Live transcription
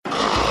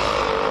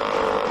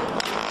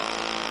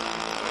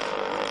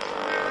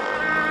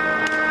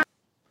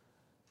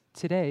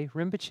Today,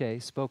 Rinpoche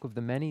spoke of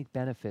the many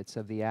benefits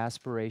of the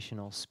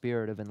aspirational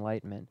spirit of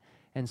enlightenment,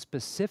 and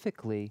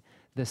specifically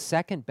the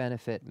second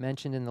benefit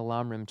mentioned in the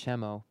Lamrim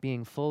Chenmo,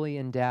 being fully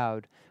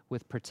endowed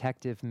with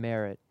protective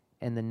merit,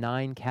 and the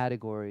 9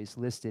 categories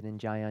listed in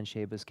Jayan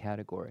Sheba's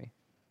category.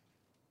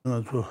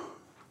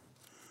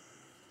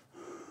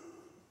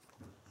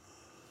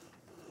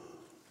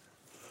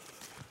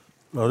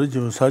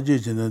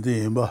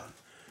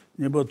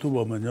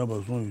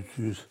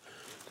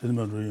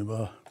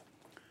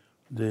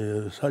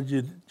 The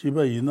Saji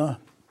Jiba Ina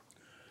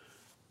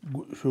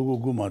Shugo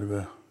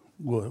Gumarve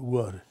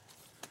Guare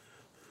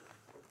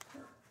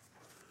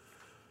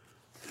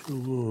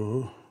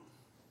Shugo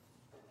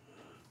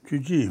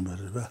Juji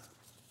Marve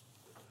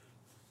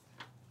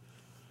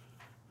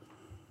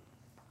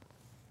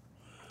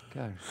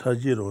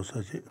Sajiro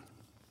Saji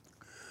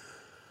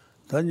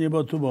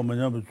Taniba Tuba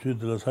Manaba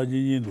Tudla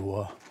Saji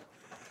Yindua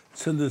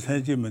Send the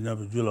Sanji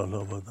Manaba Jula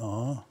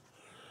Lava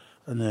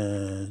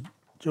and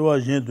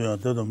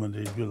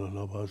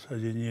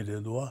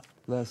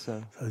Less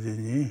so.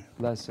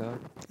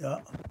 Yeah.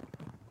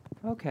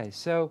 Okay,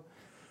 so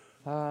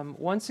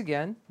once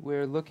again,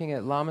 we're looking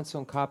at Lama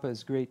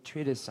Tsongkhapa's great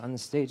treatise on the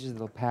stages of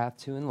the path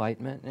to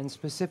enlightenment, and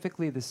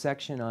specifically the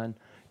section on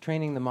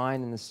training the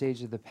mind in the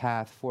stage of the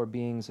path for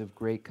beings of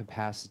great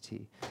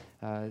capacity.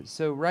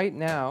 So right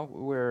now,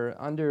 we're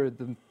under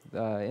the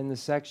in the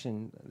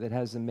section that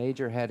has the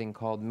major heading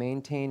called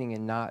Maintaining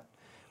and Not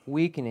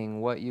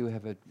Weakening What You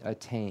Have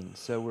Attained.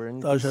 So we're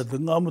in so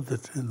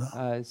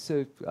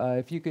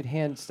if you could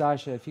hand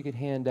Stasha, if you could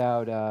hand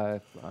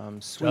out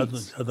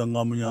sweets.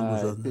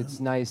 It's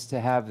nice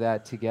to have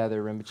that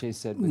together, Rinpoche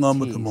said, with tea.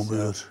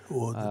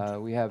 So,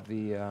 we have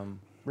the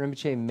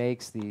Rinpoche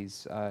makes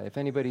these. If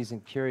anybody's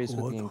curious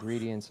what the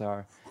ingredients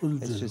are,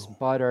 it's just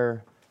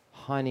butter,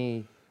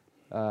 honey,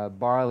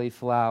 barley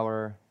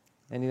flour.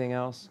 Anything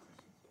else?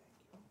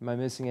 Am I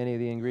missing any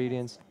of the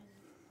ingredients?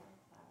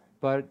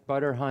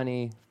 Butter,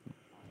 honey,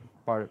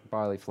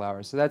 barley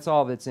flour. So that's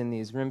all that's in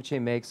these.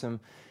 Rinpoche makes them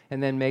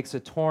and then makes a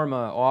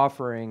torma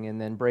offering and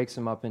then breaks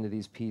them up into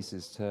these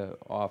pieces to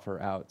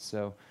offer out.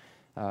 So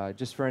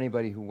just for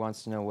anybody who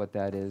wants to know what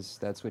that is,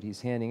 that's what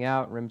he's handing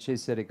out. Rinpoche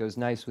said it goes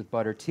nice with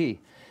butter tea.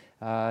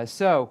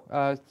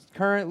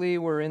 Currently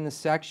we're in the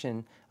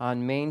section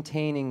on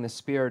maintaining the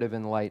spirit of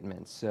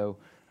enlightenment. So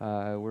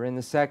we're in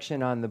the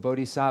section on the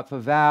Bodhisattva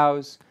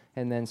vows,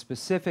 and then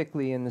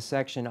specifically in the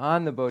section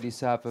on the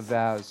Bodhisattva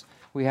vows,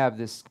 we have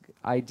this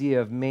idea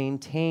of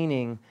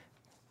maintaining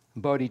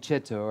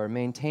bodhicitta, or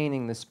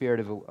maintaining the spirit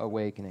of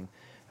awakening.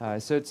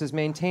 So it says,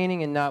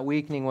 maintaining and not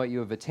weakening what you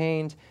have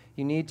attained.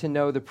 You need to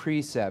know the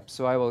precepts,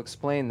 so I will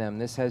explain them.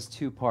 This has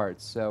 2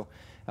 parts. So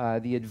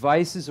the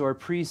advices or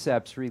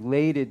precepts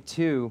related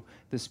to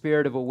the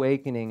spirit of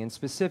awakening, and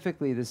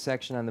specifically this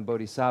section on the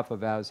Bodhisattva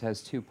vows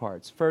has 2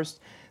 parts. First,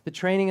 the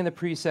training and the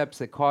precepts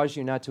that cause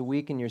you not to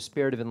weaken your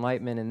spirit of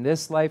enlightenment in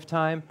this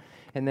lifetime,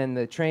 and then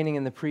the training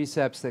and the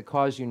precepts that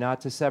cause you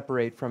not to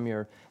separate from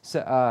your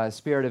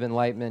spirit of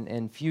enlightenment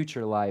in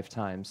future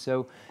lifetimes.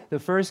 So the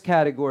first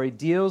category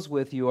deals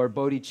with your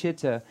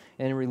bodhicitta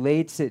and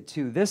relates it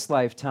to this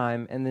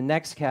lifetime, and the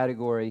next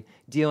category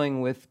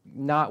dealing with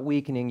not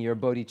weakening your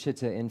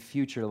bodhicitta in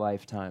future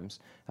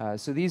lifetimes.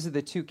 So these are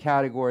the 2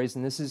 categories,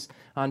 and this is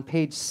on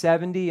page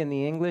 70 in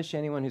the English.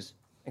 Anyone who's,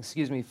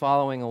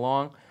 following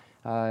along,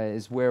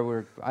 is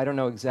where I don't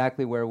know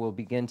exactly where we'll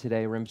begin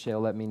today. Rinpoche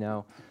will let me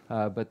know.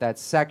 But that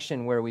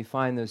section where we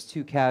find those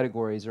 2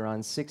 categories are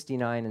on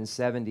 69 and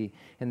 70,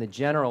 and the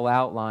general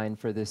outline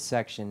for this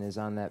section is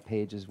on that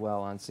page as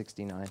well, on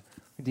 69.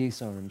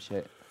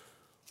 Rinpoche.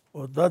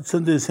 That's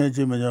in the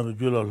same manner.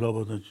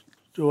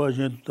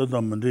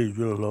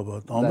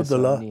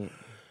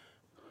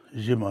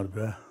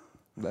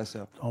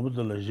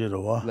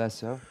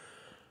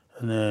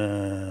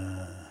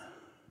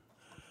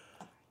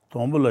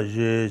 Tombala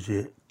je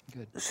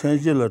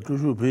senjela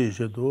toujours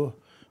page do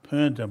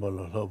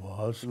pentembala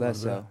labas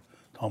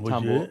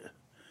tamboje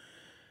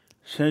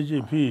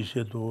senji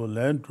page do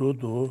lentro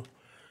do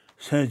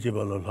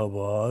senjibala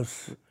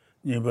labas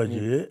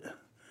nibaje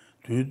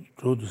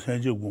tu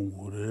senji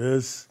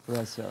gungures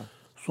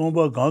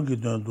somba gangi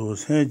do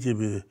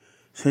senjibe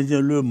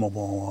senjele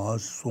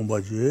mabas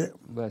sombaje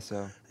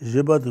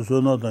jeba de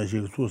sona dans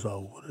je tout ça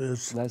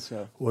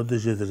what de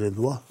je de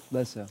doigt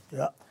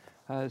yeah.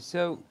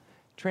 So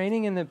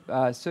training in the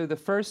so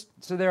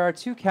there are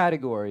 2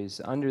 categories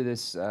under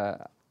this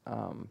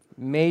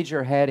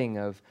major heading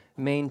of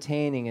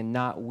maintaining and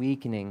not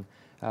weakening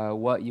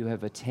what you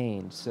have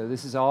attained. So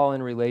this is all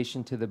in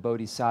relation to the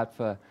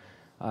Bodhisattva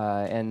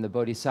and the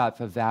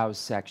Bodhisattva vows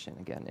section,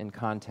 again, in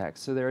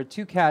context. So there are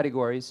 2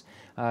 categories,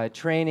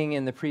 training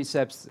in the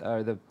precepts,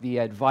 the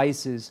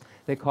advices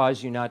that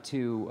cause you not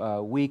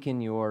to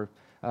weaken your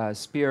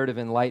spirit of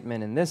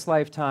enlightenment in this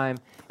lifetime,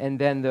 and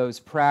then those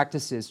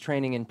practices,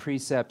 training and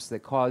precepts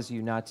that cause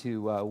you not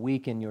to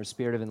weaken your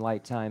spirit of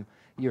enlightenment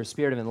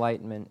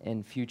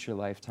in future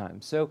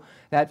lifetimes. So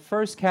that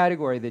first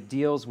category that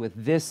deals with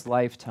this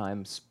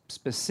lifetime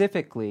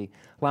specifically,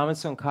 Lama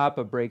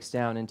Tsongkhapa breaks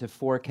down into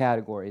 4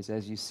 categories,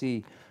 as you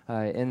see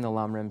in the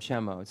Lamrim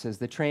Chenmo. It says,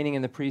 the training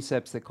and the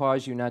precepts that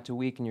cause you not to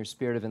weaken your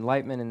spirit of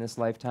enlightenment in this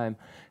lifetime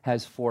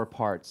has 4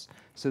 parts.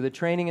 So the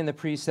training and the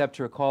precept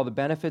to recall the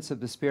benefits of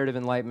the spirit of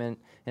enlightenment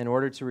in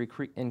order to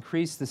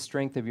increase the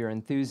strength of your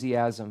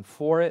enthusiasm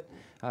for it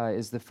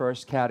is the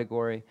first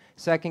category.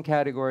 Second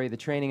category, the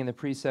training and the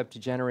precept to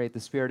generate the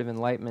spirit of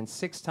enlightenment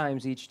 6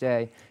 times each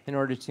day in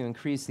order to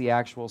increase the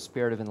actual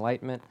spirit of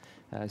enlightenment.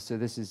 So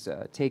this is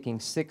taking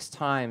 6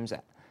 times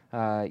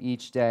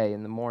each day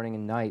in the morning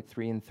and night,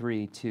 3 and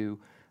 3, to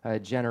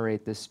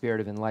generate this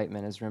spirit of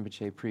enlightenment, as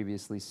Rinpoche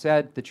previously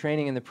said. The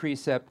training and the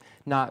precept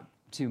not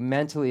to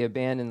mentally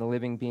abandon the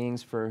living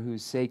beings for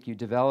whose sake you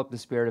develop the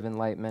spirit of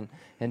enlightenment.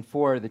 And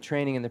 4, the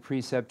training and the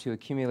precept to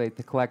accumulate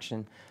the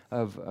collection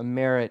of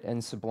merit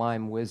and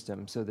sublime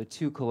wisdom. So the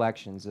 2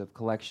 collections of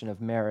collection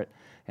of merit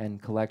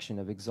and collection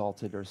of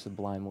exalted or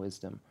sublime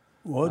wisdom.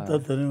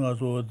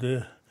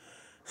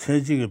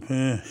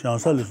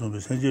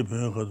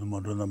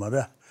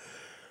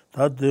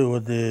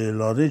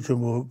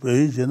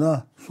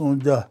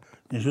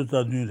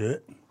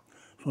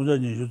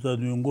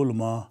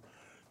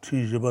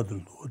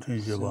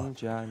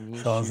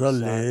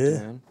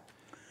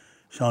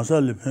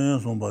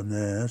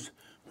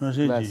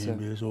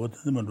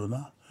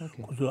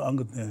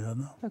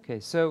 Okay,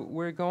 so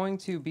we're going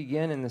to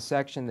begin in the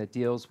section that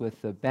deals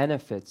with the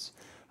benefits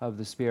of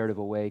the spirit of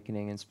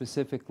awakening, and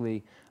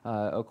specifically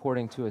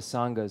according to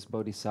Asanga's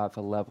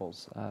bodhisattva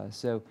levels.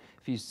 So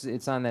if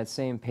it's on that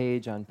same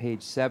page, on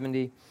page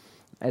 70.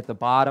 At the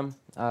bottom,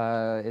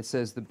 it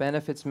says, the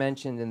benefits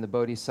mentioned in the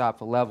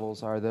bodhisattva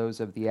levels are those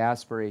of the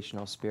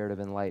aspirational spirit of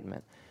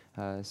enlightenment.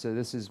 So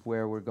this is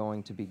where we're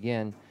going to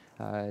begin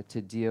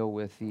to deal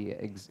with the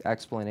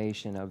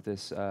explanation of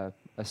this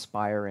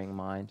aspiring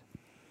mind.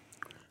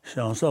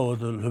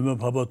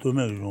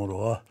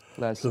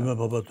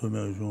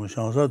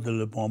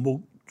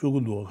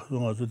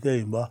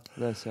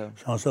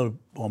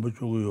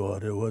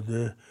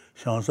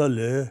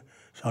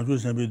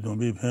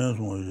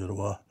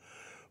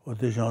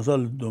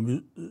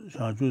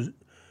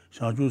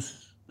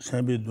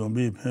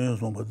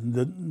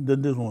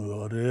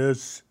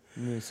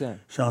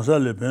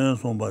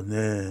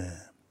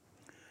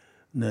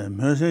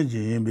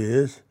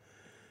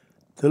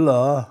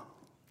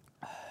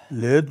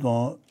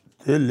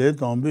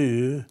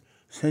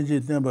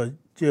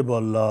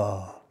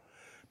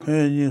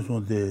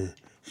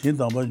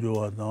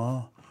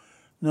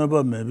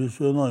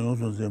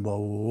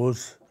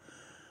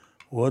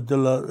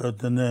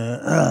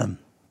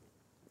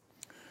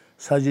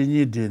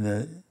 사진이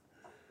되네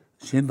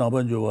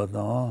신당반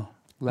조와다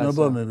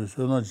너바 메비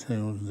소나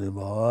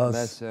지세용스바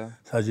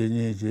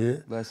사진이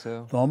이제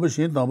너무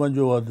신당반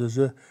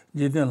조와듯이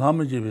이제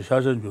함지비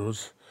사전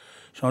조스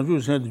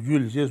상주선의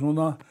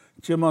줄제소나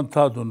제만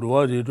타도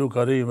로아리도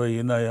가리바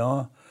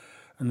이나야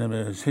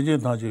그다음에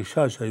세제단지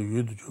샤샤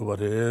유도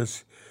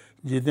조바레스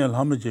이제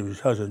함지비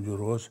사전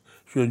조로스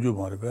宣주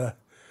말베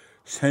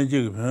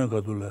생지의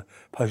변화가둘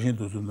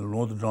파신도 좀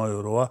로드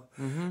장요로와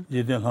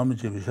이제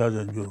함지비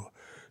사전 조로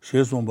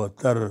शेषों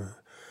तर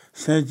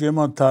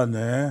सेंचेमा था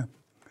ने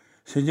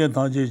सेंचे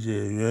तांचे जे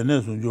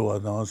युने सुंजो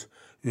वादांस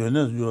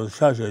युने सुंजो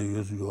Sasha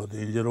use जो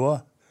दे जरवा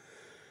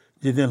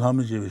जिते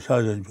हम जे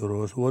Sasha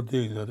जोरो सो दे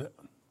जरे.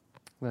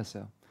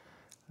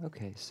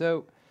 Okay,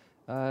 so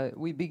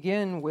we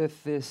begin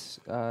with this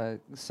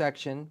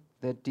section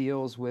that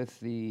deals with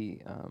the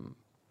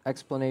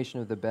explanation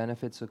of the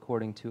benefits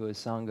according to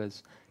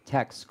Asanga's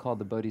text called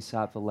the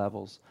Bodhisattva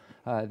Levels.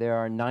 There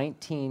are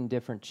 19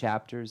 different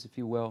chapters, if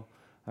you will,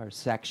 or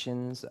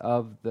sections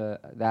of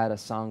that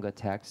Asanga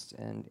text,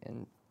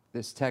 and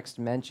this text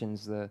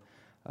mentions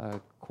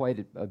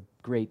quite a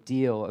great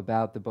deal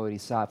about the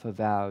Bodhisattva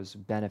vows,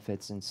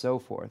 benefits, and so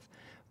forth.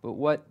 But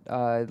what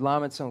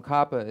Lama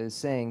Tsongkhapa is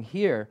saying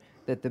here,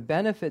 that the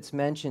benefits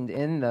mentioned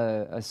in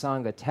the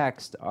Asanga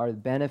text are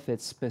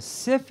benefits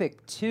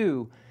specific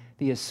to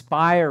the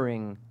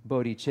aspiring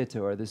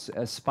bodhicitta, or this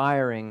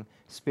aspiring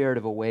spirit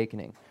of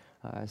awakening.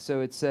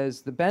 So it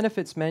says, the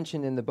benefits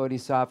mentioned in the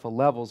bodhisattva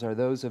levels are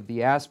those of the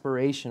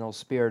aspirational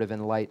spirit of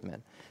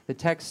enlightenment. The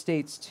text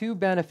states 2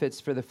 benefits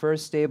for the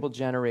first stable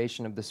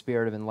generation of the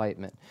spirit of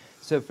enlightenment.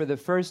 So for the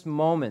first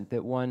moment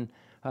that one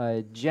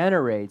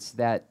generates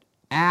that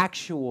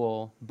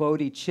actual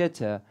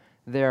bodhicitta,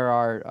 there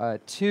are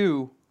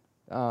 2,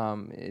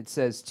 it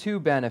says 2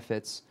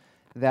 benefits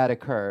that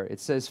occur. It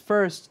says,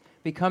 first,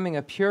 becoming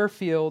a pure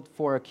field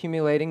for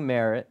accumulating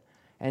merit,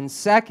 and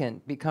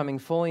second, becoming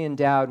fully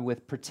endowed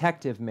with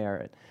protective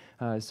merit.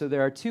 So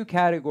there are 2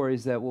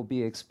 categories that will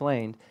be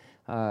explained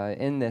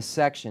in this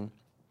section.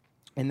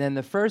 And then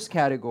the first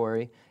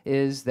category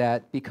is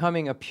that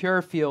becoming a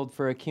pure field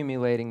for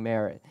accumulating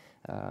merit.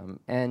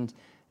 And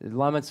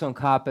Lama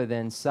Tsongkhapa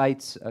then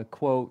cites a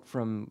quote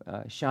from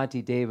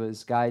Shanti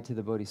Deva's Guide to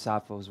the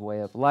Bodhisattva's Way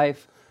of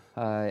Life,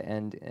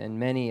 and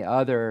many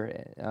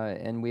other,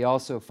 and we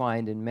also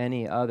find in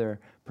many other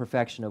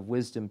Perfection of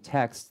Wisdom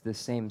texts the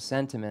same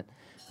sentiment,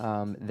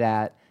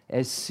 that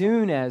as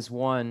soon as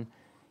one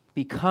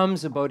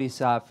becomes a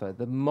bodhisattva,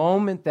 the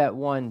moment that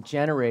one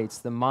generates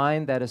the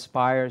mind that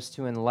aspires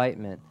to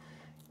enlightenment,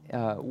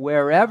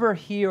 wherever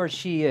he or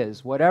she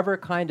is, whatever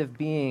kind of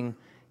being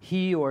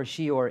he or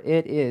she or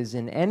it is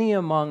in any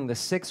among the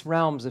 6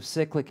 realms of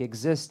cyclic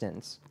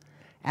existence,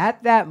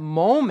 at that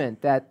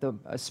moment that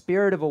a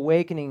spirit of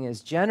awakening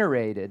is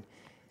generated,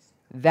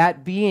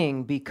 that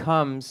being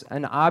becomes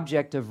an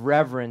object of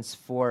reverence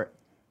for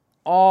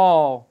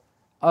all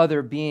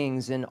other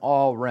beings in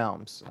all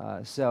realms.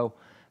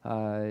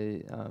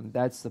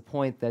 That's the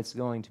point that's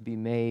going to be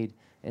made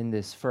in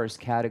this first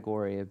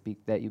category of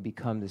that you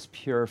become this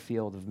pure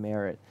field of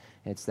merit.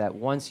 It's that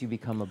once you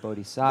become a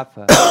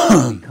bodhisattva,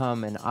 you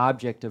become an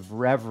object of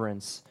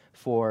reverence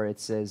for, it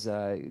says,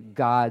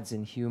 gods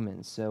and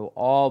humans. So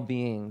all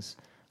beings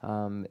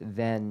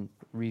then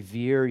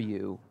revere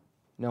you,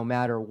 no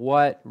matter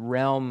what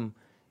realm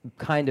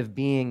kind of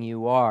being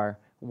you are,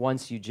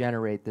 once you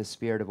generate this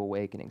spirit of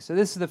awakening. So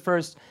this is the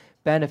first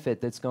benefit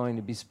that's going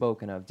to be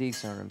spoken of.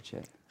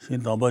 Rinpoche.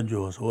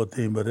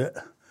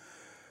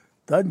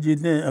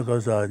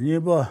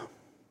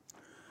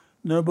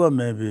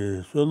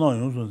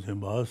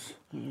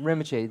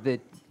 Rinpoche, the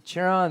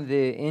Chiran,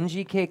 the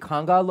NGK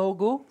Kanga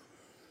logo?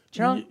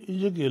 Chiran?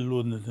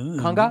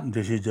 Kanga?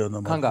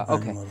 Kanga,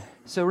 okay.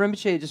 So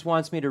Rinpoche just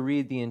wants me to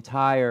read the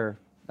entire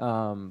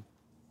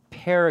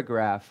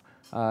paragraph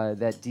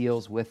that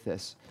deals with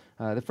this.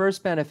 The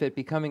first benefit,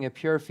 becoming a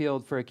pure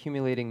field for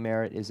accumulating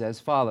merit, is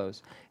as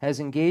follows. As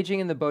engaging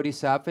in the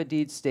bodhisattva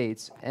deed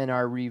states and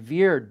are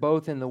revered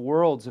both in the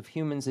worlds of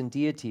humans and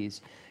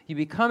deities, you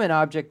become an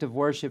object of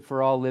worship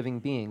for all living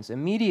beings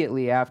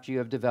immediately after you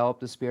have developed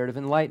the spirit of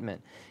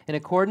enlightenment. In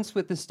accordance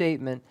with the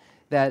statement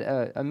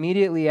that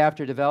immediately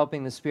after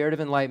developing the spirit of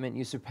enlightenment,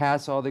 you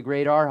surpass all the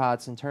great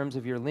arhats in terms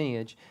of your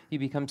lineage, you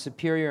become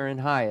superior and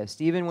highest.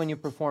 Even when you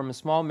perform a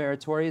small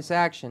meritorious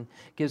action,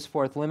 gives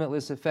forth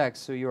limitless effects,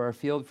 so you are a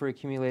field for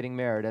accumulating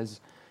merit.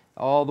 As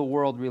all the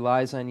world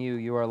relies on you,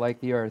 you are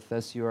like the earth,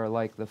 thus you are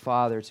like the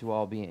Father to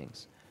all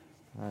beings.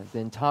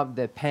 Then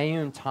the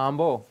Penyun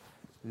Tambo,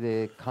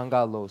 the Kanga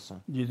Losang.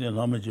 Jikten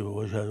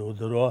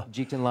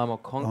Lama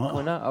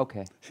Kuna?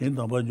 Okay.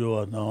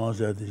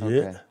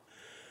 Okay.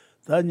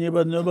 Da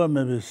niba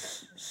maybe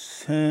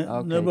sen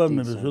niba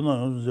maybe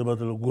suna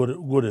zebatel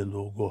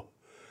gorendo go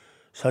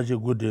saji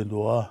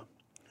gorendo a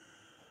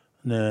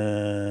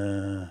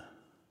ne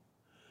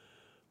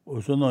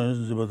osuna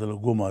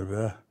zebatel go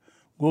marbe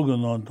go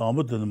no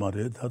tambo den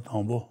mare ta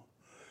tambo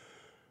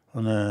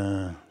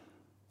ne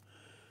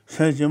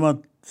sen jema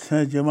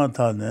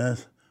ta ne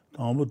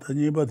tambo ta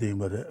niba de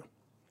mare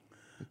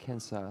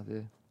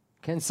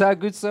Khensur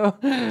gutso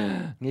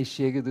nge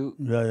shegedu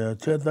ya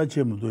che ta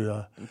chemu do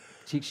ya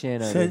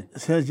Chikshena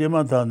se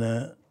jema ta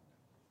ne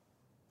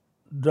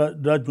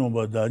da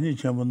jomba da ni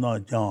chemu na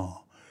jang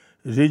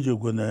reju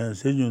go ne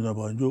se ju na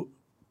ba ju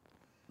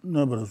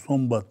na bra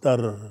somba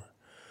tar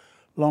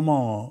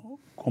lama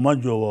koma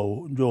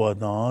jowa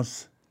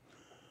dans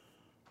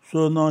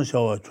so na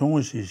shawa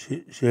chung shi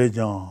she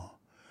jang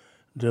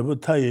de bu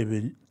ta ye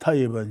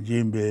ban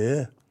jin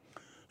be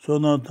so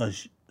na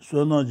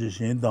ji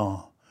shin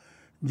dang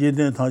ji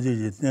den ta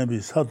ji den bi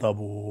sa ta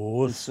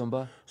bu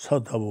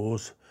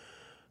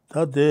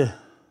다데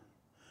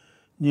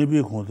니비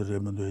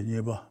콘드레면도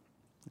니바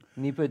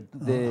니바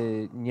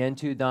the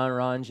년투 단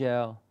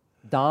란젤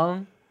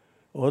단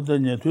어디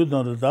년투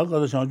단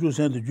다가도 상주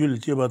센터 줄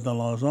제바단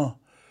라서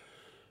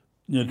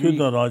년투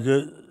단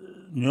라제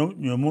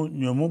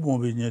녀모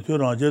bombi 년투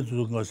라제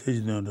주가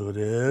세지는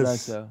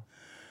그래서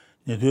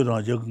년투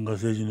라제 그가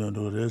세지는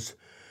그래서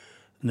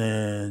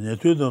네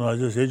년투 단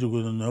라제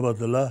세지고는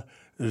너바들라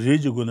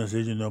리지고는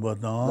세지는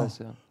바다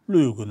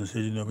루고는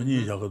세지는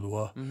바니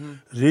자가도와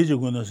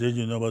리지고는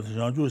세지는 바다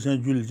상주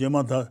센줄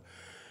제마다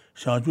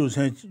상주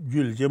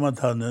센줄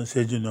제마다는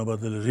세지는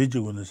바다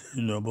리지고는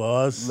세지는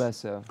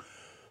바스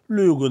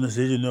루고는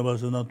세지는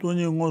바스나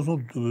돈이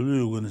고송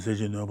루고는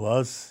세지는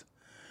바스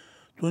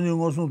돈이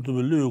고송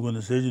루고는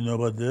세지는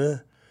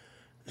바데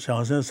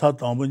상선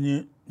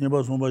사담분이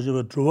네바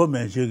송바지가 주어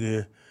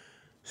면식에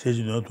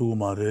세지는 두고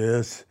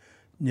말레스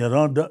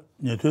녀란다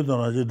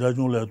녀퇴도나지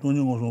다중래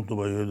돈이 고송 또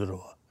봐야 되더라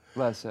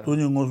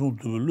돈이 고송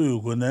또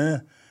루고네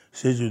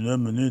세지는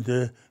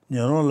문의데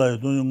녀란라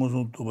돈이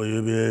고송 또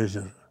봐야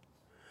베서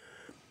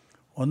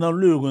오늘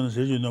루고는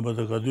세지는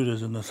바다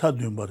가두려서는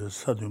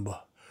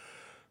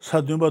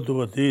사둔바 또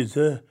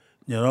바데이세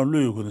녀란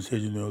루고는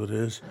세지는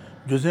그래서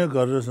조세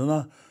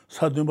가르서나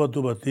사둔바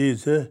또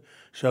바데이세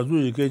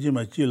샤주이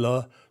깨지마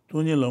찔라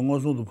돈이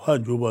랑고송도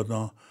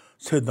파줘바다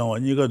세당와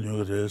니가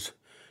그래서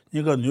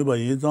니가 누바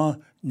예장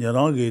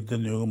녀랑게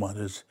있던 요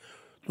말했어.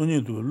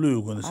 돈이도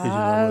루고는 세지는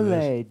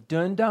알레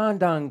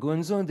던단단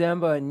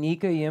군송담바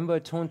니가 옌바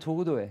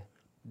톤토도에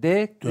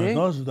데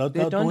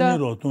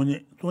돈이로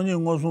돈이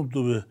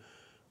고송도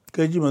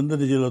깨지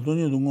만들어질라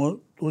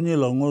돈이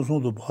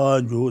랑고송도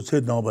파줘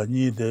세당바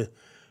니데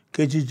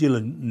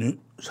깨지질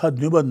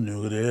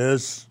사드바는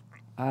그래서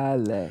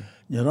알레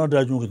녀랑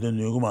다중 있던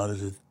요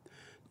말했어.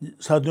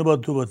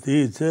 사드바도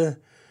바티세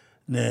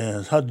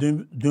네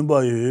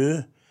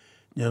사드바요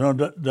얘랑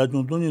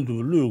다중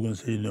돈이도 루군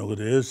세이는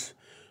그래서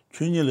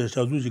춘일에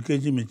사주지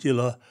깨지면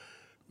찔라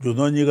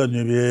조던이가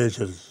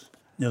뇌배셔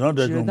얘랑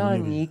다중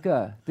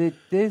Shirdanika,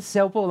 the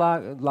selpo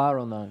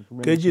laronan.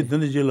 깨지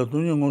드는 찔라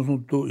돈이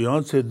공수 또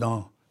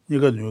양세당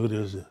네가 뇌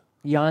그래서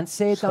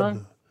Yanse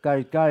dang?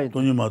 Gar.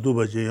 돈이 마도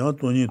바지 야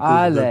돈이 또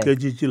Ale.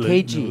 깨지 찔라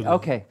KG,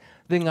 okay.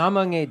 The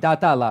ngamange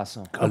data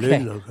lason.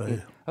 Okay.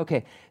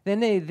 Okay. Then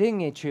they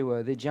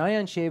triwa, the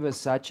giant sheva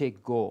sache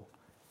go.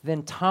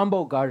 Then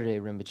tambo garre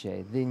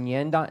rinpoche. The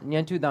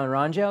nyentu dan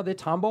ranjel, the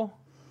tambo?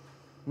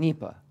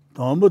 Nipa.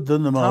 tambo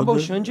드는 마 Tambo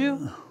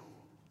shunju?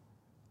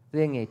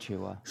 Then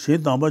triwa.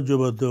 시 담바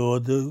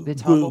줘봐도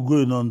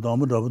그는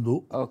담바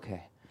잡도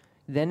Okay.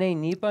 Then a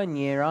nipa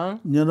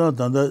nyerang. 얘랑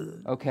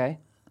단다 Okay.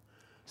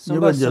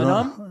 Sumba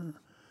sunam.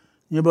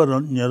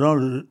 얘바랑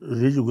얘랑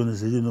리주군의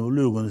세주는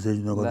올려군의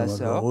세주는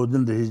거다.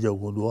 어딘데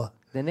해자고도.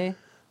 Then a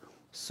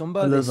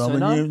sumba the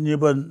sunam.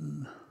 얘바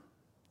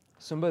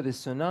Sumba the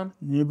sunam.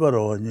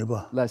 얘바로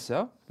얘바.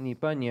 Lesso.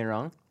 Nipa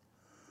nyerang.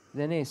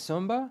 Then a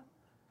sumba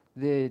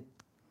the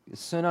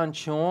sunan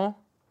chon.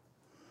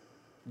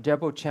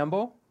 Depo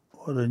chembo.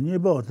 ora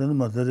얘바 어떤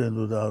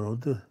마들에도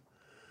다로도.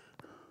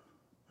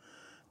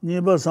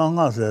 얘바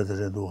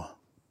상하세들에도.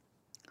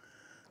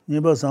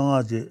 얘바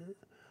상하지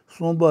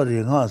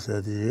손바리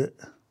가서지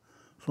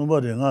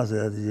손바리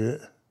가서지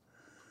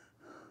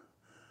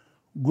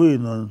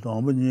구이는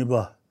너무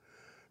봐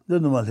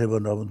너는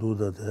해봐라고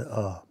도다대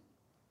아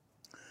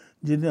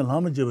이제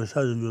한번 집에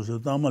사진 줘서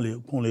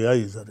담말이 공례야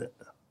있어래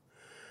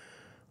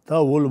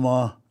다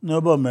올마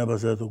너봐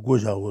매봐서도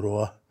고샤고로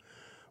와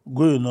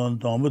구이는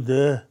너무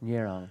돼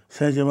Nyerang.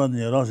 세제만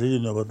내랑 세제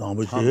너봐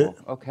담보지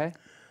Okay.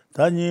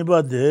 다니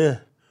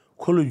봐대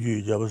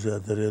콜루지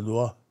잡으셔야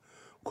되래도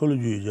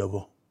콜루지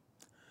잡어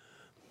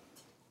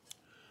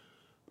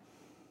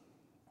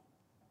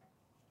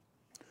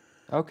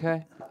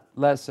Okay.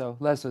 Lesso.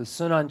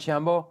 Sunan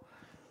Chambo,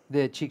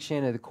 the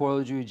Chikshin, the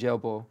Korloju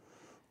Jelbo.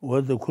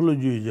 What the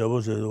Kuluju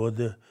Jabos, what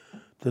the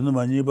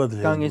Tenamani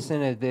Badre.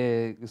 Gangisin,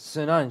 the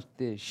Sunan,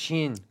 the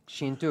Shin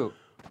tu.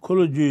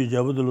 Kuluju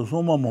Jabud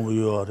Soma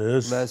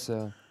Moyores.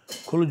 Lesso.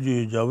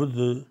 Kuluju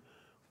Jabud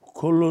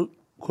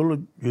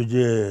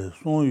Kuluju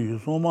Son Yu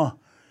Soma,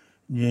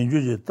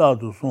 Yenju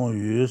Tatu Son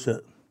Yu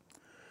said.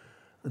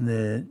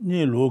 The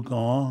Ni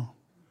Lukan,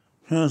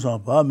 Hensan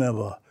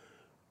Pameba,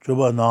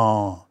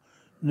 Jobana.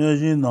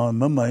 내진나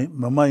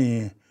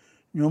마마이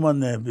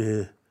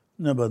요만네베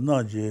네바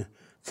나지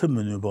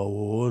첨문이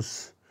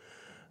바오스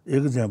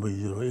example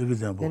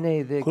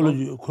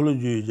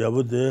콜로지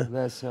잡으데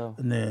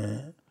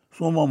네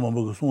소마만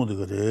보고 손도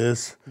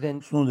그래스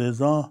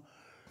손에서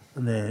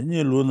네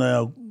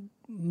니루나야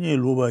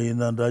니루바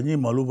있는다 니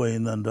말루바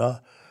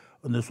있는다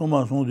근데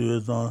소마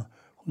손도에서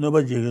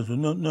네바 제게서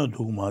너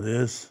두고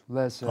말레스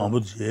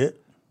담부지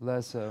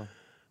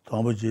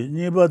담부지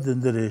니바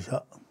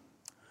된데레샤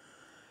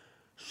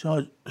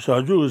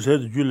샤주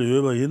세드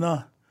줄여봐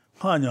이나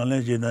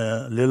하냐래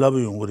지나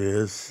레라브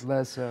용거레스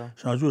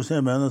샤주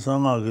세면은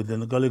상하게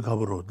되는 갈리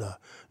가버로다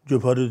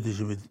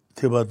주파르디시비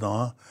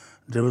테바다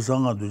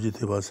제버상아 두지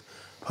테바스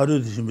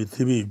파르디시비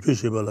티비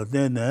주시발라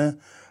네네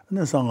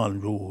네 상하는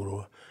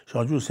주고로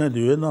샤주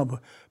세드에나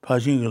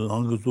파싱을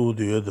랑그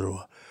주도에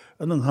들어와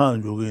는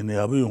하는 주게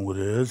내야부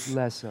용거레스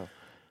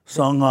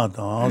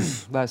상하다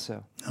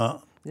아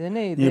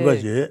네네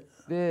이바제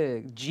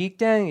네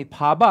직당이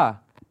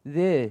봐봐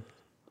네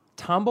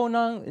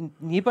Tambonang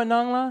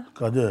Nipanangla?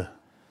 Kade.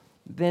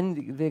 Then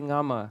the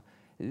Ngama.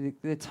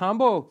 The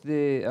Tambo,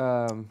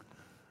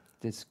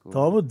 this school.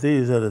 Tambo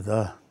de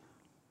zarada.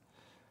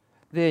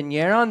 The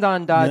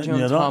Nyerandan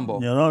Dajun Tambo.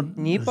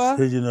 Nipa?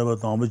 Sejinaba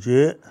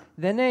Tamboje.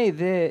 Then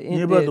the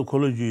Nipa to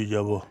Koloju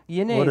Jabo.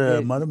 Yene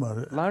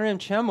Lamrim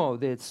Chenmo,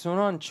 the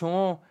Sunan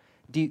Chon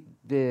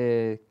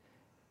the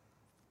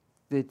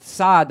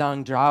Sa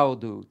Dang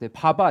Draudu, the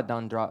Papa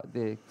Dang Drau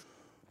the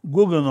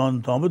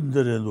고건은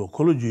담은데도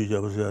콜로지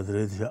잡으셔야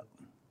되죠.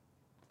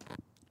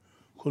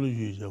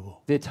 콜로지 잡어.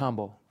 The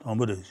tambo.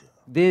 담으래죠.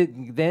 The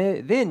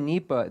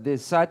nipa, the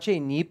sache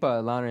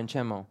nipa lanren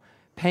chemo.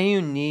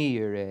 Payun ni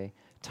yure.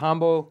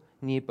 Tambo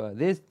nipa.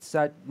 This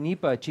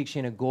nipa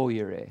chikshina go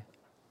yure.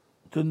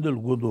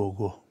 든들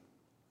고도고.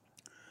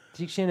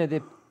 Chikshina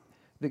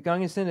the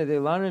gangisina the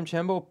lanren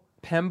chemo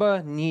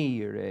pemba ni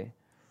yure.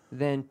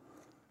 Then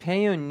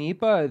payun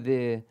nipa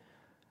the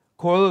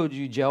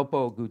korloju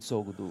jelpo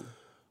gutsogudu.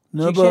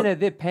 Never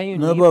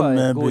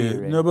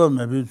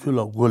maybe to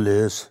look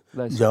goles,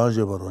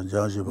 Janjibar.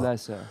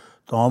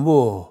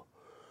 Tambo,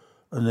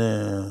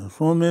 and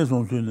so many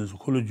something is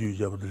Koloji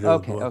Jab.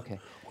 Okay.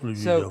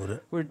 So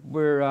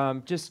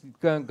we're just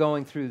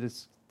going through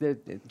this.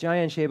 The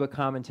Giant Sheba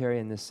commentary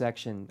in this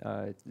section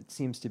it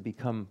seems to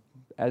become,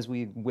 as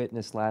we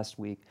witnessed last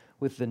week,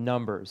 with the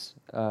numbers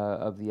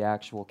of the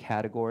actual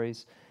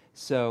categories.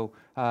 So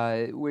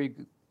we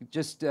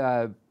just.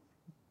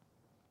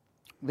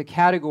 The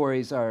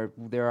categories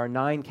there are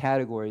 9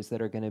 categories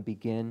that are going to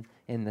begin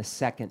in the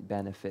second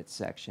benefit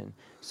section.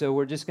 So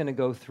we're just going to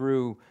go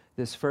through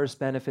this first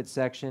benefit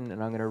section,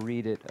 and I'm going to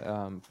read it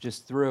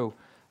just through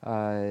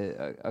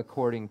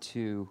according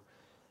to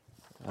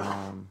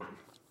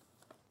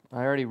I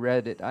already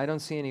read it. I don't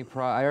see any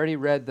I already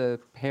read the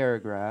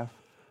paragraph.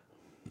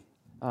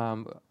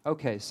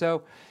 Okay,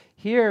 so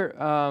here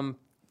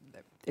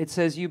it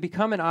says, you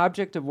become an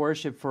object of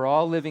worship for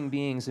all living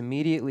beings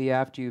immediately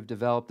after you've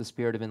developed the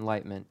spirit of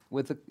enlightenment.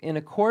 In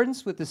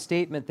accordance with the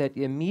statement that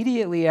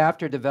immediately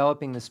after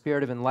developing the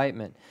spirit of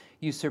enlightenment,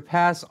 you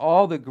surpass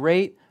all the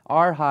great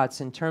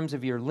arhats in terms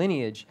of your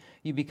lineage,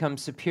 you become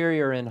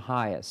superior and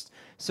highest.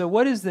 So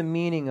what is the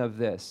meaning of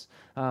this?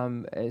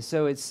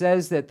 So it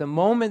says that the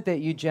moment that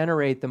you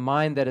generate the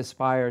mind that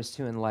aspires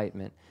to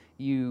enlightenment,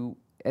 you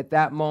at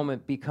that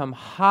moment become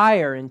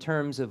higher in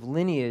terms of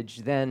lineage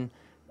than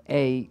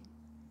an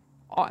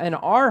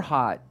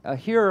arhat, a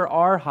hearer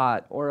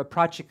arhat, or a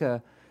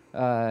prachika,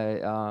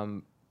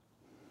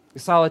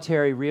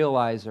 solitary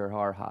realizer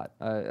arhat,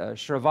 a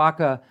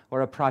shravaka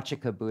or a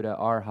prachika Buddha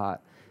arhat.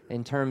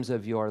 In terms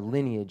of your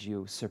lineage,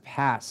 you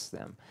surpass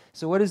them.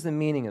 So what is the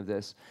meaning of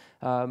this?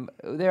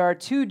 There are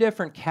two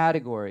different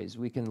categories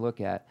we can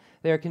look at.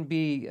 There can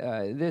be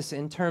this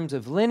in terms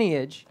of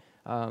lineage,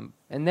 and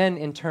then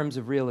in terms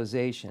of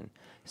realization.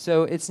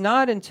 So it's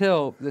not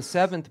until the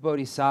seventh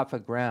bodhisattva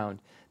ground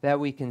that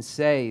we can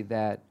say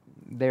that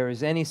there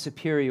is any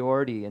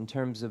superiority in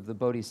terms of the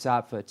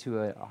bodhisattva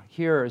to a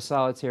hearer,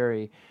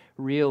 solitary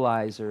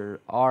realizer,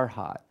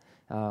 arhat,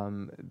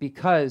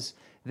 because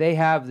they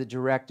have the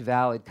direct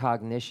valid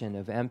cognition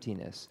of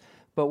emptiness.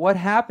 But what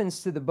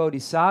happens to the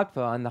bodhisattva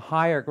on the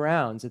higher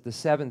grounds, at the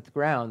seventh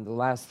ground, the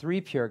last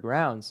three pure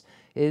grounds,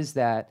 is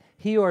that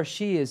he or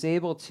she is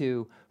able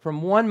to,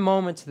 from one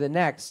moment to the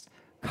next,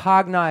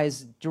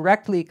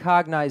 directly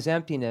cognize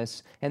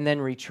emptiness and then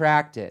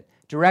retract it.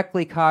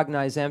 Directly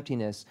cognize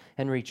emptiness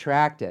and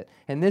retract it.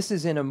 And this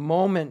is in a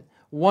moment,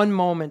 one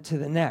moment to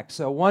the next.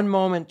 So one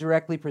moment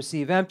directly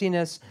perceive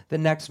emptiness, the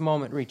next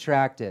moment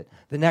retract it.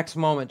 The next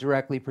moment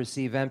directly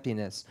perceive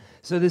emptiness.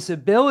 So this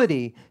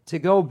ability to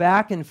go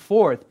back and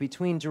forth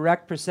between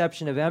direct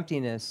perception of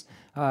emptiness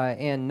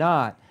and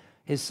not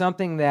is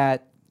something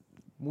that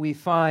we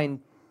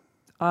find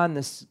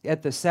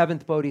at the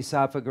seventh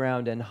bodhisattva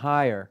ground and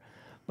higher.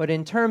 But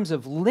in terms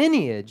of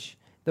lineage,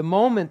 the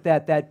moment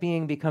that that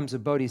being becomes a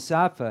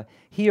bodhisattva,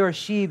 he or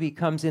she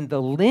becomes in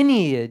the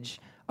lineage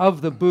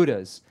of the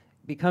Buddhas,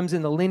 becomes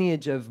in the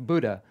lineage of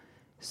Buddha.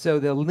 So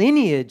the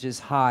lineage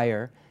is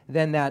higher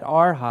than that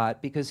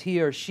arhat because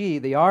he or she,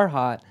 the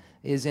arhat,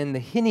 is in the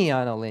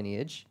Hinayana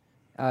lineage.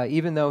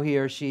 Even though he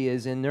or she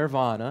is in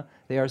nirvana,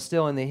 they are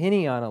still in the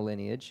Hinayana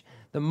lineage.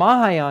 The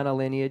Mahayana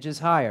lineage is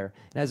higher.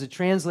 And as a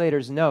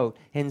translator's note,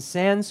 in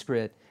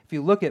Sanskrit, if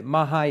you look at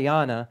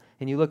Mahayana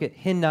and you look at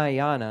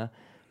Hinayana,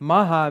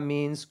 Maha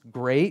means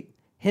great,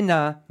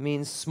 Hina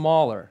means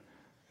smaller,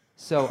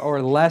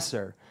 or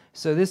lesser.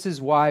 So this is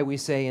why we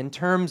say in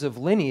terms of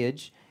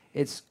lineage,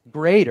 it's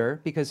greater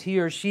because he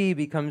or she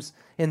becomes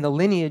in the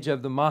lineage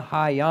of the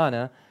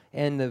Mahayana,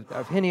 and the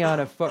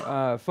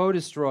Hinayana foe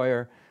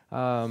destroyer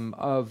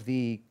of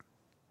the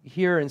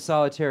here and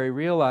solitary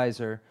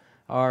realizer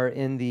are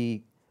in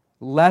the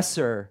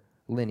lesser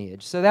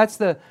lineage. So that's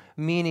the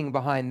meaning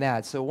behind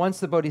that. So once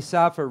the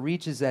bodhisattva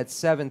reaches that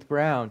seventh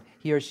ground,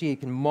 he or she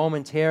can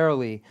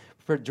momentarily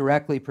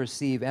directly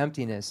perceive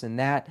emptiness, and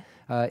that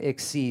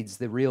exceeds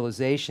the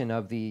realization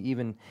of the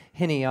even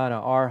Hinayana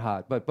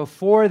arhat. But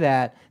before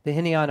that, the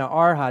Hinayana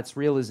arhat's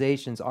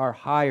realizations are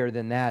higher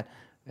than that,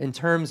 in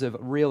terms of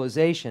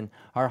realization,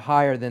 are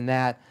higher than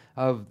that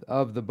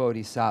of the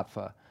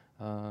bodhisattva.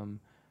 So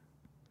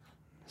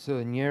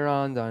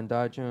Nyeran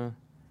Dandajun.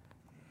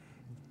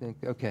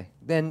 Okay.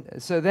 Then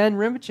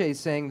Rinpoche is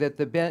saying that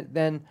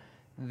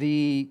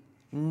the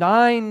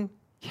 9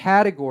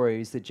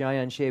 categories that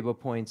Jayan Sheba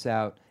points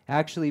out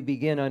actually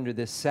begin under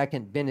this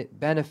second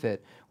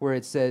benefit, where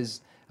it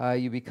says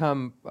you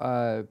become,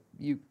 I'll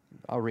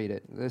read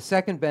it. The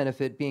second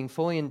benefit, being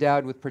fully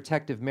endowed with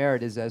protective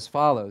merit, is as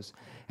follows.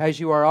 As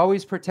you are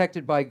always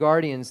protected by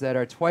guardians that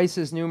are twice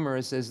as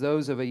numerous as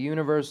those of a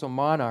universal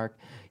monarch,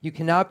 you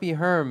cannot be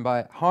harmed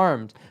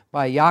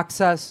by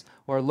yaksas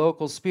or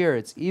local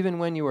spirits, even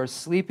when you are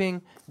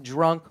sleeping,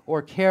 drunk,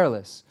 or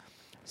careless.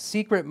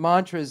 Secret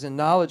mantras and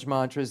knowledge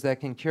mantras that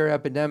can cure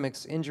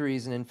epidemics,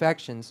 injuries, and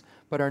infections,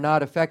 but are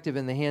not effective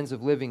in the hands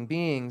of living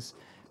beings,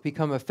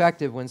 become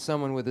effective when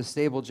someone with a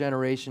stable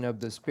generation of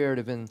the spirit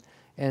of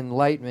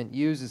enlightenment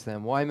uses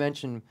them. Why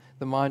mention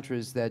the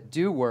mantras that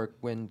do work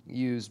when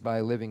used by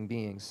living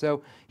beings?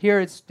 So here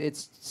it's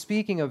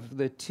speaking of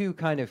the two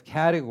kind of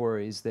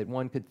categories that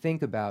one could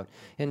think about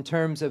in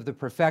terms of the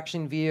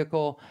perfection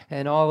vehicle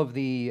and all of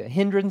the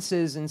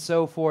hindrances and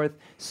so forth,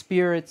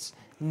 spirits,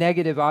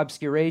 negative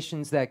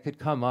obscurations that could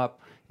come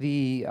up.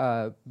 The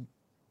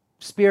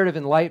spirit of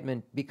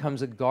enlightenment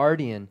becomes a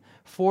guardian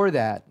for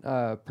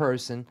that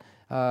person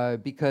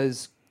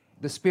because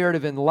the spirit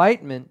of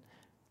enlightenment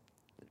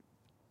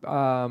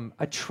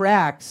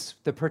attracts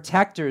the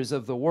protectors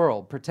of the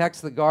world,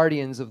 protects the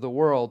guardians of the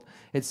world.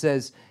 It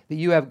says that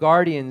you have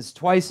guardians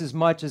twice as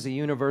much as a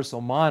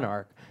universal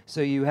monarch.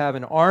 So you have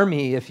an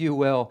army, if you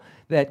will,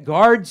 that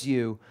guards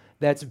you,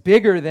 that's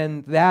bigger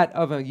than that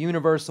of a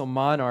universal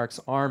monarch's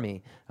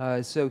army.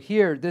 So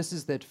here, this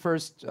is that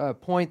first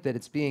point that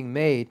it's being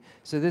made.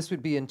 So this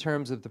would be in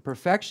terms of the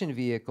perfection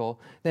vehicle.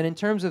 Then in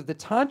terms of the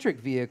tantric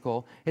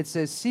vehicle, it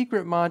says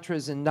secret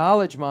mantras and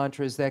knowledge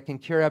mantras that can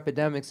cure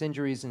epidemics,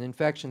 injuries, and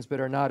infections but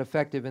are not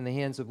effective in the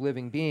hands of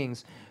living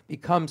beings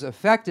becomes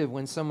effective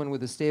when someone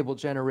with a stable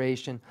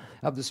generation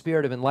of the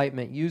spirit of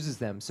enlightenment uses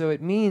them. So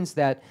it means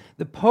that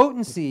the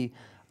potency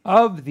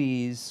of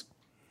these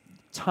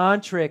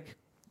tantric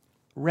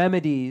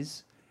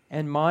remedies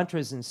and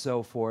mantras and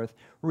so forth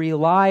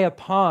rely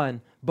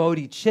upon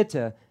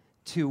bodhicitta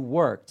to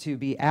work, to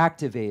be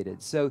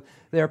activated. So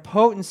their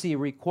potency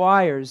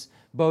requires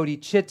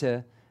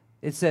bodhicitta.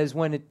 It says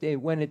when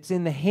it's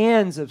in the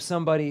hands of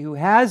somebody who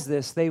has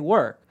this, they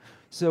work.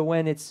 So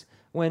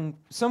when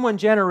someone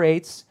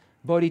generates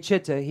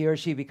bodhicitta, he or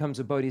she becomes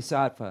a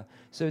bodhisattva.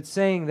 So it's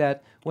saying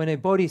that when a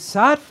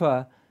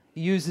bodhisattva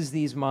uses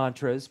these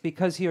mantras,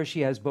 because he or she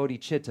has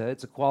bodhicitta,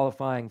 it's a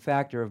qualifying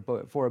factor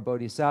for a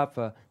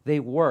bodhisattva, they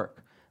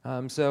work.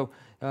 These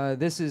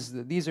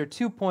are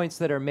 2 points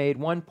that are made,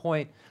 one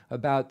point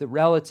about the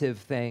relative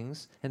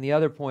things, and the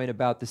other point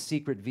about the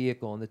secret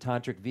vehicle and the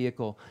tantric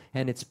vehicle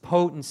and its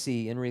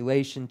potency in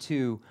relation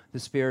to the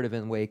spirit of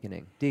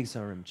awakening.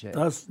 Digsan Rinpoche.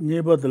 Das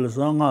nipadala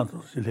sanga to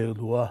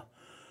silhegdua.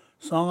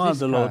 Sanga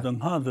de lo den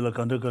handela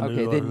kan de kan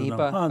de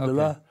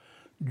handela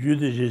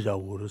jude jeja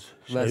wurus.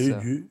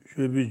 Shayu ju,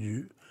 shwebi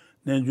ju,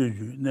 nenju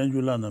ju,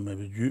 nenju lana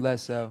mebi ju.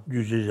 Lesso.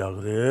 Ju jeja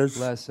gres.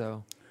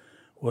 Lesso.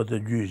 What the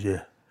ju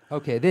je.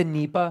 Okay, then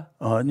Nipa.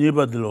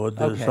 Nipa de lo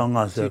de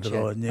sanga se de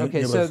lo.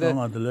 Okay, so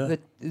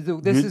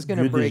this is going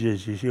to break.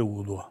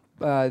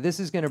 This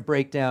is going to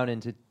break down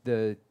into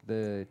the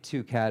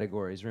 2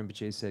 categories.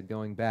 Rinpoche said,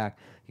 going back,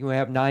 you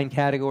have 9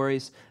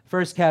 categories.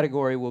 First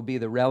category will be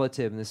the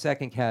relative, and the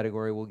second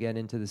category will get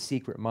into the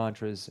secret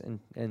mantras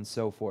and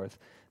so forth.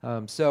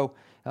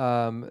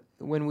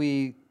 When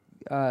we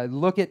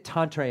look at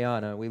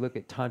Tantrayana, we look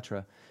at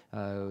Tantra,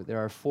 there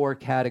are 4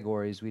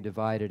 categories we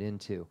divide it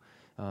into.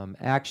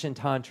 Action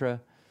Tantra,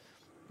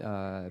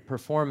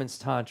 Performance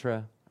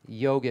Tantra,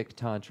 Yogic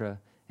Tantra,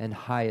 and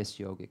Highest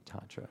Yogic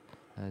Tantra.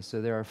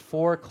 So there are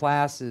 4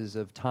 classes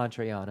of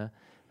Tantrayana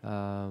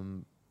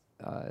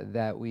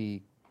that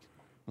we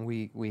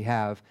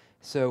have.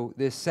 So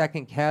this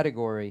second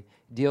category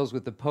deals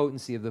with the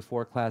potency of the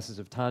 4 classes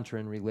of Tantra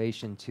in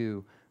relation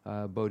to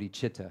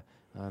bodhicitta.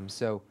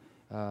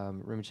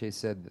 Rinpoche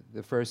said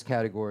the first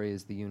category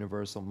is the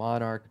universal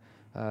monarch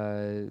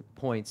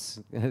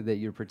points that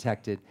you're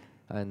protected.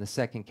 In the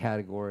second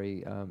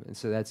category, and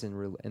so that's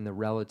in the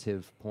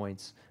relative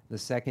points. The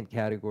second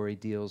category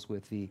deals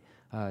with the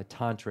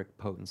tantric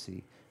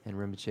potency, and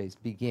Rinpoche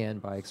began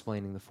by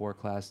explaining the 4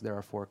 classes. There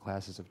are 4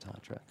 classes of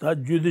tantra.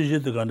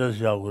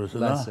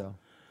 Less so.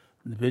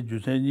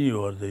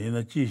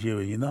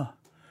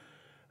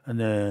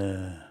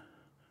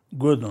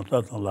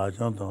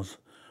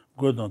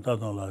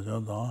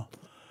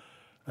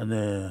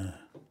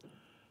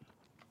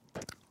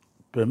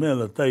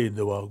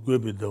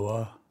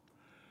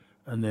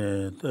 And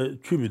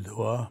chubi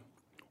dewa,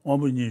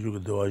 ombu niju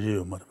dewa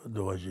je mar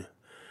dewa je.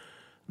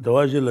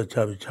 Dewa je la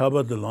chabi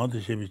chaba de lante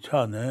shebi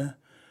cha ne,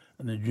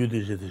 and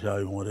jude je de sha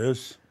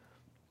yongres.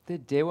 The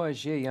dewa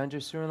je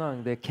yanju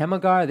surlang, the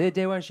kemagar, the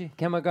dewa je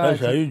kemagar.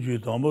 Sha yu ju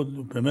tombo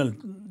pemel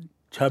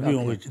chabi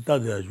yong chi ta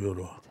de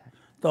juro.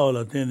 Ta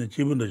la ten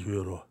chibun de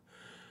juro.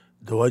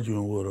 Dewa ju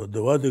ngoro,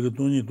 dewa de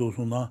tuni to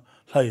suna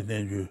sai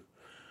den ju.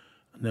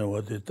 Ne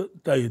wa de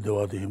tai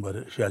dewa de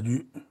himbar sha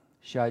ju.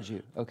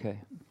 Shaju, okay.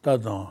 Ta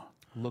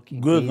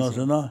looking good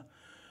na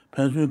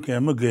pension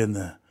came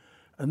again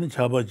and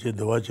chaba che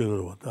dewa che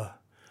rota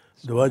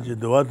dewa de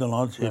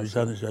la che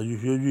bisa sha ju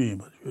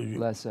ju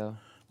less so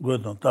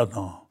good on ta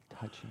ta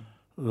touching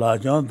la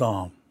jang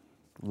ta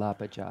la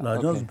pa cha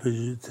la jang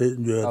pe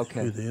che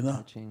okay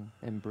touching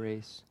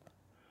embrace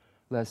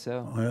less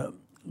so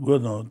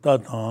good on ta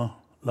ta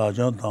la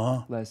jang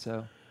ta less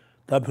so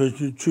ta pe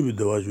chu bi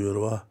dewa ju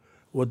ro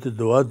what the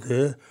dewa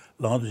de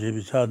la che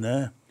bisa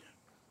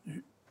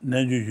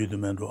ne ju de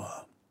men ro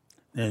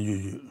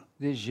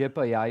the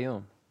jipa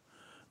yayum.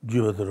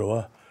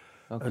 Jiva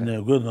and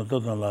then good on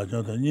Tatan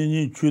Lajanta,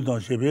 Nini Chudan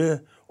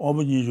Shebe,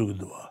 Omni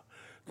Jugdua.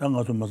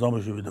 Tanga to Mazama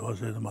Shibi, the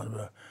was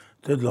the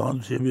Ted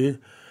Land Shibi,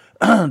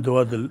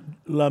 the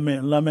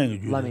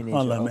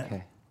Lamen,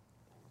 okay.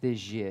 The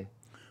Jie.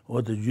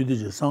 What the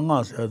Judice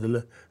Sangas had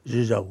the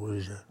Jija.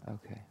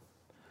 Okay.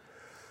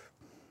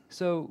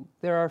 So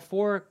there are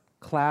 4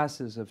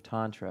 classes of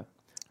Tantra.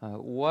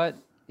 What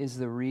is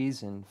the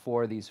reason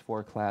for these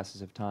 4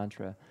 classes of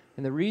Tantra?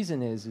 And the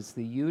reason is it's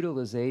the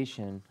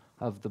utilization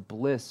of the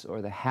bliss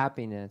or the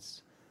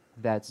happiness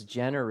that's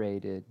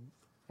generated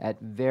at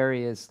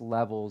various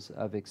levels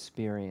of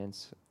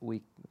experience.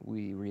 We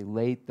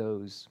relate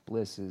those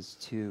blisses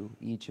to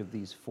each of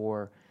these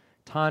 4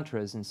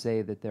 tantras and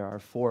say that there are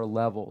 4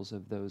 levels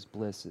of those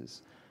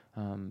blisses.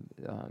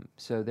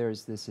 So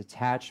there's this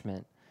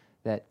attachment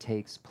that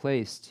takes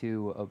place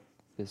to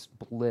this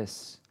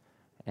bliss,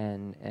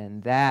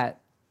 and that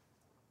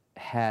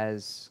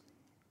has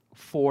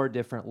 4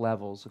 different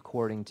levels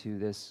according to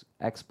this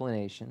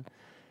explanation,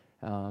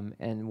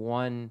 and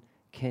one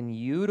can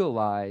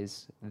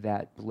utilize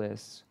that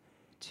bliss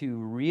to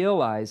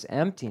realize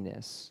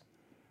emptiness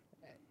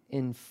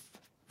in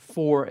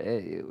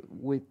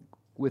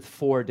with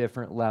 4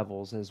 different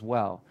levels as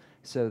well.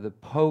 So the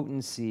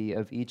potency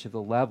of each of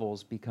the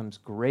levels becomes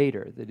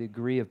greater. The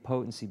degree of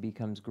potency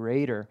becomes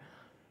greater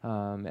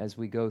as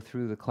we go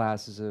through the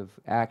classes of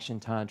Action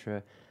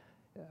Tantra,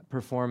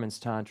 Performance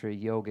Tantra,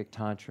 Yogic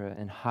Tantra,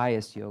 and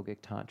Highest Yogic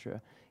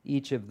Tantra.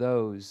 Each of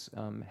those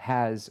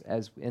has,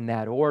 as in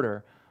that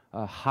order,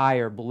 a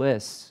higher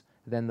bliss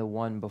than the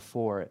one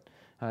before it.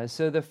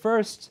 So the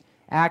first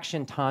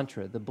Action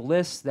Tantra, the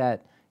bliss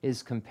that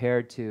is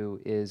compared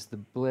to is the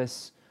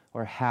bliss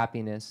or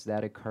happiness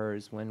that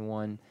occurs when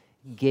one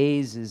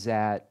gazes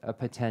at a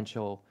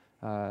potential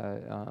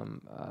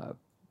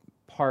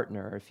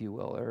partner, if you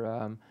will,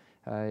 or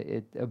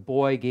a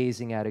boy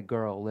gazing at a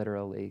girl,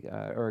 literally,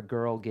 or a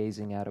girl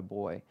gazing at a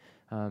boy.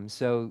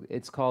 So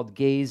it's called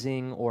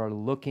gazing or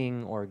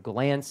looking or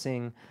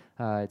glancing.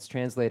 It's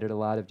translated a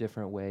lot of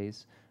different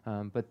ways.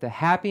 But the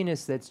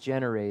happiness that's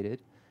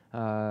generated,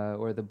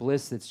 or the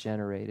bliss that's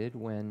generated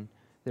when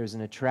there's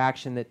an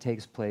attraction that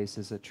takes place,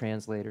 as a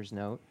translator's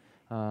note,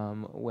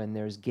 when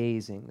there's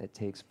gazing that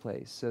takes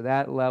place. So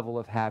that level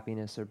of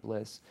happiness or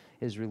bliss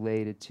is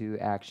related to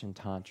Action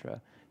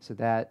Tantra. So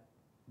that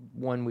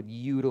one would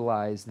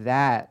utilize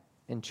that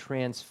and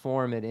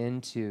transform it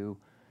into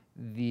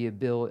the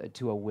ability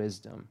to a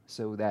wisdom.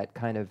 So that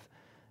kind of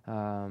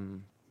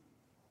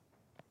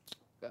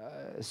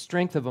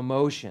strength of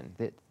emotion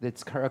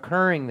that's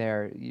occurring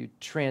there, you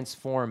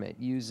transform it,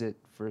 use it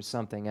for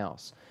something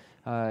else.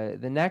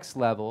 The next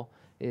level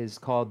is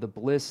called the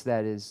bliss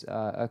that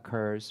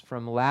occurs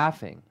from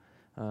laughing.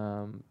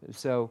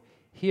 So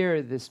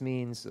here this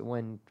means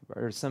when,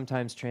 or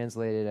sometimes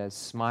translated as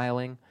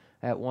smiling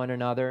at one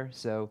another.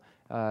 So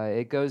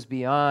it goes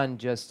beyond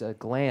just a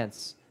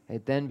glance.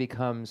 It then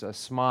becomes a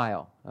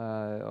smile,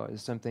 or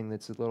something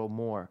that's a little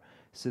more.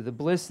 So the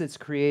bliss that's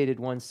created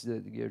once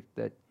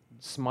that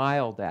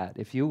smiled at,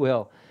 if you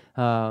will,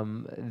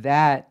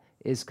 that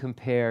is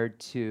compared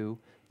to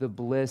the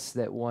bliss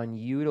that one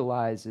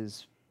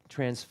utilizes,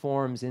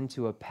 transforms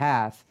into a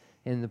path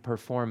in the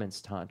Performance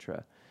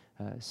Tantra.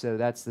 So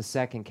that's the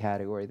second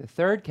category. The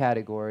third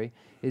category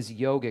is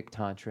Yogic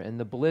Tantra, and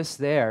the bliss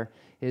there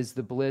is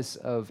the bliss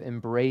of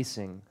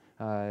embracing.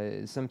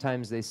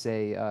 Sometimes they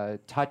say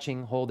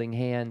touching, holding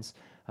hands.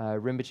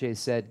 Rinpoche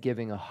said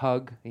giving a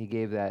hug. He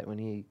gave that when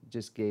he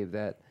just gave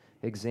that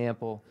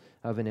example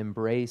of an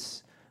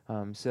embrace.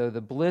 So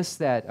the bliss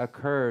that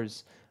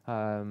occurs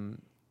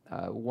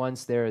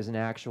once there is an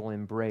actual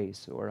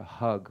embrace or a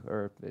hug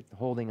or a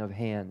holding of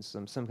hands,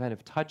 some kind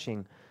of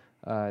touching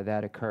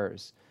that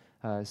occurs.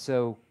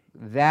 So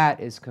that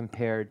is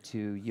compared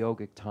to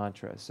Yogic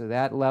Tantra. So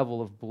that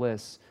level of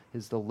bliss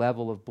is the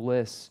level of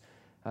bliss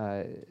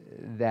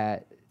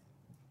that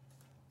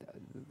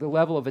the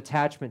level of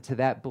attachment to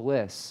that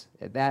bliss,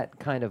 that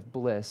kind of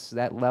bliss,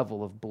 that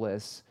level of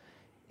bliss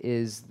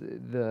is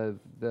the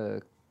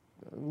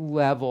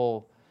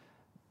level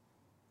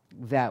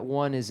that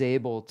one is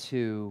able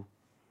to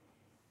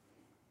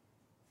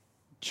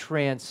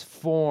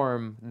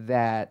transform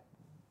that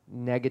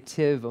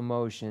negative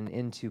emotion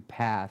into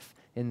path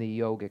in the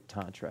Yogic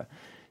Tantra.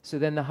 So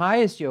then the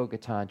highest Yoga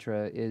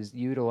Tantra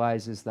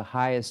utilizes the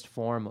highest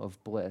form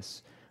of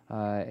bliss,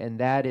 and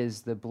that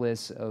is the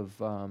bliss of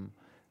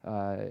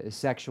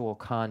sexual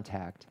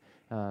contact.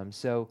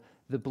 So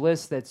the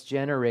bliss that's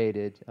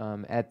generated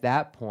at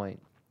that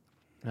point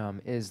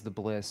is the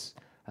bliss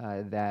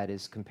that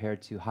is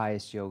compared to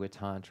highest Yoga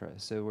Tantra.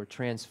 So we're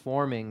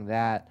transforming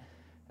that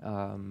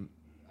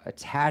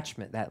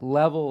attachment, that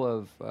level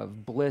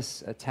of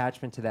bliss,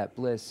 attachment to that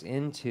bliss,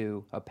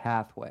 into a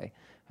pathway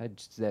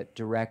that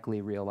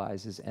directly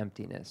realizes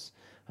emptiness.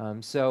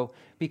 So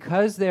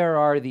because there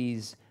are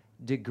these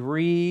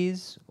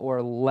degrees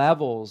or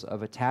levels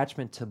of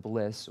attachment to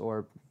bliss,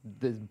 or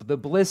the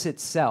bliss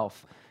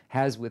itself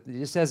has,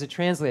 just as a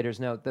translator's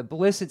note, the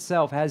bliss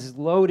itself has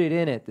loaded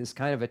in it this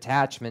kind of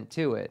attachment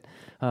to it.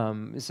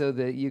 So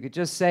that you could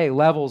just say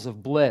levels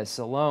of bliss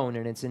alone,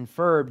 and it's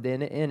inferred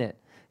in it,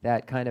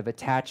 that kind of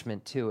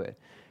attachment to it.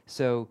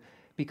 So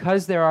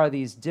because there are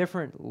these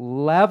different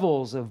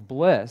levels of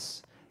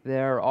bliss,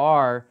 there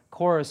are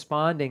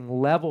corresponding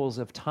levels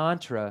of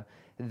Tantra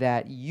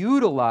that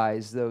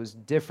utilize those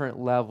different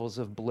levels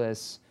of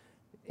bliss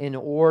in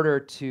order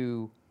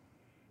to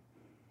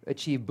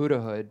achieve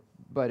Buddhahood,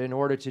 but in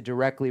order to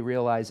directly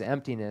realize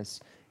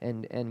emptiness,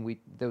 and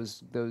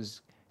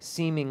those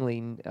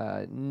seemingly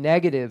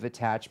negative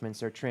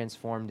attachments are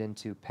transformed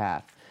into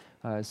path.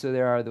 So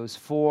there are those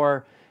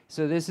 4.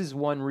 So this is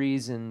one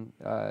reason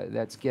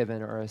that's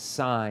given, or a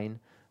sign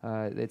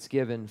that's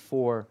given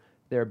for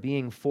there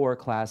being 4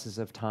 classes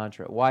of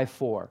Tantra. Why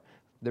 4?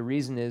 The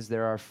reason is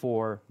there are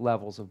 4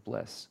 levels of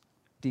bliss.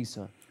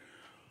 Disa.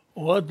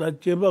 What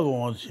that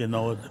Jeba you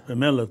know,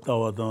 Pamela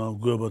Tower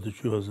don't go about the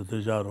chuvas at the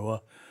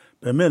Jarwa,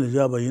 Pamela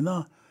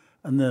Jabaina,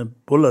 and then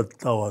Bullet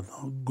Tower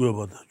don't go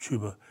about the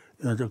chuba.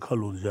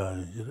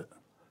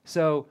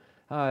 So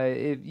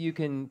if you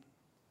can,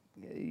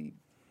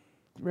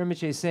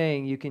 Rinpoche is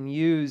saying you can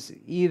use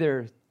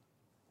either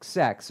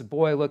sex, a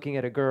boy looking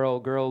at a girl,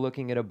 girl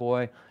looking at a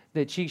boy.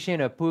 The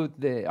chikshena pu,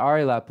 the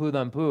arila pu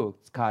dan pu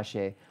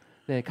kashe,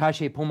 the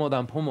kashe pomo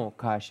dan pomo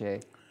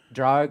kashe.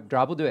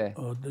 Drabudue.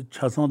 The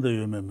chasan de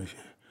yume.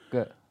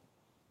 Good.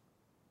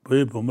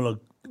 Boy pomula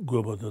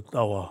goba the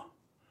tawa.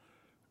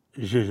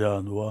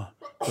 Jija noa.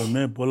 The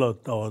men pola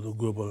tawa to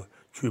goba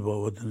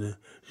chuba what the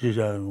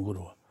Jija and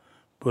Guru.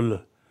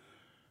 Pulla.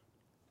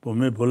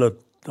 Pome pola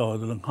tawa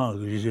the Hang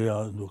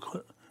Jija no.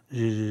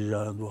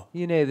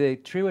 You know, the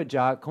Triwa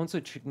Ja,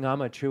 Khensur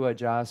Ngama Triwa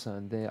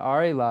Jason, the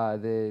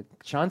Arila, the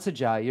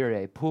Shansaja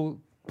Yure,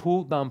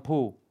 Pul Dan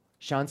Pu,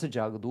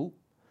 Shansajagadu,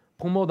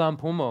 Pumo Dan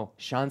Pumo,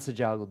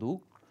 Shansajagadu.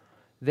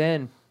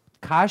 Then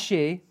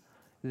Kashe,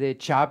 the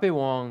Chape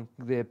Wong,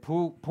 the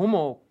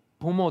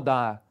Pumo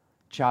Da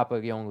Chapa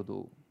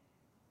Yongadu.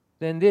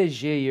 Then there's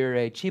Je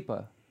Yure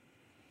Chipa.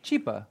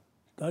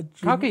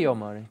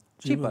 Kakayomari.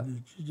 Chipa.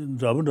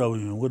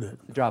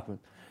 Dropping.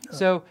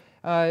 So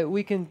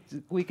we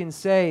can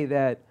say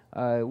that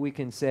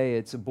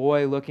it's a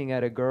boy looking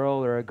at a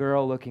girl or a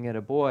girl looking at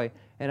a boy.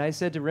 And I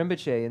said to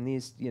Rinpoche, in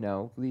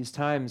these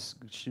times,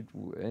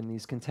 in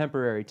these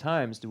contemporary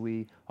times, do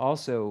we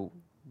also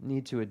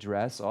need to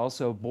address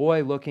also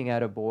boy looking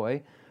at a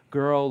boy,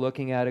 girl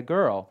looking at a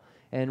girl?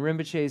 And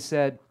Rinpoche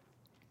said,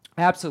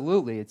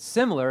 absolutely, it's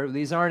similar.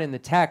 These aren't in the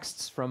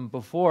texts from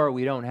before.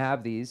 We don't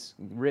have these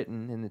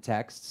written in the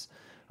texts.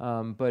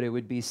 But it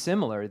would be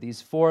similar.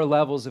 These 4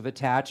 levels of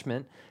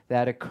attachment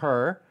that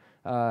occur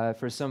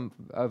for some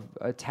of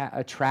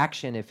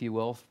attraction, if you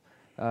will.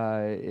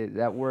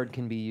 That word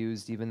can be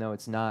used even though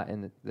it's not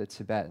in the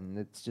Tibetan.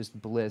 It's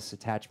just bliss,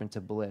 attachment to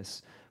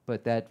bliss.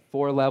 But that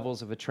 4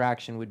 levels of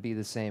attraction would be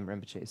the same,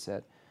 Rinpoche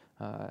said.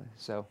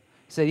 So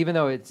he said even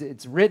though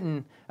it's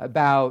written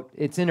about,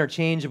 it's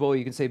interchangeable,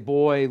 you can say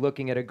boy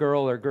looking at a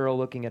girl or girl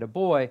looking at a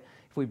boy.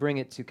 If we bring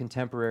it to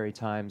contemporary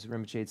times,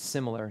 Rinpoche, it's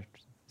similar,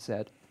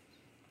 said.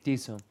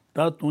 Diso.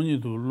 That only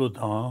to look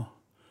on,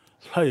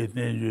 high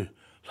nature,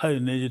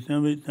 temper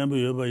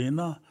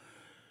yobayina.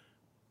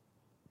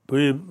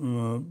 Pray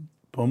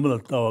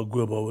Pomula Tower go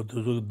about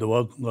the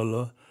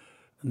Wakala,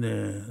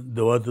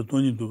 the water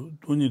 20 to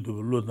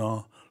look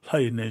on,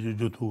 high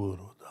nature to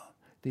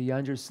the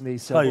younger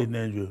high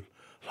nature,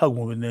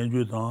 Hagmo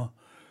nature down,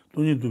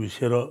 20 to be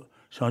shut up,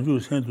 Shanju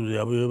sent to the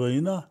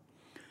Abayabayina,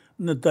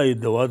 Natai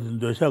the water in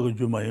the Shaku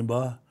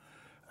Jumaimba,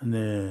 and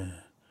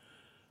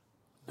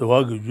the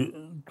Wag.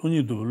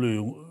 20 to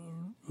blue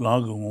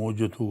long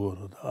mojo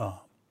to go.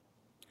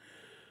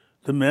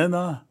 The men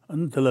are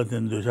until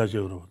attend the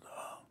Shachero.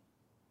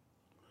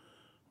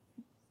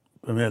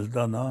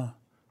 Pemeltana,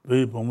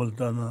 Bay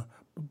Pomeltana,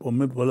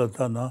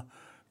 Pomepolatana,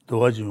 the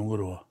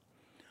Wajimuro.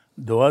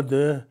 The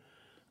water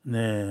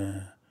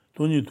ne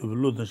 20 to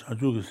blue the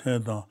Shachu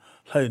sent on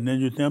high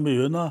Nenju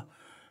Tambiona,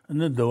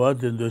 and then the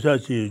water in the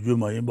Shachi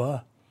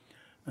Jumaimba,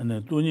 and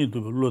then 20 to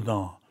blue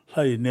down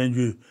high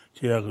Nenju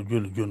Chiak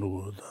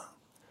Junugo.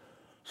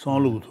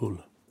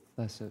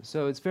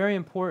 So it's very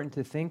important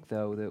to think,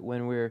 though, that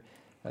when we're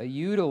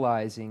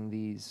utilizing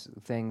these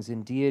things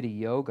in deity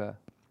yoga,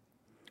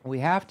 we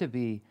have to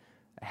be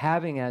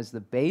having as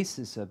the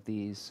basis of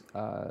these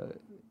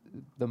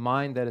the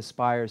mind that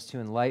aspires to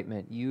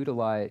enlightenment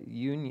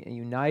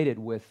united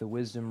with the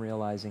wisdom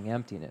realizing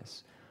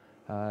emptiness.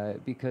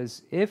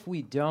 Because if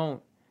we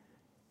don't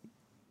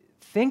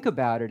think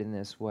about it in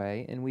this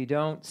way and we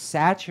don't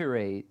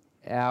saturate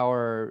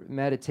our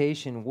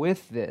meditation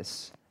with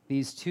these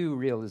 2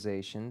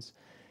 realizations,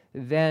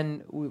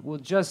 then will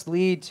just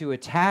lead to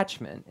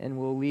attachment and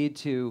will lead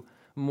to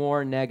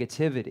more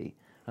negativity.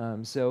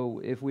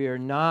 So if we are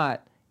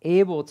not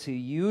able to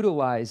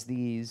utilize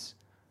these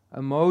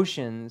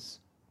emotions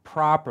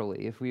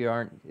properly, if we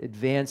aren't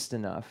advanced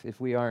enough, if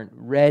we aren't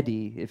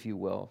ready, if you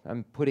will,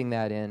 I'm putting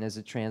that in as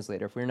a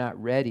translator, if we're not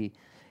ready,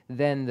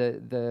 then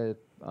the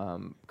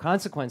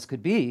consequence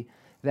could be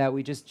that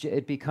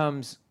it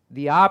becomes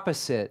the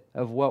opposite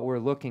of what we're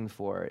looking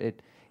for.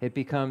 It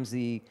becomes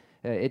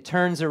it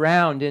turns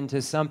around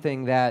into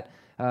something that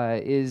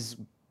is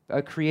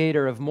a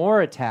creator of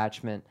more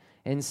attachment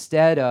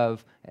instead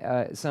of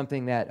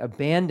something that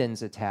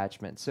abandons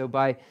attachment. So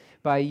by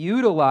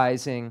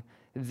utilizing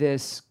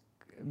this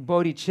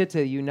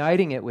bodhicitta,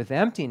 uniting it with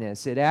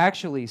emptiness, it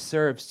actually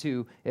serves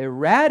to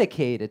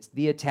eradicate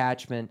the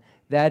attachment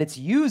that it's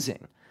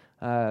using.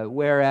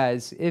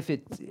 Whereas if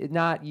it's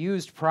not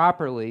used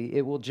properly,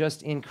 it will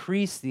just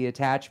increase the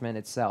attachment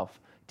itself.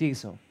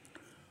 Diso.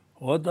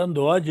 What and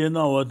do I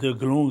know what the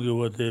glungi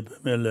what the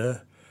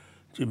Mele,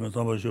 Jim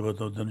Thomashiba,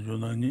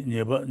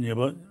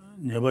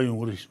 never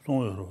English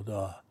song.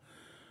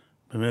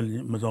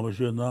 Pemel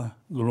Mazamashina,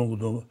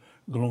 Glungu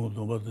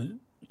about the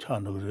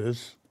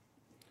Chanagres.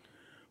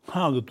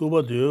 Hang to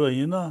what you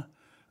ina,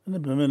 and the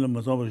Pemel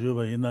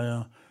Mazamashiba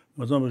ina,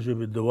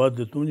 Mazamashiba, the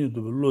water tuning to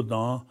low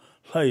down,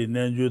 high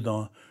Nanju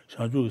down,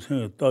 Shanju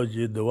sing a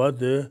Taji, the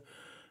water,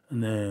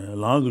 and a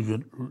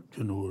language.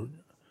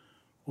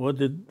 What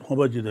did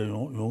Hobaji the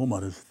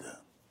Yomaris?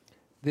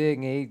 The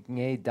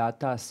ngay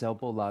data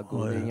selpo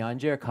lago, the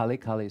Yanjer Kali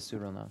Kali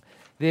Surana.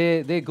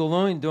 The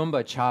Golon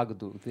Dumba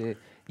Chagdu, the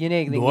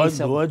Yene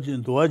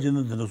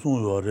Duajin the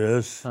Sun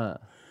Yores.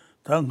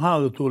 Tang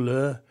Hag to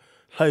le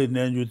Hai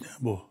Nanju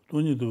Tembo,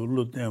 Tuni to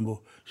Lut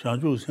Tembo,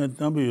 Shanju sent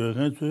Tambu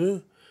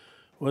Khensur.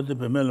 What the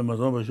Pamela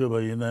Mazamba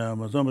Shoba in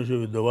Mazamba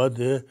Shoba the what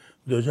the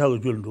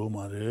Chag Jul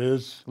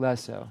Mares.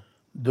 Less so.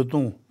 The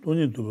Tun,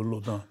 Tuni to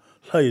Lutan,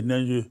 Hai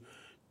Nanju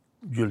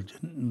Jul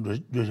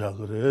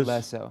Joshagres.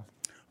 Less so.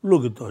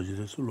 Look at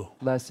Dodges, low.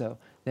 Less so.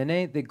 Then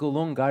the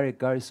Golon Gari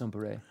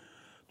Sumpere.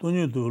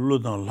 Tuni to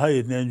Lutan,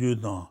 Hai Nanju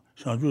Dan,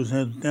 Shanju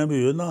sent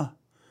Tambu.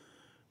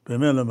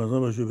 Pamela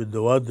Mazamba Shoba the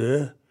what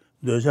the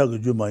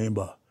Chag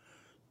Jumaimba.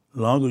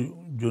 Long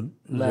Jun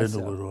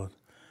Road.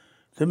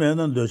 The man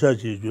on the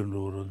Shachi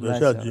Junro, the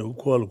Shachi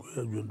Kual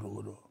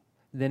Junro.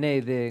 The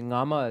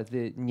Ngama,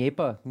 the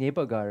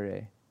Nyepa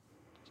Gare.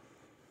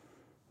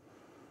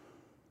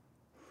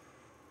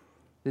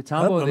 The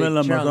Tambo,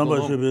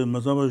 Mazamba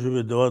should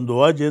be the one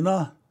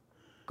Doajena.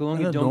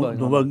 Golongi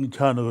Dumba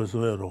Chana was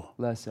Vero.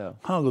 Less so.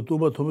 Hang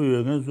Tuba Toby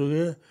against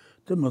the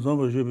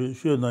Mazamba should be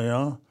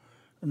Shunaya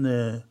and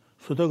the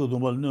Sotaka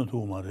Dumba no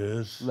two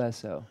mares. Less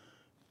so.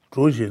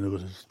 Trojan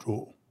was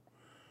true.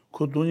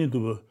 Could only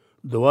to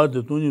the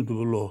water tuning to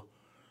below,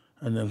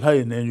 and then high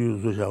and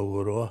use the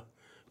shower,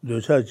 the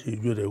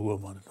Chachi Jude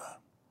woman.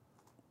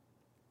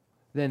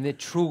 Then the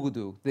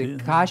Trugudu, the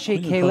Kashi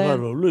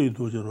Kalen.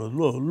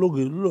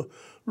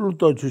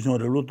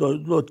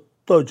 Look,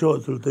 touch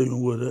the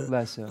thing with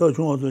Less touch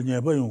on the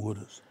nearby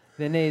waters.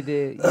 Then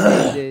the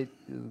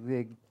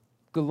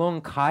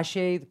Golon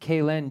Kashi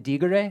Kalen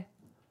Digare.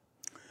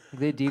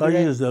 The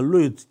Digare is a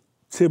Louis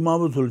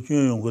Timabutul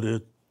Junior with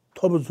a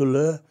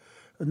Tobusule.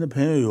 And the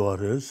pen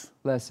yours.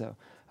 Less so.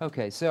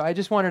 Okay, so I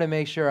just wanted to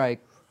make sure I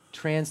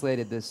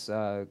translated this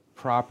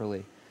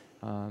properly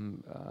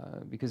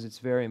because it's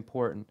very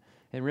important.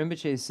 And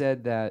Rinpoche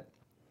said that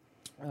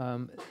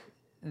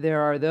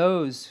there are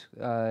those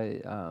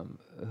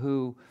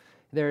who,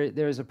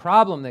 there's a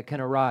problem that can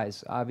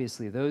arise,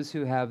 obviously. Those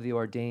who have the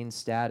ordained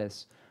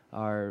status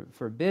are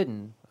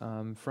forbidden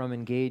from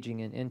engaging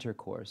in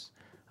intercourse.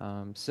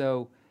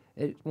 So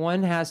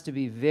one has to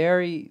be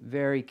very,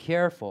 very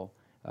careful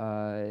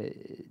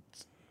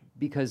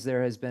because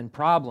there has been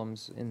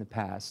problems in the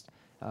past.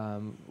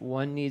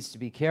 One needs to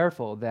be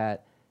careful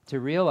to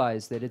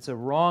realize that it's a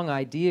wrong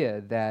idea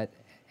that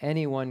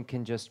anyone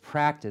can just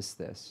practice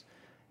this.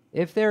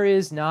 If there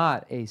is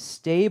not a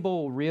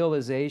stable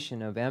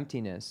realization of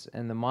emptiness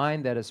and the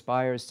mind that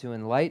aspires to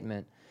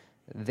enlightenment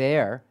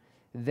there,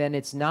 then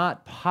it's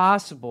not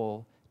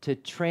possible to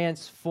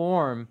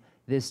transform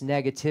this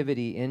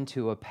negativity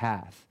into a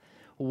path.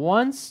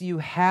 Once you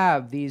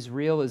have these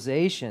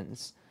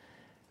realizations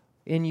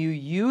and you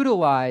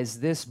utilize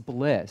this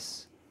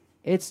bliss,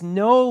 it's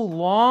no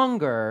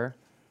longer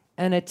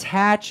an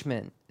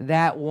attachment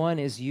that one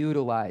is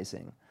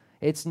utilizing.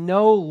 It's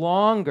no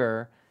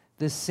longer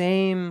the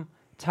same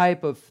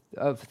type of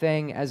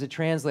thing as a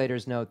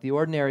translator's note, the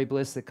ordinary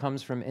bliss that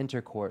comes from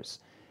intercourse.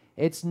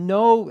 And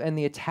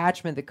the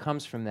attachment that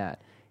comes from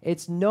that.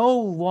 It's no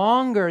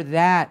longer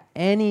that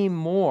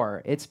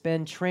anymore. It's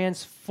been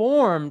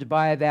transformed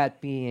by that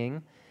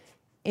being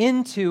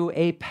into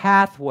a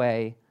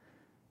pathway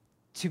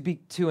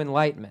to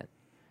enlightenment.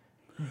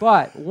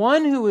 But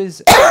one who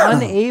is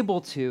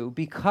unable to,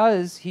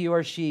 because he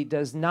or she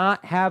does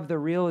not have the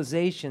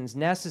realizations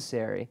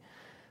necessary,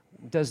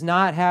 does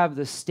not have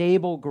the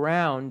stable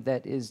ground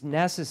that is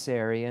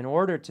necessary in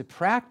order to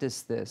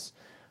practice this,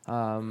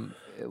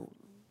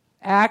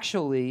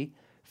 actually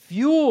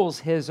fuels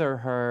his or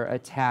her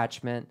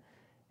attachment,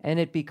 and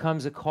it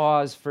becomes a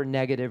cause for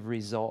negative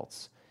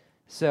results.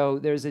 So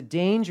there's a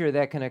danger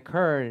that can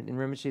occur, and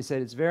Rinpoche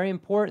said it's very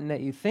important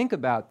that you think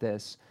about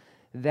this,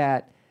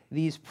 that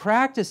these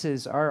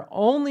practices are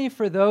only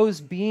for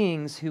those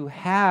beings who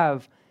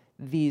have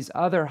these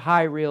other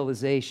high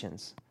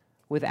realizations.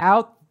 With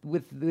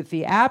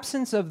the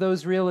absence of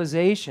those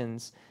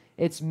realizations,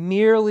 it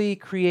merely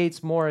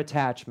creates more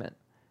attachment.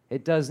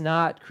 It does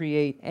not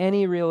create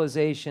any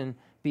realization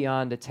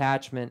beyond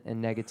attachment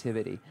and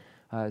negativity.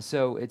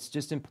 So it's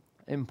just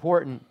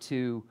important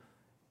to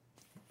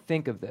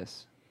think of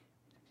this.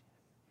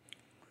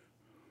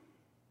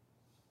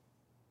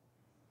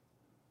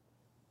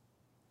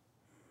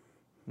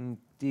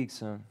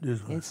 Digson.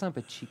 It's not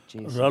a cheap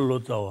Jason.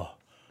 Ralotawa.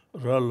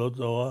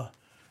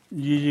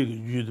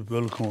 Yiji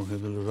Belcon,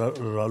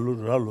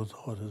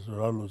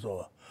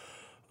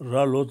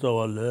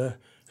 Ralotawa le,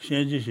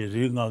 Shenji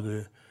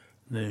Ringa,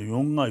 the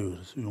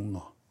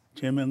Yunga,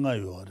 Chemenga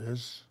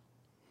Yores,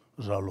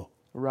 Ralo.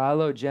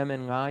 Ralo,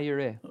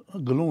 Jemenga,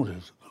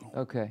 Glores.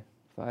 Okay,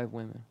 5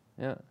 women.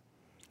 Yeah.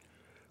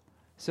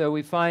 So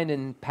we find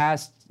in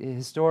past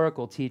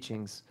historical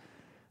teachings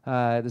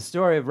the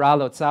story of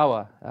Ralo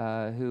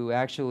Tsawa, who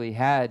actually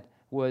had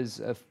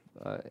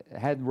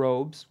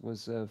robes,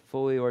 was a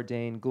fully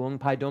ordained Glung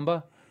Pai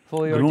Dumba,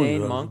 fully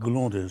ordained monk,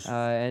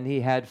 and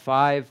he had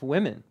 5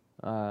 women.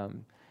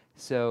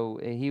 So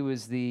he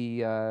was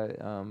the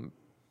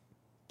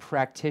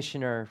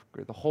practitioner,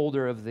 the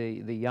holder of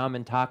the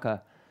Yamantaka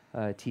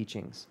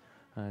teachings.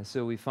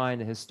 So we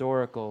find a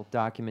historical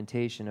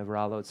documentation of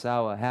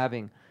Ralotsawa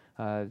having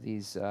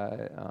these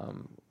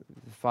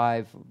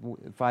five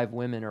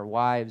women or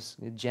wives,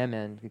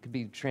 gemen. It could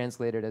be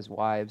translated as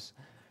wives.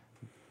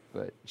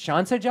 But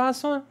Shansa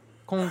Jason?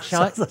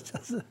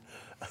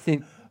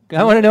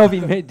 I want to know if he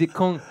made the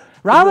Kong.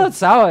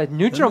 Ralotsawa,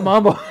 neutral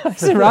mambo. I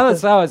said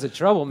Ralotsawa is a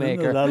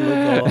troublemaker.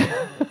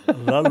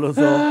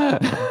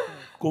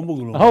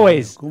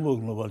 Always.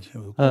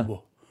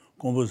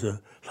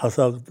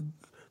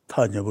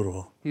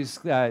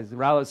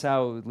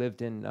 Ralotsawa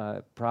lived in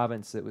a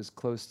province that was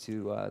close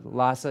to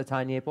Lhasa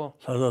Tanyepo.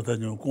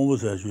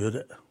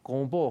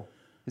 Gompo.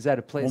 Is that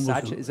a place?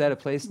 Is that a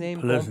place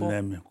name? Place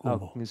name.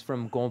 Oh, he's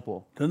from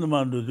Gompo.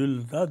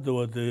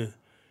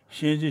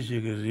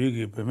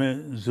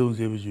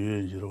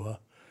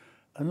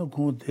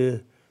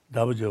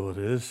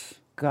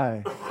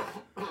 Guy.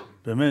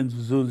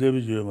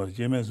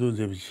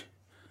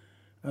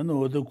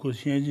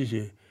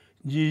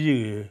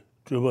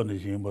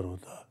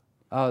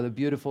 Oh, the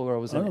beautiful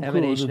girl was an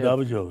emanation of...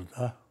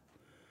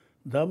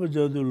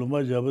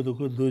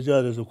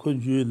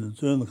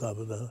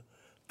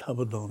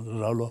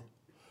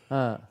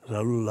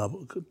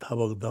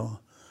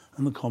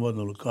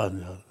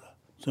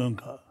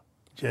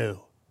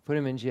 Put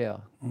him in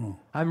jail.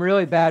 I'm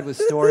really bad with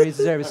stories.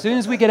 As soon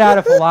as we get out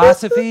of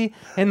philosophy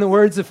and the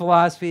words of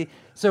philosophy.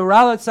 So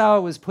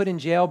Ralotsawa was put in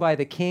jail by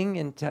the king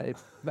in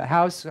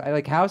house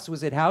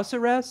was it house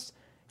arrest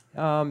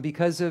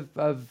because of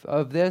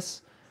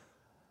this?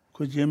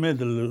 Yeah,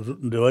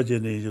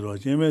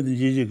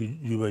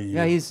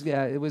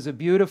 it was a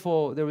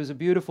beautiful. There was a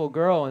beautiful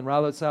girl, and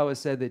Ralotsawa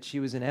said that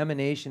she was an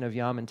emanation of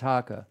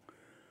Yamantaka.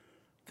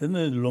 So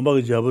the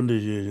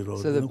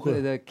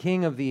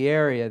king of the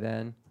area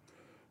then.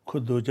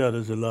 So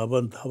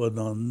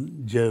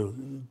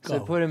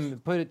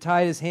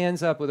tied his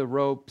hands up with a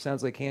rope,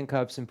 sounds like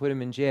handcuffs, and put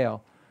him in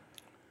jail.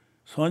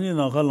 So the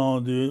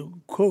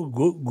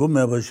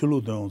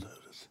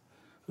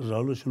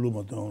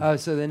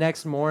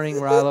next morning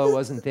Ralo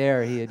wasn't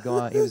there, he had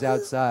gone, he was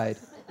outside.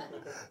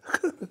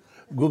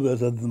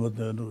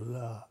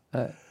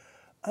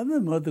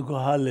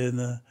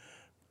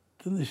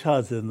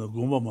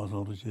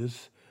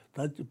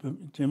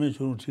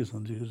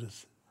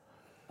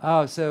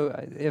 Oh, so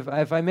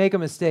if I make a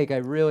mistake, I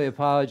really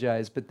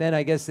apologize. But then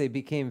I guess they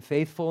became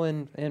faithful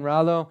in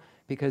Ralo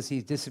because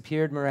he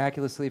disappeared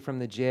miraculously from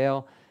the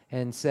jail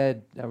and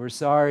said, we're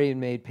sorry,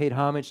 and paid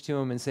homage to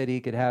him and said he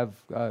could have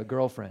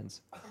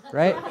girlfriends.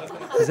 Right?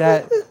 Is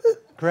that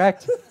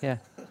correct? Yeah.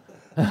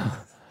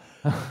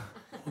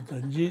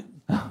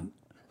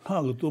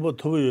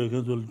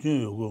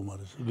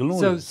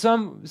 So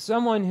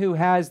someone who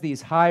has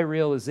these high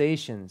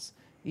realizations,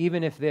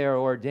 even if they're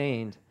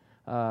ordained,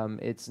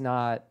 it's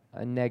not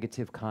a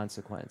negative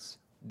consequence.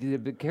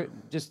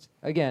 Just,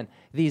 again,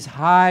 these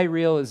high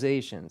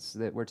realizations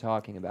that we're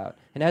talking about.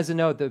 And as a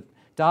note, the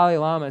Dalai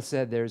Lama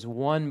said there's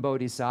one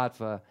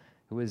bodhisattva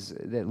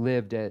that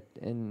lived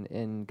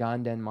in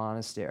Ganden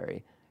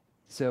Monastery.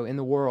 So in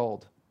the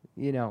world,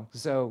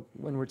 so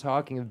when we're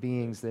talking of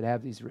beings that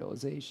have these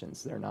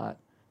realizations, they're not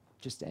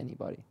just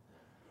anybody.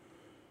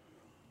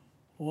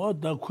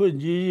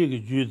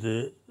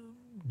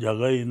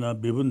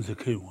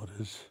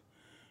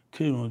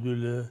 Chenmo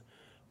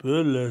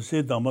bele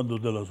se damando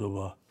de la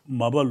soba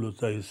mabalu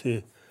sai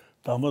se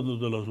damando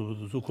de la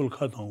soba so kol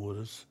khatang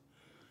wores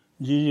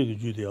ji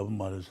ji de ab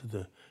mares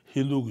de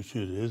hindu gu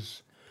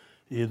chures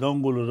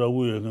edang gol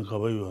ragu ye kan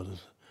khabai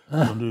wores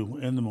ndu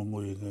end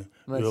mongo ye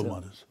yo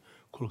mares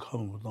kol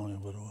kham dang ye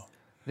baro.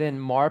 Then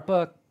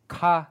marpa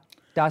ka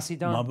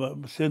dasidan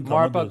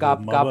marpa gap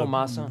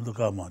masa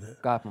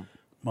gap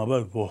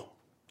mabal bo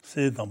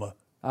se damba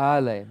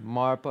Ale,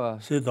 Marpa.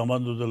 Se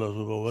damando de la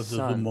soba, what is the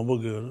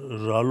Moboge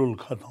Ralul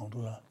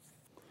Katanga?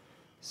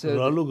 So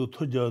Ralu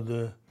Toja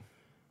de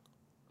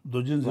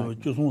Dojins of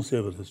Jusun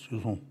Savers,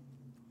 Jusun.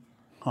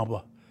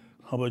 Haba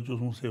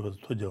Jusun Savers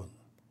Toja.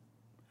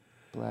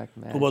 Black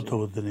magic.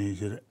 Tobato the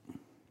Niger.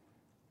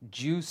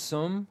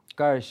 Jusum,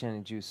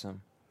 Garishan Jusum,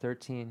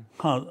 13.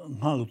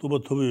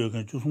 Tobato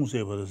can Jusun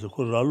Savers,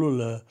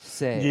 Ralula,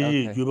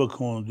 G.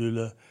 Jubacon de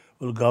la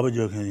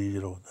Gabaja can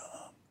Niger.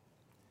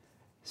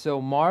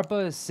 So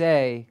Marpa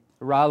say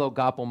Ralo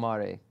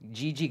Gapomare,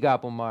 Gigi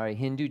Gapomare,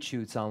 Hindu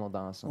Chu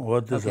Tsalmodanso.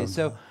 What is okay,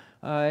 so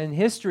in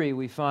history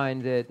we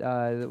find that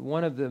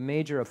one of the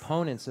major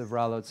opponents of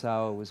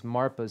Ralotsawa was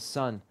Marpa's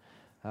son,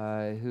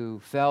 who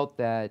felt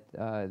that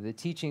the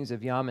teachings of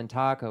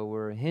Yamantaka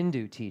were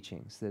Hindu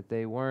teachings, that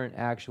they weren't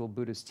actual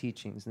Buddhist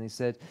teachings. And they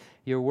said,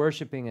 you're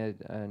worshiping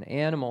an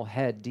animal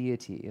head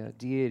deity, a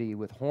deity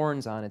with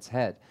horns on its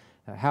head.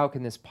 How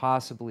can this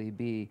possibly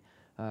be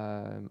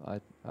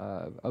a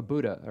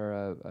Buddha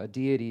or a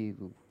deity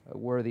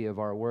worthy of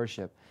our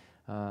worship?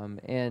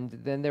 And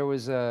then there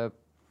was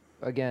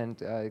again,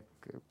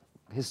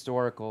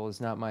 historical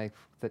is not my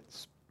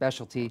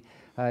specialty.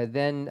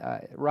 Then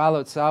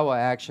Ralotsawa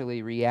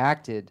actually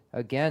reacted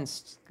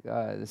against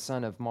the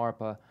son of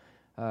Marpa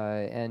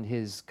and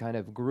his kind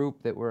of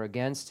group that were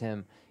against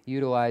him,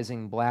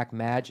 utilizing black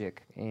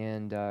magic,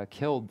 and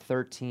killed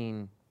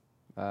 13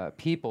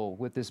 people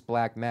with this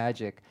black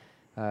magic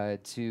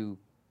to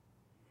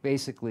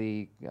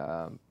basically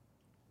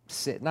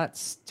not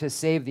to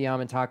save the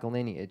Yamantaka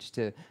lineage,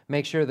 to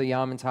make sure the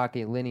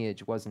Yamantaka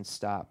lineage wasn't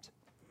stopped.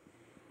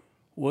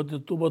 What the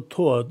Tuba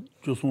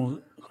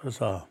Jusun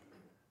Kasa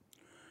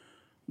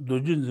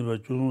Dojin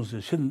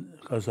Jusun Shin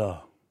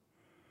Kasa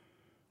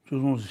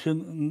Jusun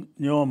Shin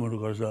Nyamur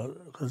Kasa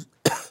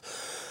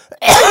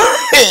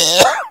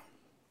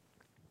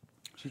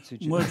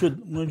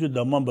Munju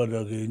Damamba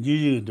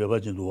Gigi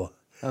Devajindua.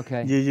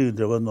 Okay. Gigi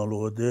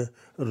Devanolo de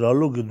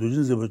Ralu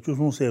Dujin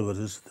Jusun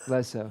Savers.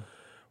 Less so.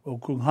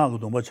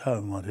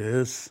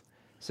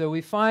 So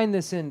we find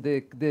this in the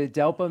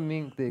Delpa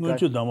Ming, the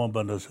Muchu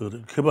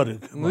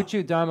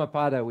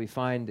Dharmapada. We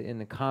find in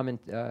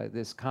the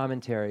this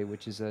commentary,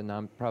 which is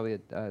probably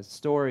a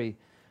story,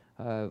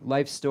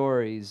 life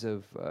stories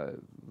of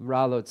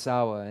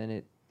Ralotsawa, and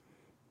it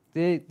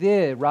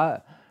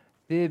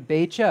the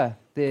Becha,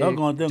 the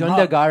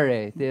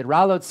Dundagare, the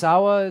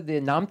Ralotsawa,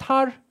 the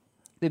Namtar.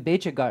 The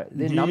Bechagar,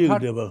 the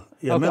Namtar.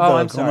 Oh,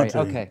 I'm sorry.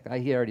 Okay,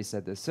 he already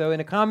said this. So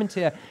in a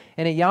commentary,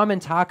 in a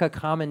Yamantaka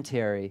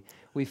commentary,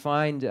 we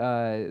find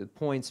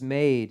points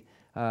made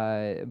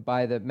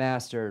by the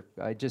master.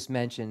 I just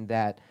mentioned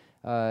that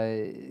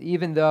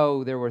even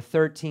though there were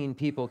 13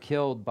 people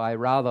killed by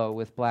Ralo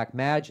with black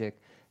magic,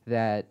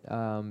 that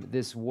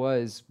this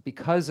was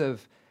because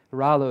of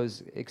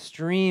Ralo's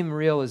extreme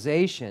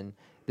realization.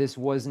 This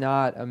was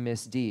not a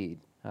misdeed.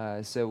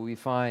 So we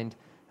find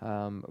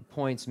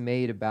points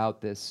made about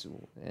this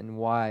and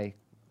why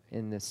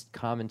in this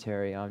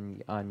commentary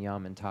on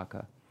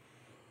Yamantaka.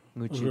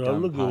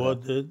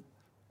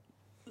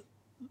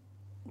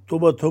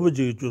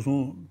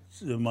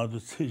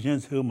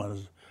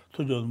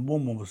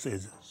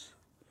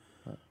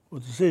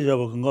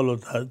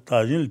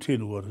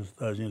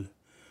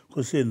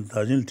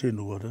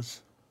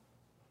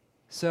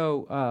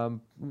 So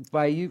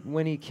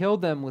when he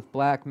killed them with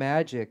black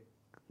magic,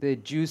 the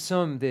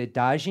Jusum, the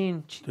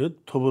Dajin.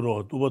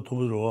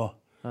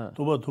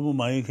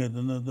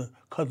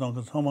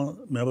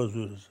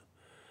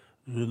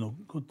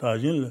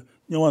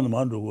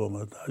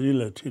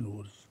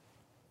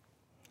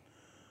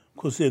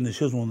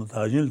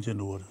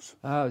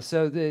 Oh,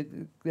 so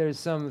there's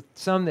some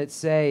that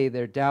say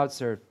their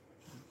doubts are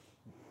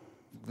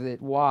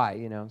that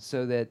why,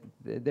 so that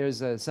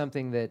there's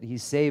something that he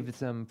saved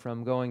them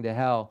from going to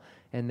hell,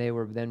 and they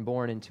were then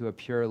born into a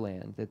pure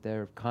land, that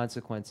their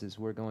consequences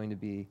were going to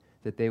be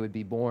that they would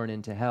be born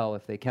into hell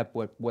if they kept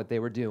what they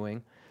were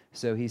doing.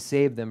 So he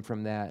saved them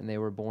from that, and they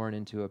were born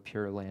into a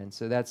pure land.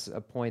 So that's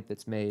a point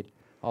that's made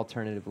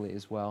alternatively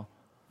as well.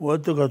 So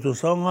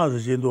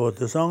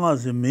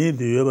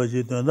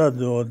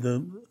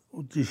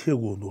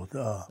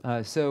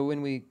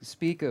when we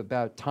speak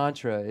about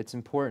Tantra, it's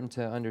important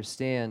to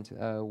understand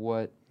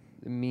what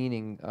the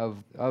meaning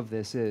of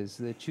this is.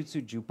 The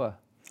Chutsu Jupa.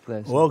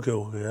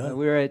 Okay.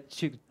 We're at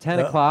 10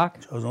 o'clock,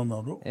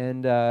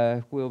 and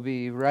we'll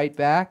be right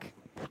back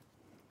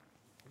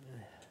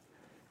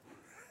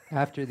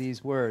after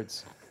these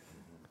words.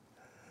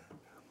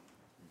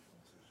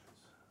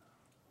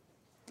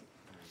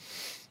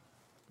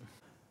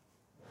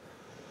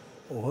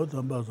 What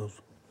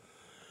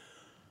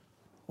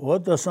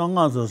the song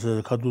answers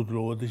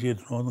Kadudro, what the shit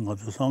from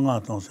the song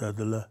answers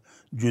the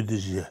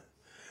Judicia.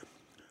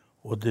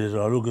 What is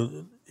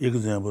Ralu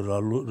example,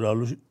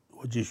 Ralu,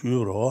 what is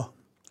Euro?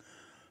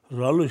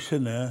 Ralu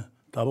Shene,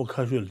 Tabo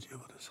Casual,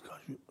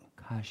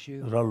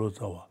 Cashew, Ralu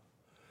Tawa,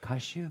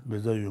 Cashew,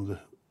 Beza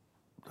Younger,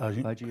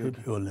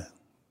 Tajin.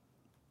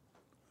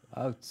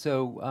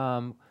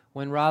 So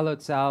when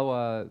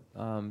Ralotsawa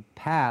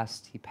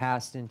passed, he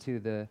passed into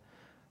the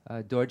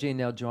Dorje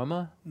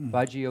Neljoma,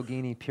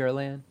 Vajrayogini Pure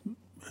Land.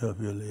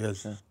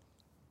 Yes.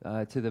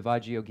 To the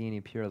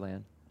Vajrayogini Pure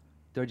Land.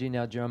 Dorje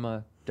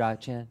Neljoma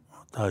Drachen.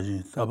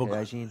 Tajin.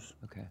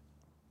 Okay.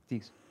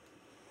 Thanks.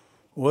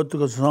 What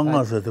the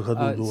song said?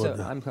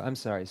 I'm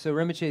sorry. So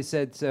Rinpoche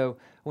said, so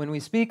when we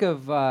speak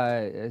of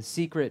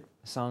secret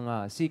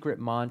sangha, secret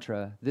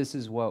mantra, this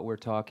is what we're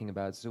talking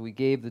about. So we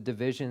gave the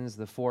divisions,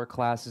 the 4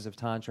 classes of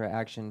Tantra: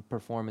 action,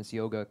 performance,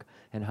 yogic,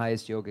 and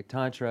highest yogic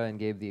Tantra, and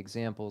gave the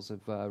examples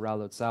of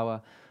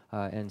Ralotsawa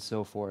and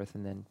so forth.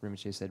 And then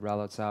Rinpoche said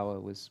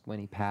Ralotsawa was, when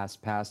he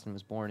passed and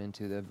was born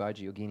into the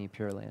Vajrayogini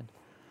Pure Land.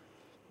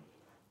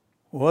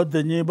 What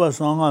the Niba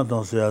sangha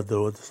don't say, what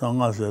the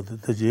sangha said,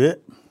 the J.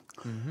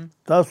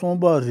 That's one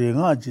by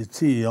Ringa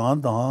Jitsi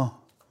Yanda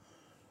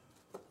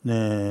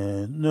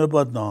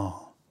Nebada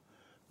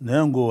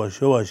Nengo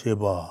Showa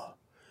Sheba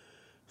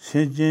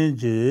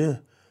Shinjin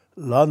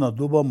Lana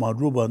Duba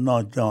Maruba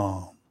Na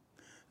Jang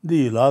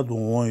Di La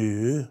Dun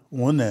Yu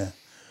One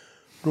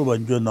Ruba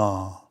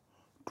Juna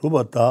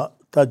Ruba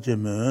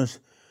Tajimus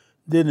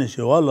Dini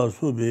Shawala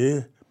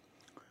Subi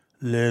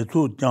Le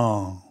Tu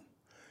Jang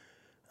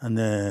and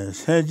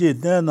Saji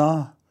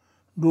Dana,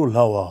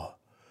 Rulawa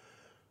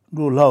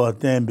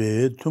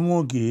Tembe,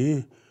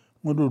 Tumugi,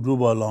 Mudu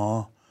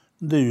Dubalan,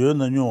 the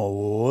Yunanyo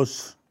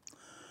was.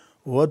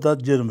 What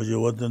that Germany,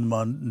 what in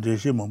man,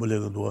 Deshi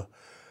Mobilegua.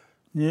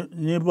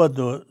 Near but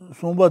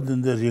somebody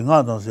in the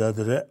Ringan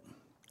said,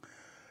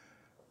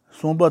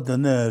 somebody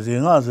in the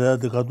Ringan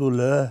said the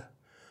Catule,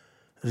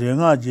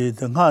 Ringaji,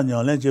 the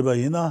Hanya,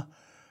 Lenchebaina,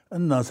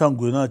 and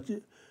Nasanguina,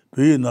 P.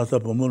 Nasa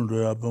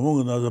Pomundria,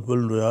 Pomunasa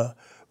Pulria,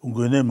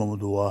 Ungune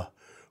Mamudua,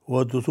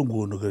 what to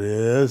Sungun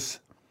Grace,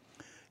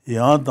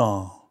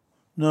 Yantan,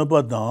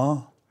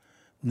 Nabadan,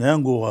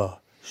 Nangua,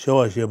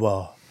 Shawa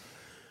Sheba,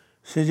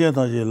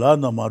 Sijetaji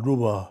Lana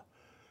Madruba,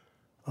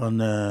 and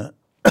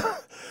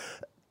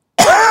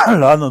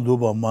Lana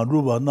Duba,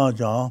 Madruba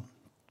Najan,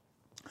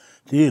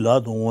 Ti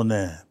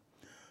Ladone,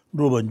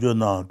 Ruba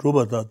Jona,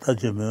 Ruba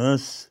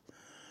Tachimus,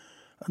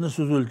 and the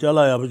Susul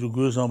Jalaya, which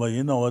goes on by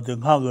what the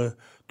Haga,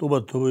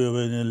 Tuba Tuba,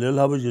 and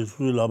Lelabaji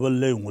Sulaba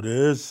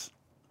Languages,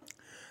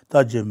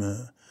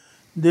 Tajime,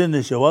 then the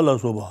Shavala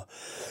Soba.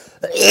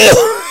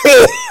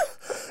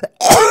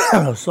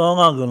 Song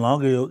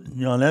Langi,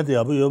 Yaneti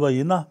Abu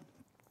Yobaina,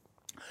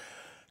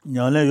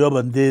 Yane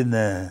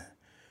Yobandine.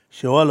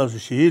 Shawala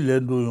shi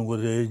lendu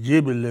yungure,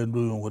 jibi lendu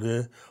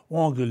yungure,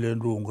 wongi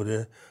lendu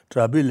yungure,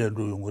 trabi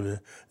lendu yungure,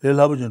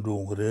 lelabujin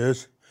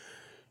yungure.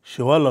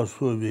 Shawala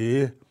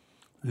subi,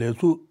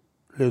 letu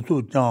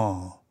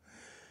jang.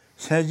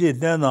 Senji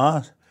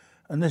dena,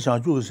 ane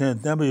shangju sen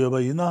tembe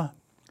yoba ina,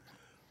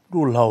 du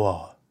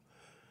lawa.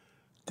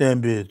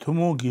 Tembe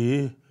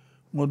tumungi,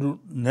 mudu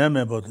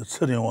neme bata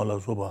tsirin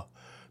wala soba.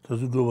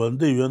 Tasu duba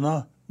nde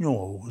yuena,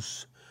 nyungwa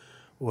wugus.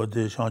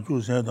 Wade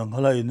shangju sen dan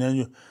kala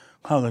ina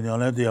Hanga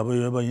Yalan de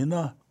Abba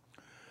Yina,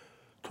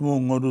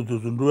 Tumungo to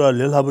Zundua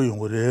Lelaba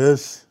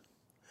Yungres.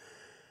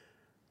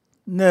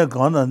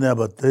 Negana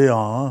never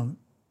dean,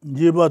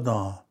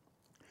 Jibadan,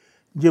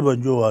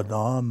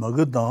 Jibanjoadan,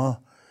 Magadan,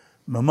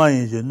 Mamma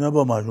is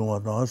never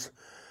Majuadans,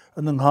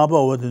 and then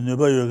Haba what the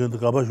never you get the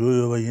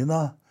Kabashu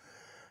Yina,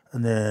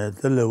 and then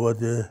tell you what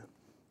the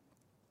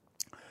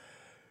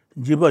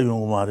Jiba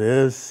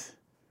Yungumares,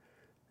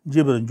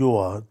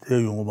 Jibanjoa, the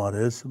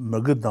Yungumares,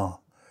 Magadan,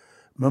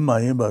 Mamma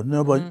Imba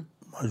never.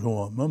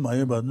 Mamma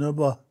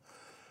never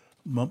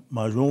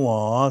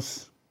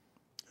Majuas.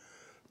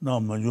 Now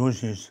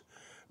Majusis.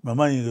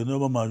 Mamma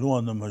never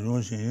Majuan and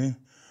Majusin.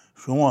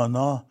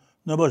 Shuana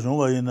never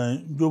Shunga in a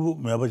Jubu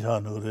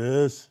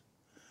Mabachan.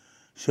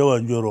 Show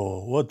and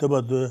Juro. What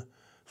about the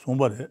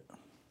somebody?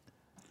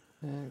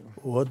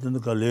 What in the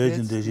college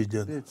in the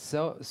Jid?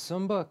 So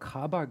Sumba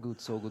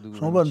Kabagut so good.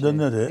 Someone done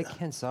it. They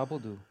can't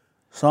sabodu.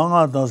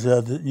 Sanga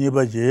said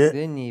Nibaje,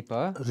 Then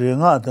Nipa.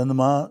 Ringa and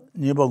Ma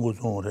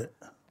Nibagutunre.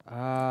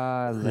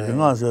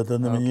 Ringa said the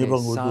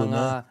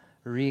Nibagutunre.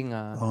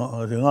 Ringa.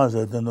 Ringa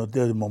said the no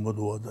dead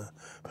Mamadua,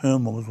 Pen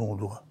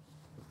Mamadua.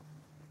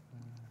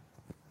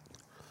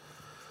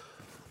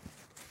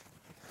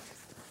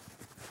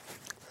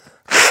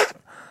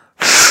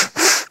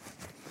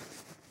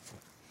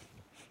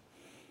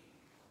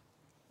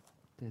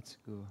 That's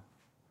good.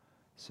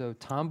 So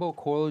Tambo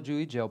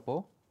Korojui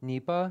Jopo,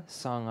 Nipa,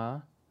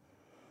 Sanga.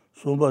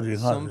 Sumba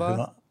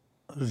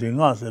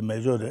Ringa said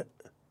major.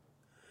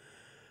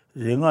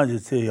 Ringa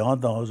just say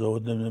Yanda so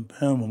the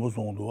Pen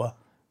Mamadua.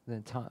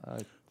 Then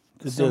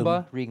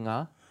Sumba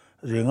Ringa.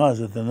 Ringa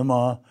said the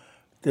Nama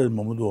dead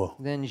Mamadua.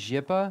 Then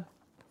Jipa,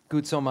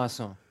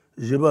 Gutsomason.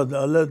 Jiba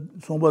the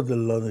Sumba de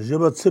la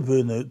Jiba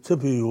Tipi,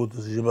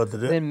 Jiba.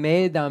 Then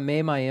May da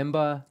May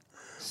Mayemba.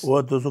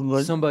 What does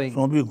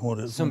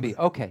Sumbi?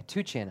 Okay,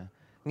 two chena.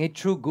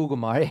 True Google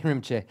Mari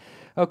Rimche.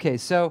 Okay,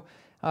 so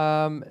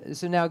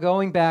now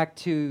going back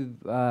to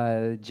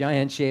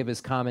Giant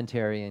Sheva's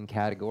commentary and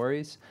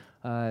categories,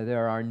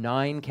 there are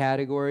 9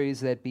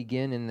 categories that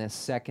begin in this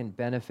second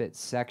benefit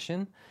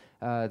section.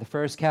 The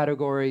first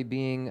category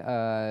being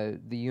the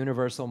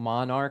universal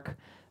monarch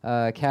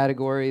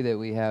category, that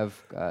we have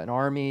an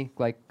army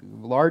like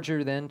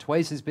larger than,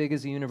 twice as big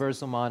as the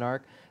universal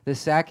monarch. The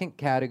second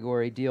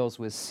category deals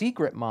with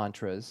secret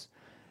mantras.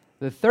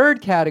 The third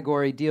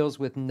category deals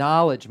with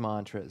knowledge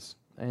mantras.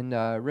 And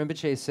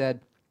Rinpoche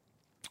said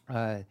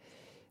the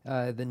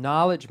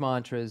knowledge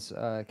mantras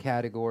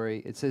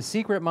category, it says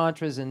secret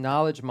mantras and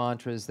knowledge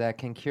mantras that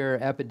can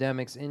cure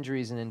epidemics,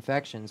 injuries, and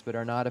infections, but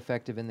are not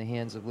effective in the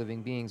hands of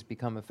living beings,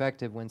 become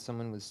effective when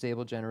someone with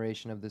stable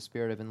generation of the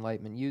spirit of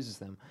enlightenment uses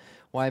them.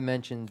 Why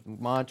mention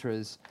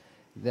mantras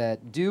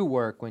that do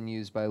work when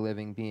used by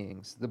living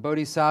beings? The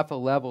Bodhisattva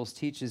levels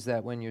teaches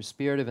that when your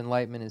spirit of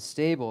enlightenment is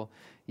stable,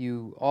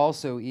 you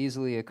also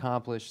easily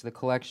accomplish the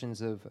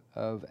collections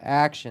of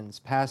actions,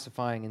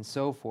 pacifying and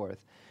so forth.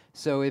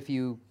 So if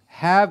you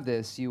have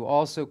this, you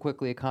also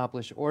quickly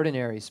accomplish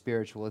ordinary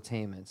spiritual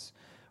attainments.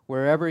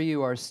 Wherever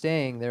you are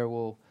staying, there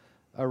will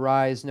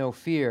arise no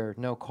fear,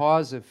 no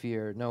cause of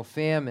fear, no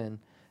famine,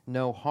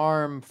 no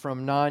harm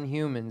from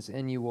non-humans,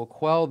 and you will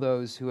quell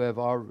those who have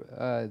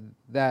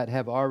that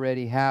have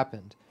already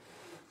happened.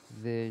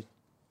 The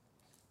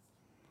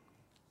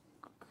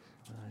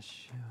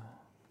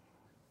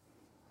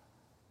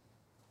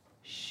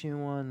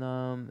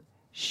Shiwanam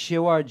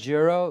Shiwar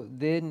Jiro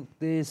the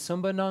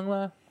Sumba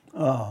Nangla?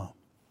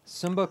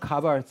 Sumba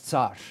Kabar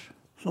Tsar.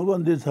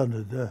 Sumba de Tsar.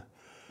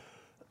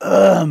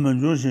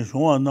 Manjushin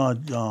Shua Na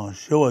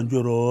Shiwan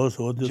Jiro,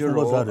 so the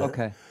Sumba Tsar.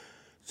 Okay.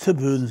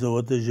 Tsipun, so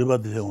what the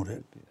Jiba de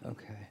Hore.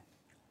 Okay.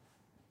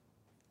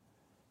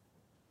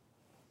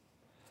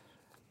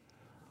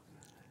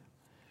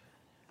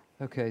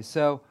 Okay,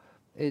 so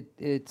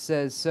it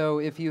says, so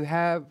if you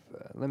have,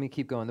 let me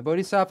keep going. The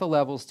Bodhisattva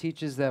levels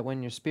teaches that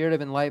when your spirit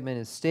of enlightenment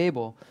is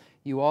stable,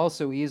 you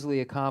also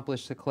easily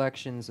accomplish the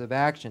collections of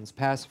actions,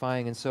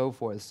 pacifying and so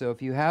forth. So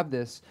if you have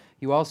this,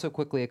 you also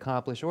quickly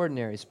accomplish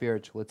ordinary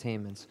spiritual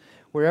attainments.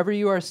 Wherever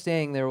you are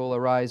staying, there will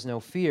arise no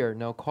fear,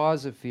 no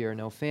cause of fear,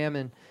 no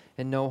famine,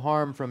 and no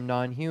harm from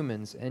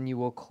non-humans, and you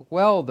will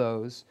quell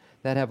those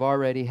that have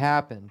already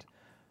happened.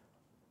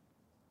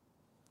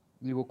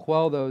 You will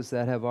quell those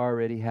that have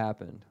already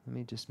happened. Let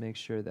me just make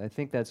sure that I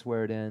think that's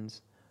where it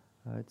ends.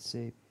 Let's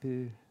say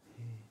Yang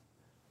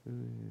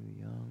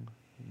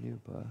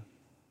Nupa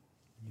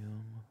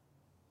Nyum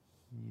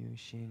Yu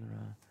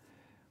Shinra.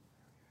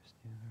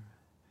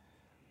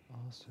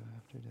 Also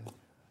after death.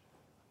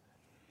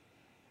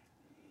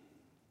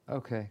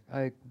 Okay,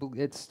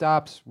 it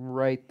stops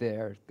right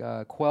there.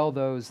 Quell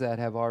those that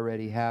have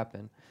already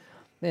happened.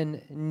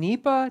 Then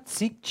Nipa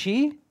Tsik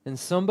Chi and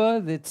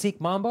Sumba the Tsik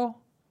Mambo.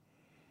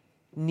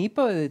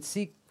 Nipa the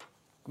Tsik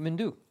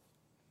Mindu.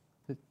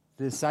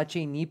 The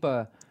Sachi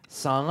Nipa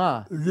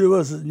Sanga.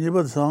 Nipa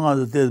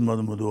Sanga is dead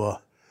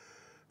Madamudua.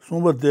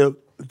 Sumba dead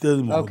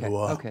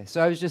Madamudua. Okay. So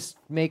I was just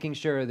making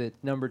sure that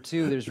number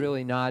 2, there's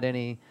really not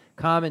any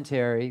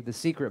commentary. The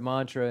secret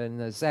mantra and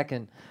the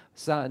second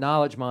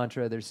knowledge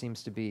mantra, there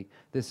seems to be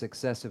this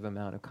excessive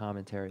amount of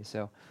commentary.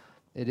 So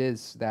it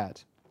is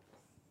that.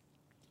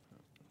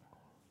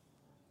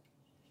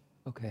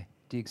 Okay,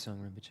 Digsong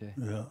Rinpoche.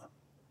 Yeah.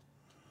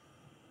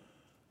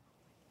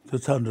 The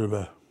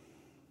Chandra.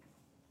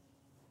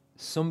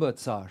 Sumba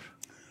Tsar.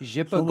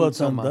 Jipa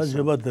Gutsama.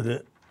 Jipa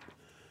Tere.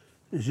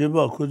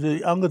 Jipa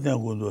Kuzi Angaten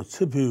Gundo,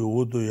 Tsipi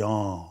Wudu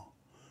Yang.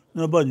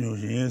 Naba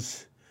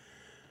Nyushins.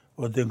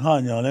 What the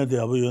Kanya,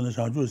 the Abu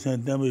Shanju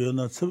sent them,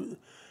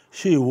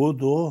 she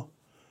Wudu.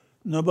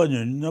 Naba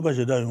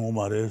Shida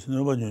Umares,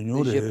 Naba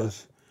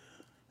Nunes.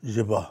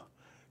 Jipa.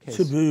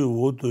 Tsipi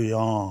Wudu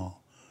Yang.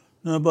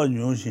 Naba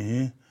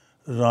Nyushin.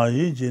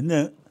 Raji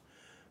Jine.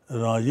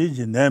 Raji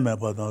Jine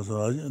Mapa,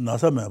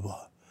 Nasa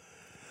Mapa.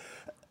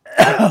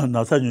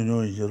 Nasa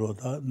Nyunu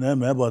Jirota,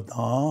 Nemeba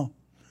Tang,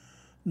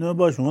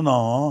 Neba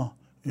Shuna,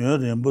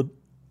 Yurimbu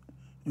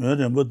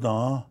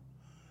Tang,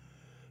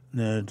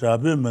 Ne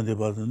Jabi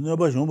Medibat,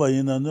 Neba Shumba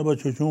Ina, Neba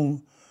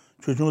Chuchung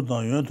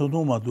Tang, Yun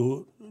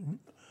Tutumatu,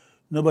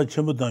 Neba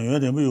Chimbu Tang,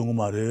 Yurimbu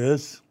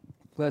Yungumares,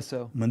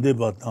 Blesso.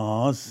 Mendiba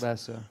Tans,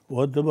 Blesso.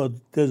 What about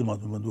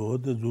Tesmatu,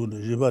 what the Zun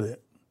Jibare?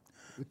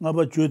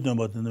 Naba Chutum,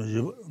 but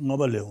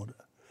Naba Leon.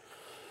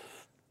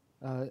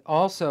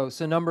 Also,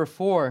 so number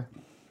 4,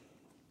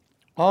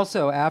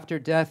 also after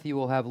death you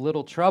will have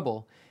little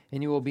trouble,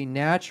 and you will be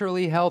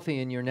naturally healthy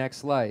in your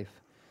next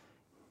life.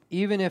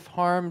 Even if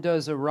harm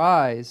does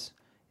arise,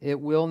 it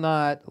will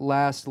not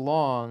last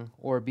long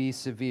or be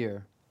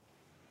severe.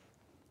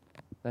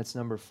 That's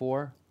number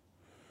 4.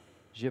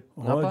 Jip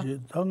Napa?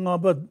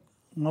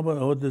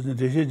 Ngapa what is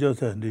Rishi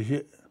Joseph,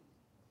 Rishi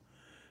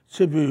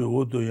Chibi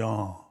Wudu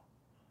Yang.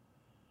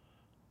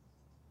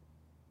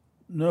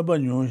 Naba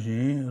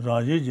Nyushin,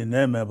 Raji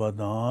Jine Meba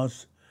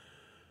Dance,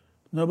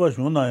 Naba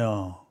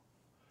Shunayang,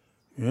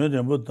 Yun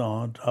Rembu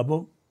Dang,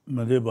 Trabu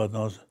Mediba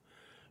Dance,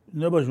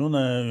 Naba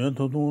Shunayang, Yun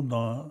Tutung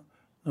Dang,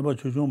 Naba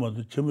Chuchuma,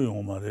 the Chimu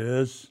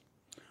Yumares,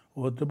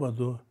 what about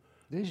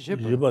This is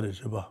Jipa. Jiba.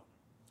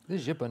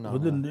 This is Jipa now.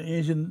 What the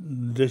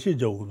ancient Rishi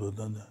Jogu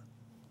done.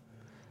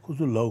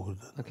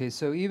 Okay,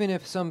 so even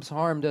if some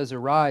harm does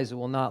arise, it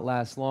will not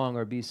last long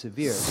or be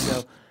severe.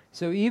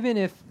 So even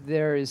if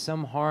there is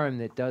some harm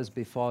that does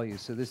befall you,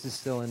 so this is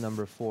still in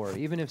number 4,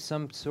 even if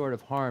some sort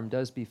of harm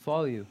does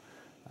befall you,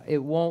 it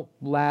won't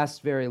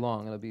last very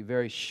long. It'll be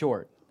very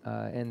short,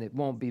 and it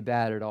won't be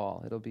bad at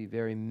all. It'll be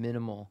very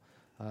minimal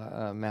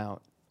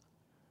amount.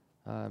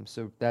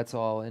 So that's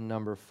all in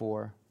number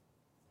 4.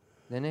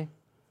 Nene?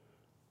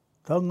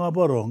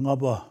 Ngaba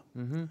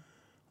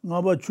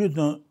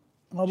Chutan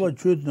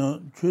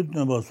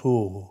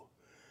Basu.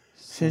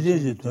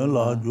 Siji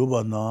Tula,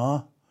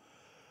 Jubana.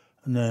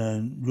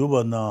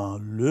 Jubana,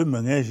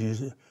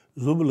 Lumenation,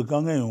 Zubul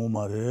Gangan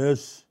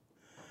Umares,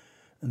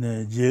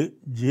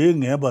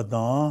 Jing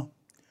Ebatan,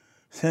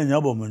 San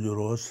Yabo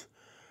Majoros,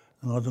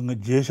 Nothing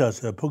Jesha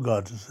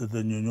Pugat,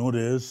 the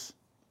Nunures,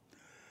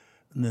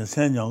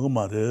 San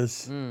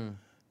Yangumares,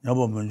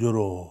 Yabo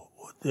Majoro,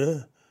 what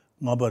the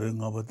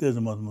Nabates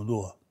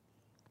Matmudua.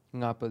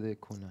 Napa de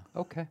Kuna.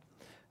 Okay.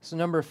 So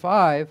number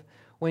 5,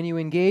 when you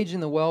engage in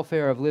the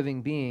welfare of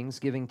living beings,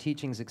 giving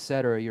teachings,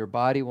 etc., your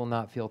body will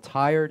not feel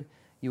tired,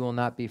 you will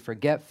not be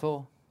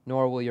forgetful,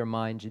 nor will your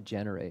mind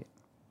degenerate.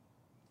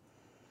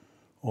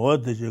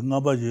 What did you know?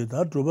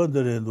 That Ruban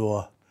the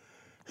Redoa,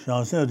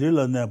 Shansen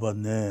Rilla never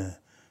ne,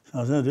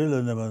 Shansen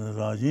Rilla never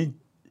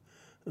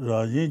Rajin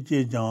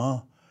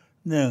Jijan,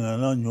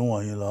 내가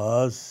용왕이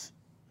라스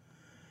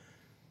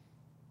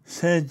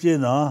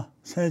생제나네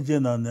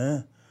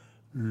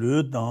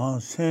르당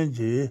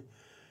생제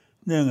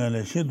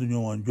내가 신도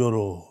용왕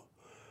줘로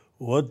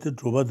어때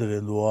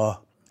줘봐들어도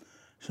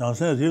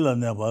상세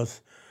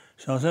릴라네바스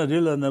상세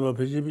릴라네바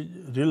베지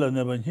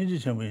릴라네바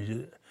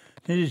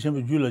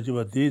hinji 줄라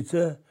집어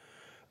디체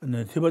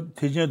네 티바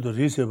대전도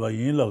리세바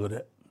인라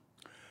그래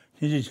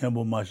hinji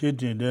쳔보 마시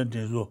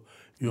된denden소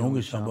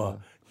용기 쳔바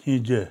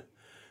hinji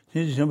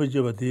쳔보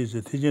집어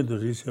디체 대전도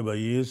리세바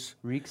이스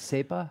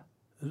릭세바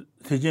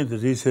대전도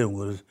리세용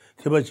거를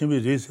티바 쳔비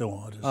리세용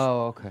거를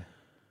okay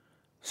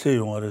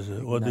세용 거를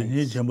어디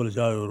hinji 쳔보를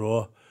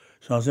자요로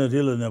상세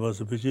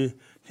릴라네바스 베지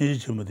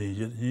hinji 쳔보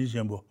되지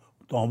hinji 쳔보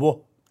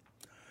동보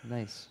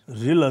nice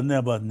ril라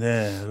네바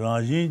네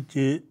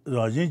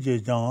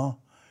라진제 장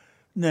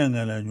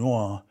내가는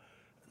용아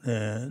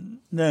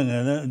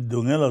내가는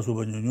동해라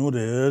소바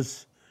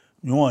용요레스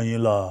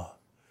용아이라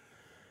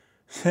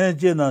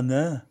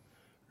세제나네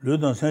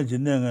르던 세제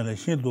내가는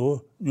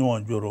신도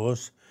용아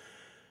조로스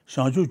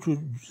상주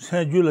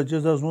세주라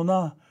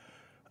제자소나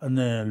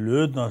네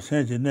르던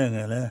세제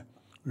내가는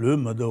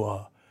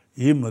르모도와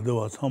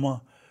이모도와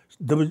참아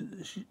더비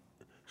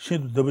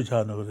신도 더비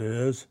차는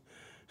거레스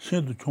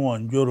신도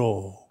총안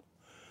줘로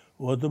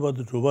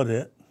어디봐도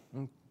줘봐래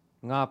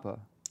ngapa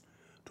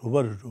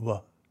줘봐래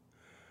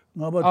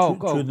ngapa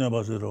주네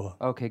봐서로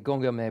okay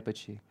gonga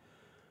mepachi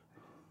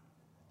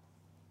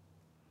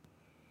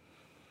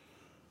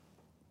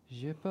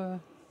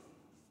jipa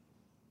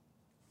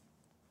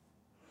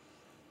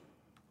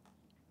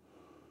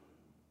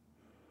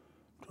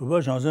줘봐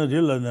상세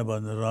릴라네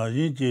바는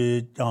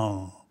라진지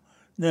장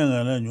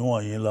내가는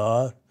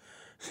용화인라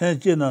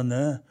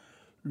생제나네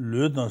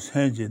르던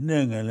생제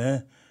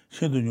내가네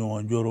신도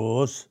용화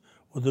줘로스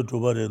어디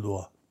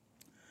줘봐래도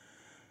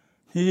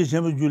이제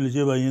전부 줄이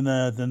제바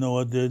이나야 되는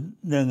어디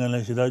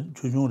내가는 시다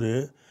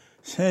주중래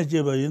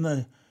생제바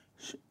이나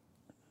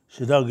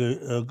시다게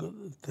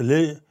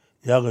들레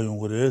야가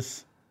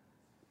용거레스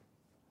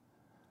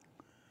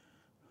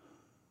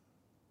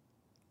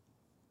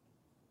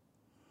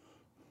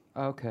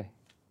okay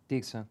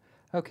Dixon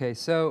okay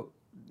so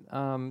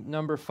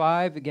number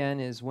 5 again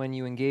is when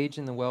you engage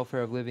in the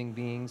welfare of living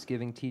beings,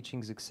 giving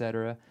teachings,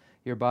 etc.,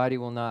 your body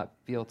will not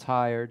feel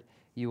tired,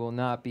 you will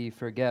not be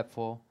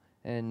forgetful,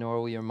 and nor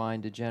will your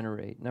mind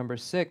degenerate. Number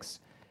 6,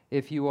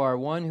 if you are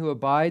one who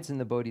abides in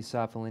the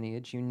bodhisattva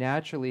lineage, you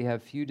naturally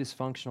have few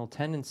dysfunctional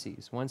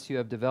tendencies. Once you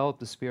have developed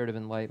the spirit of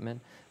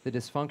enlightenment, the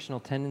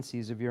dysfunctional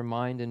tendencies of your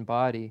mind and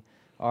body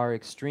are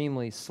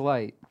extremely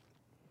slight.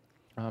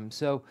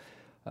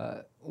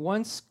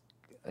 Once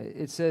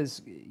it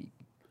says,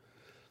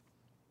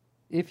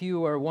 if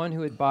you are one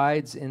who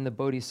abides in the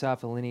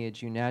bodhisattva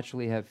lineage, you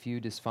naturally have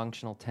few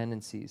dysfunctional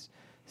tendencies.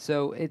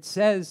 So it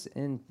says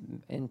in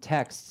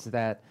texts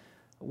that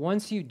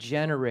once you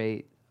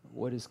generate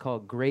what is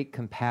called great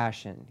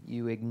compassion,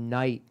 you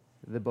ignite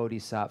the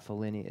bodhisattva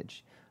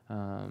lineage.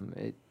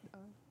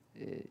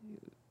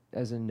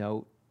 As a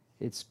note,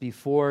 it's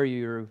before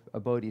you're a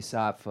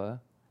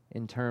bodhisattva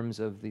in terms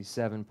of the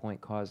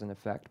 7-point cause and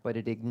effect, but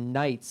it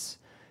ignites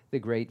the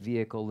great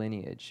vehicle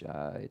lineage.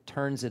 It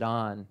turns it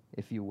on,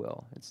 if you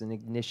will. It's an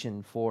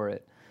ignition for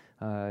it,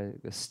 a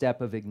step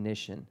of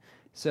ignition.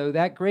 So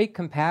that great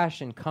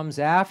compassion comes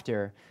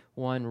after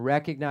one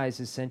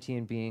recognizes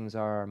sentient beings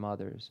are our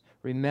mothers,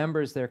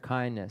 remembers their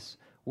kindness,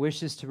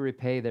 wishes to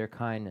repay their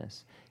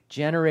kindness,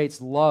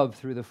 generates love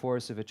through the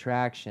force of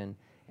attraction,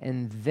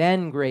 and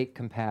then great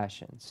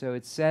compassion. So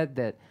it's said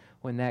that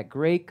when that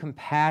great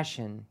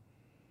compassion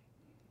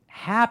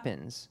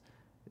happens,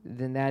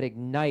 then that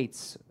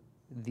ignites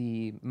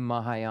the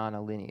Mahayana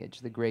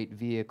lineage, the great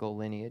vehicle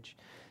lineage.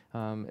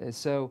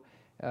 So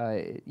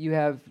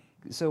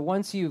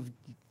once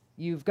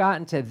you've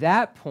gotten to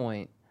that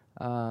point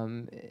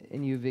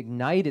and you've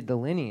ignited the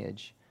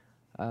lineage,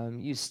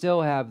 you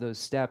still have those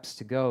steps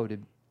to go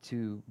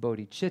to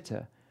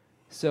bodhicitta.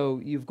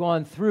 So you've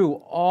gone through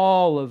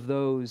all of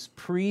those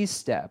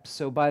pre-steps.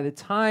 So by the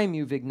time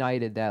you've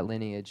ignited that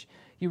lineage,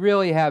 you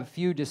really have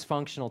few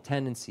dysfunctional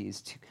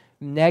tendencies,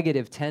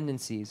 negative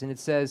tendencies. And it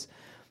says,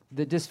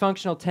 the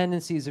dysfunctional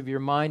tendencies of your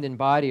mind and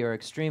body are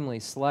extremely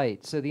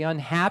slight. So the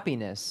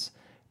unhappiness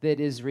that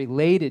is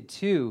related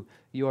to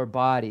your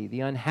body, the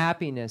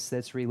unhappiness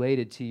that's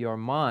related to your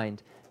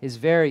mind is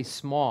very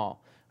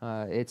small.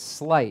 It's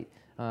slight.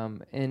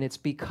 And it's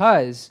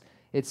because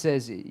it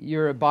says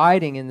you're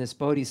abiding in this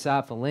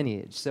bodhisattva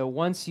lineage. So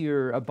once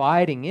you're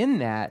abiding in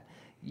that,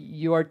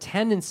 your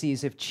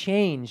tendencies have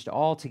changed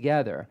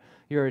altogether.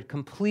 You're a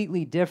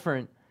completely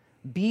different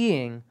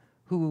being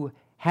who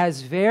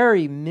has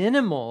very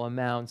minimal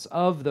amounts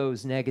of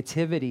those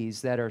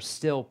negativities that are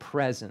still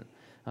present.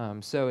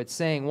 So it's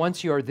saying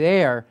once you're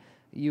there,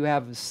 you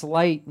have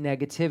slight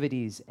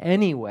negativities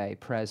anyway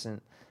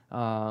present.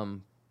 So,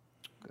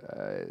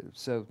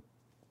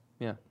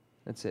 yeah,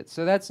 that's it.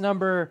 So that's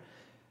number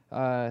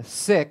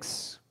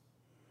 6.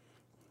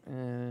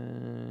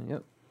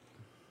 Yep.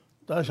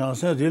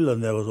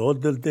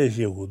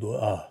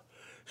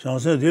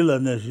 Shansen Rila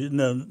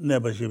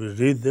Nebashi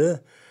read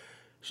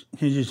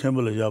Hinji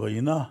Chenmo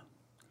Jabaina.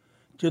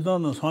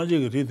 Chetan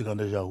Sanjig read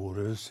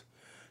Kandajaguris.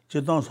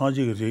 Chetan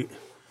Sanjig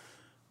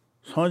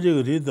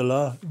read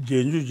la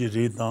Jeju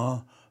read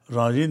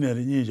Rajin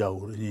Ni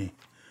Jaguri.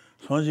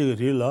 Sanjig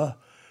Rila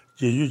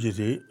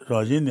Jeju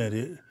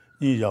Rajin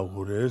Ni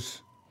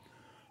Jaguris.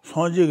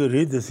 Sanjig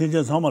read the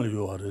Sinjan Samal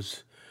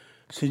Yuaris.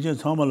 Sinjan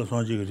Samal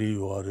Sanjig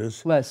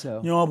Yuaris. Less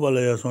so.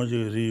 Nyabalaya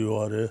Sanjig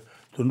Yuare.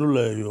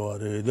 Tundula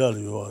Yuare, Dal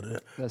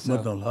Yuare,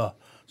 Madala,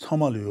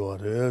 Samal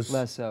Yuares.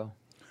 Less so.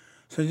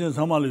 Since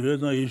Samal Yuare,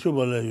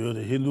 Ishubala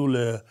Yuare,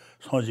 Hindule,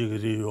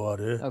 Sanjigri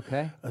Yuare.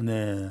 Okay. And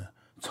then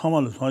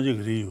Samal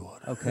Sanjigri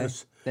Yuare. Okay.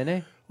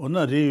 Then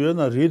Ona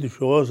read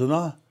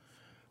Shosana,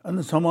 and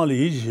Samal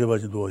Ijisheba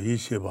to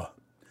Isheba.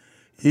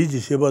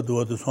 Ijisheba to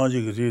what the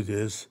Sanjigri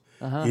is,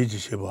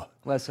 Ijisheba.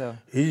 less so.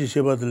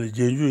 Ijisheba the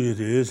Jeju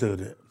is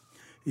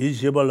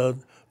Ijisheba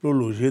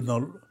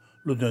Lulu,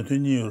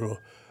 Luton Euro.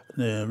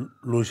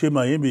 Loshe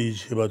Miami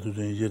Sheba to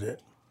the Jere.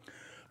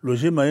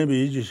 Loshe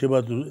Miami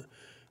Sheba to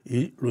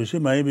Loshe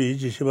Miami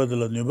Sheba de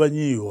la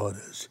Nubani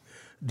Yuares.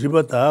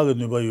 Dribataga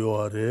Nuba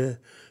Yuare,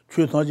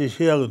 Chutaji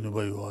Sheag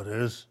Nuba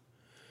Yuares.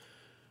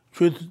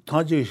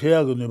 Chutaji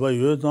Sheag Nuba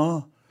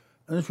Yuan,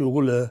 and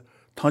Shugula,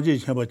 Taji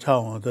Chamba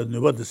Chow, that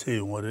Nuba the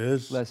same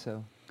Yuares. Less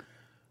so.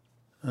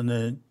 And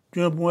then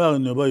Jumpoya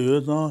Nuba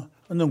Yuan,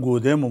 and then go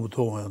them of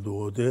Toa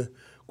do de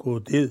go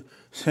de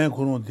San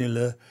Coron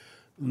Dilla.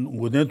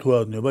 Wouldn't to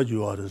our neighbor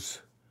Juarez.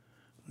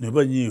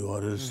 Neighbor New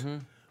Juarez.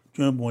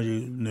 John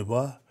Bonji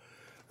Neba,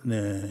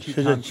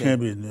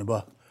 Champion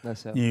Neba,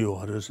 New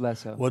Juarez.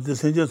 What the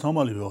Saint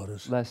Samal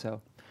Juarez. Less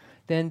so.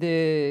 Then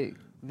the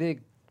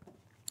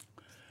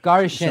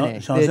Garishene,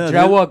 the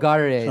Drawa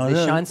Gare, the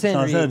Shansen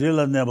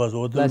Rila Nebas,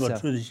 or the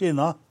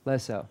Shina.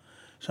 Less so.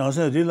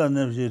 Shansen Rila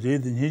Nebs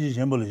read in his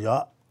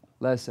Chamberlain.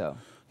 Less so.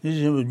 His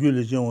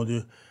Julie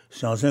John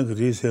Shansen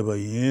Grace by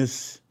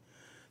yes.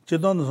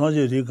 Chetan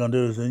Sanjay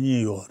Reconders and New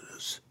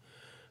Yorkers.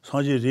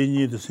 Sanjay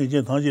Rini, the Saint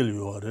Angel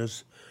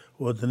Yorkers,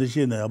 what the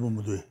Nation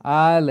Abumudu.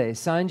 Ale,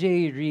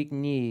 Sanjay Rik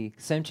Ni,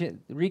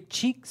 Rik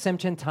Cheek,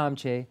 Semchen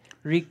Tamche,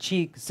 Rik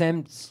Cheek,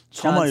 Sem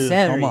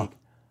Shansen.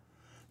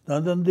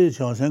 Then they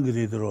Shansen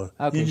Gridro.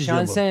 Okay,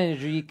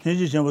 Shansen Rik.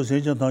 Hinji Chamber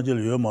Saint Angel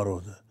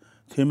Yomaro,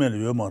 Timel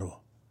Yomaro.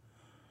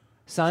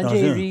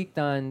 Sanjay Rik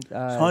dan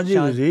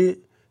Sanjay Ri,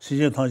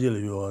 Saint Angel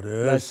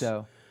Yorkers.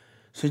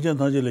 Sinjan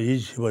Tangela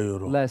Isheba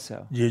Euro. Less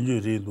so.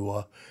 Jenju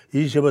Ridua.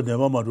 Isheba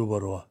Nevama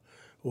Rubarua.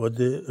 What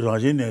the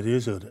Rajin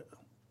Reser.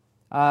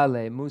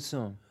 Ale,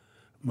 Musun.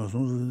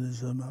 Musun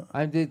is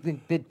I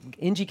think that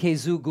Injike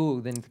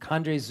Zugu, then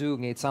Kandre Zug,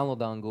 Nate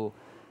Salodangu,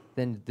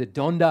 then the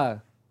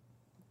Donda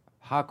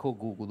Hako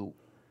Gugulu.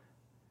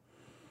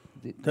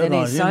 Then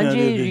a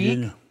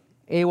Sanjay Rik,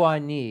 Ewa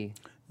Ni.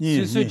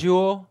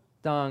 Susujo,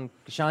 Dang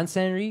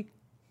Shansen Rik.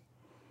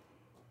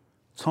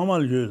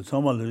 Samal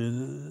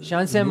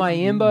Shansen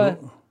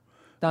Mayimba,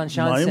 Dan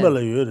Shansen.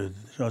 Mayimba,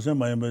 Shansen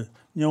Mayimba,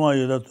 Yama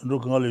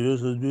Look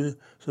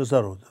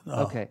Sasaro.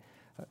 Okay.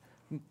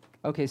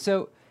 Okay,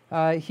 so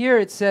here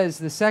it says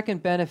the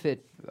second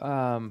benefit.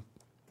 Hold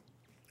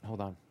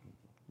on.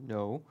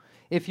 No.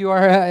 If you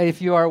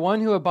are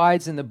one who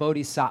abides in the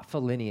Bodhisattva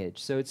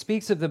lineage. So it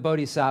speaks of the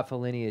Bodhisattva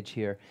lineage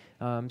here.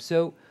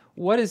 So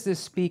what is this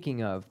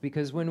speaking of?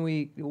 Because when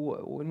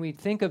we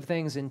think of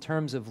things in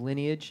terms of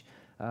lineage,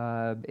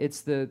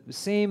 it's the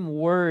same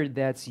word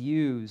that's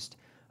used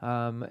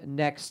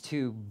next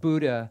to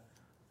Buddha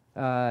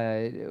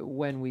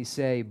when we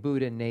say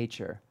Buddha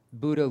nature,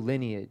 Buddha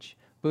lineage,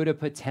 Buddha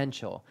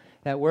potential.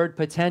 That word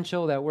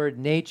potential, that word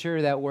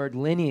nature, that word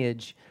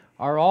lineage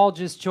are all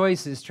just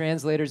choices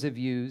translators have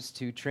used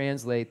to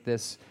translate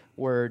this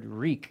word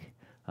Rik.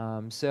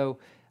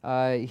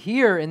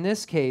 Here, in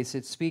this case,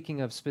 it's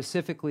speaking of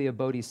specifically a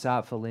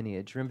bodhisattva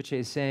lineage. Rinpoche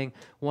is saying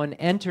one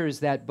enters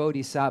that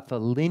bodhisattva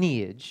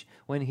lineage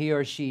when he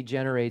or she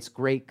generates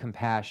great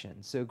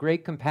compassion. So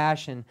great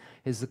compassion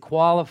is the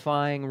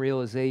qualifying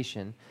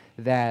realization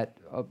that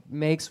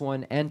makes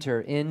one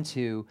enter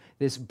into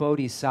this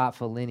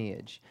bodhisattva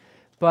lineage.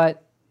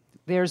 But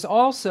there's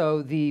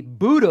also the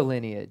Buddha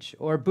lineage,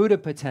 or Buddha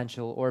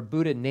potential, or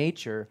Buddha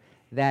nature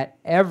that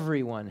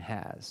everyone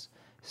has.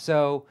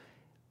 So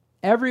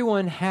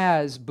everyone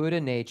has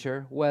Buddha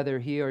nature, whether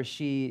he or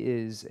she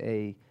is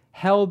a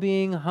hell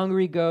being,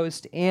 hungry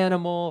ghost,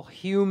 animal,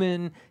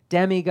 human,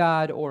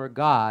 demigod, or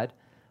God.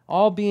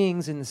 All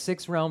beings in the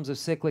 6 realms of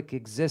cyclic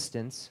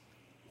existence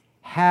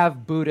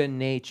have Buddha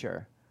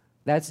nature.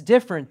 That's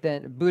different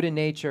than Buddha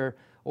nature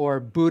or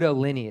Buddha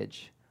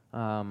lineage.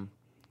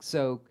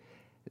 So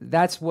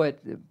that's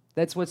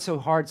what's so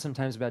hard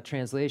sometimes about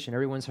translation.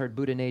 Everyone's heard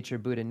Buddha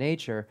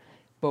nature,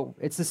 but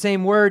it's the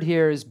same word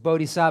here as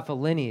bodhisattva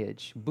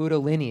lineage, Buddha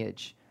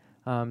lineage.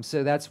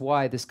 So that's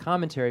why this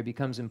commentary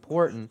becomes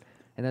important,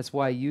 and that's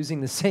why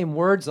using the same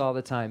words all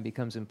the time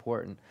becomes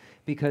important,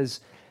 because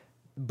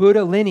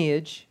Buddha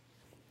lineage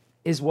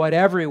is what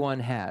everyone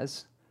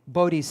has.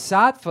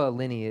 Bodhisattva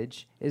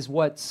lineage is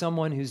what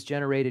someone who's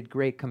generated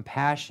great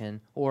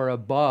compassion or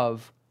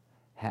above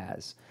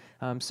has.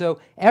 So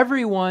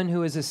everyone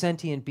who is a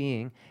sentient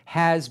being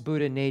has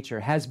Buddha nature,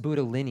 has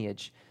Buddha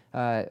lineage.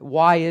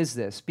 Why is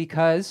this?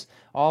 Because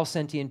all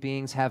sentient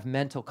beings have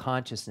mental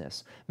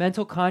consciousness.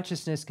 Mental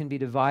consciousness can be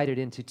divided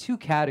into two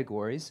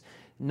categories: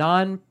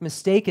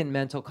 non-mistaken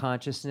mental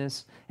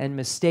consciousness and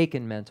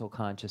mistaken mental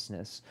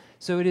consciousness.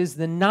 So it is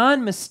the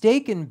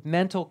non-mistaken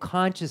mental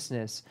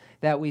consciousness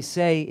that we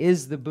say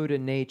is the Buddha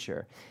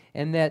nature.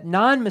 And that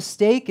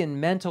non-mistaken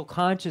mental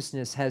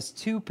consciousness has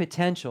two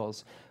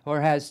potentials, or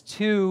has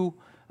two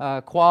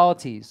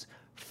qualities.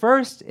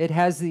 First, it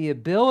has the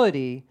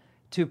ability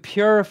to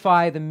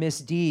purify the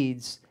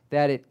misdeeds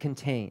that it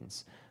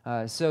contains.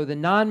 So the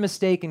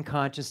non-mistaken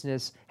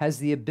consciousness has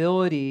the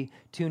ability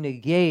to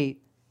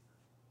negate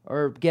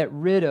or get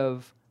rid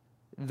of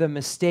the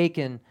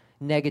mistaken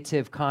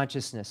negative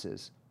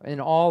consciousnesses and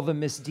all the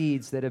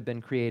misdeeds that have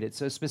been created.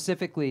 So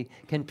specifically,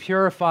 can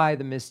purify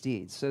the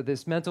misdeeds. So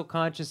this mental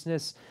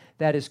consciousness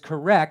that is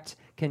correct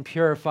can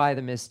purify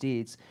the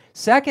misdeeds.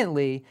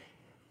 Secondly,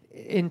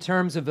 in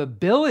terms of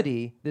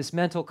ability, this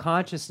mental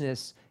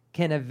consciousness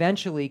can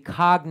eventually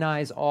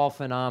cognize all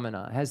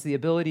phenomena, has the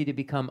ability to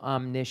become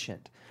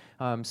omniscient.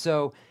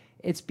 So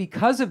it's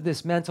because of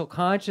this mental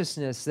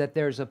consciousness that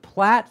there's a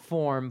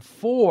platform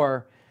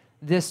for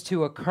this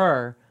to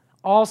occur.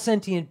 All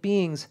sentient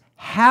beings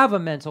have a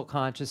mental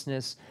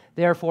consciousness,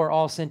 therefore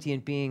all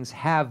sentient beings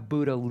have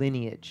Buddha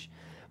lineage.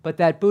 But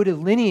that Buddha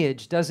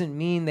lineage doesn't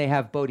mean they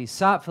have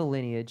Bodhisattva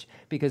lineage,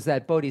 because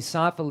that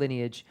Bodhisattva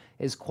lineage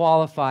is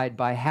qualified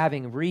by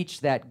having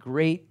reached that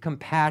great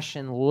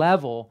compassion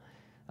level.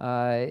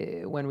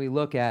 When we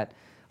look at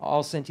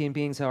all sentient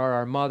beings are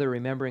our mother,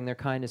 remembering their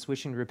kindness,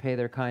 wishing to repay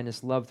their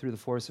kindness, love through the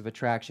force of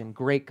attraction,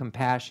 great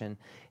compassion,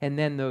 and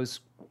then those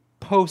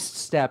post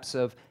steps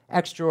of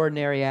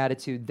extraordinary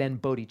attitude, then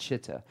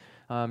bodhicitta.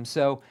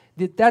 So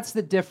that's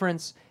the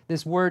difference.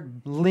 This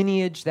word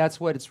lineage, that's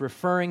what it's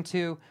referring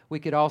to. We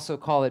could also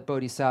call it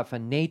bodhisattva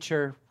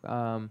nature.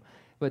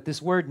 But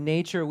this word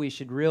nature we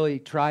should really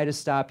try to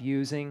stop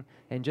using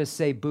and just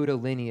say Buddha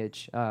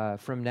lineage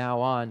from now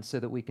on, so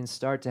that we can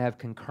start to have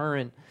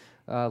concurrent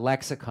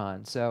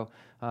lexicon. So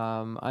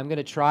I'm going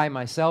to try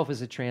myself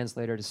as a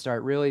translator to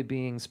start really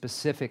being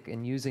specific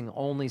and using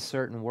only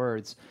certain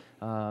words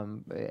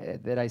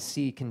that I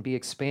see can be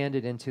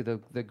expanded into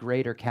the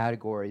greater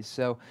categories.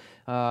 So,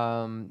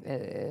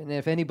 and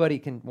if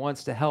anybody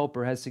wants to help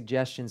or has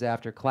suggestions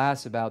after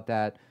class about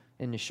that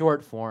in the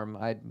short form,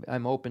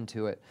 I'm open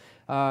to it.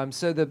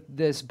 So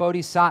this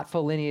bodhisattva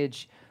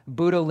lineage,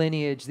 Buddha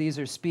lineage, these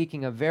are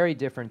speaking of very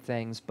different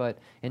things, but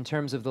in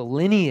terms of the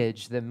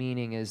lineage, the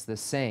meaning is the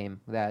same,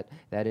 that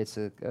it's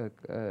a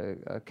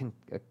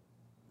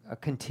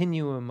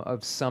continuum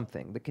of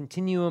something, the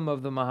continuum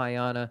of the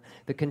Mahayana,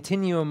 the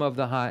continuum of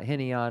the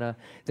Hinayana,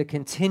 the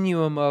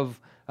continuum of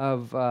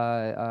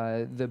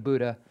the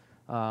Buddha,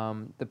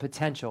 the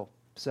potential.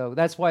 So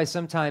that's why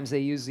sometimes they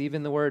use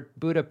even the word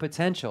Buddha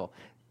potential.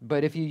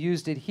 But if you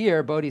used it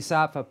here,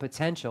 bodhisattva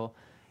potential,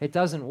 it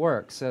doesn't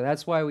work. So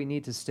that's why we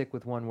need to stick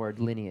with one word,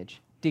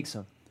 lineage.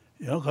 Diksun.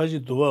 야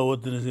가지 도와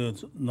어떤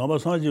나마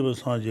상지부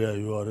상지야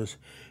요아레스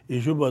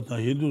예수바다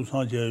힌두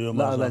상지야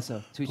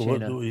요마사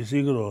도와도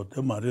이시그로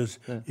때 말레스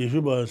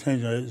예수바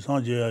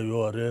상지야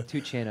요아레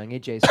투체낭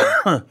에제스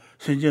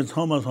신전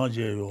처마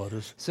상지야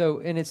요아레스. So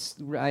and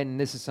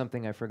this is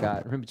something I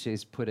forgot.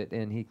 Rinpoche's put it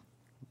in. He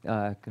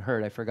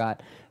heard, I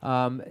forgot.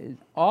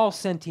 All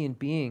sentient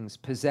beings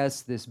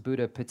possess this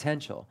Buddha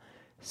potential.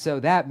 So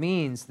that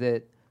means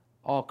that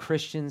all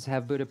Christians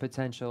have Buddha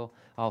potential,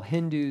 all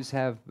Hindus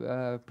have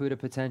Buddha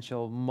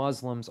potential,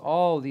 Muslims,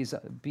 all these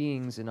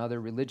beings in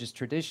other religious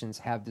traditions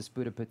have this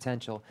Buddha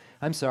potential.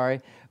 I'm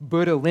sorry,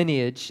 Buddha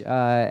lineage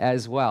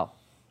as well.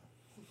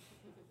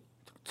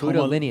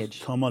 Buddha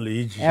lineage.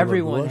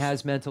 Everyone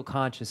has mental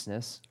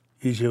consciousness.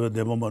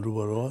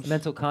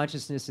 Mental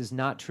consciousness is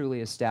not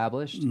truly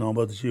established.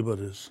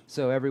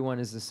 So everyone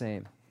is the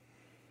same.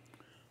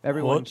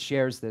 Everyone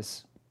shares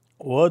this.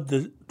 So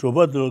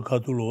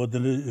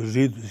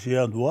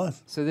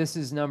this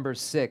is number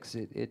 6.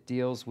 It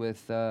deals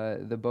with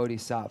the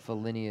Bodhisattva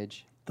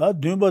lineage.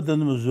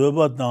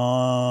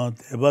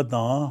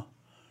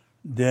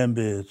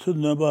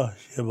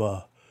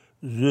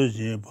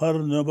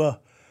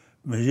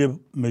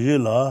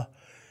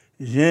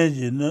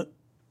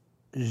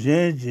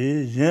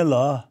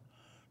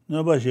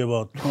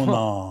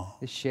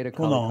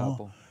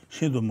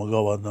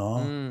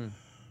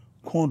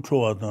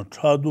 Control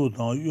Chadu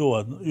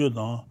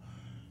Yodan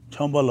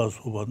Chambala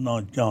Suba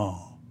Nan Jang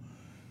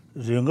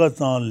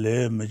Ringatan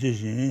Le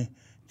Magician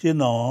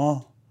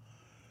Jina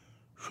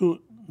Shu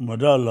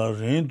Madala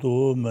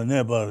Rinto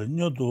Manebar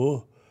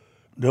Nuto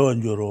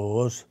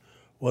Devanjuros,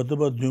 what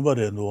about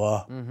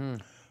Nubarendua?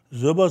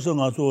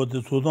 Zobasanga,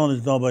 the Sudan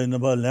is down by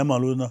Naba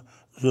Lamaluna,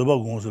 Zoba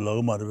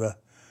Gonzalo Marva,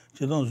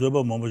 Chidan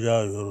Zoba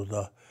Mamuja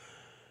Yoruda,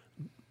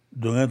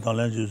 Dungan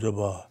Talanji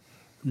Zoba.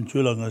 Less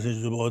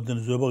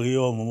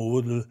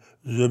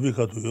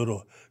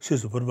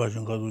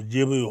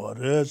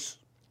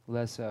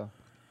so.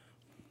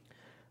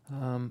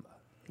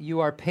 You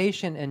are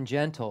patient and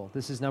gentle.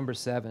 This is number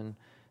 7.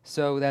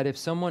 so that if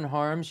someone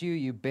harms you,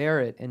 you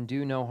bear it and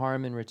do no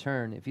harm in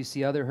return. If you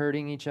see other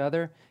hurting each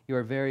other, you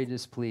are very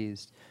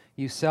displeased.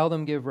 You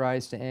seldom give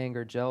rise to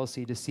anger,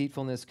 jealousy,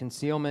 deceitfulness,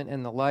 concealment,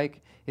 and the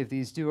like. If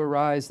these do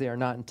arise, they are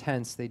not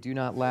intense. They do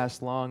not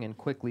last long and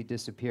quickly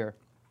disappear.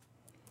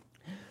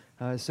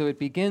 So it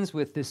begins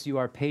with this, you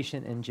are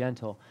patient and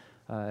gentle.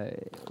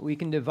 We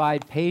can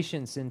divide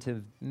patience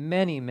into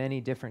many, many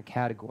different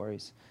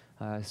categories.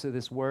 So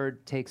this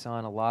word takes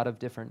on a lot of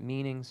different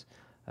meanings.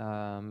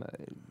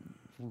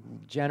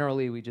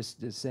 Generally, we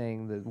just is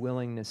saying the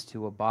willingness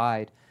to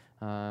abide.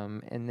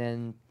 And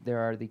then there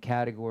are the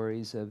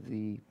categories of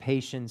the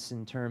patience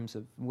in terms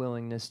of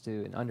willingness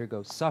to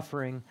undergo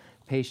suffering,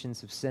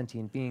 patience of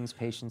sentient beings,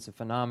 patience of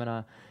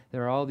phenomena.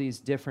 There are all these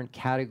different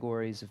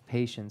categories of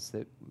patience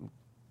that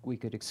we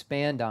could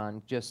expand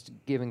on just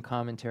giving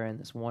commentary on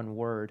this one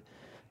word.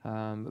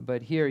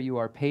 But here you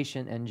are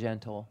patient and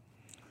gentle.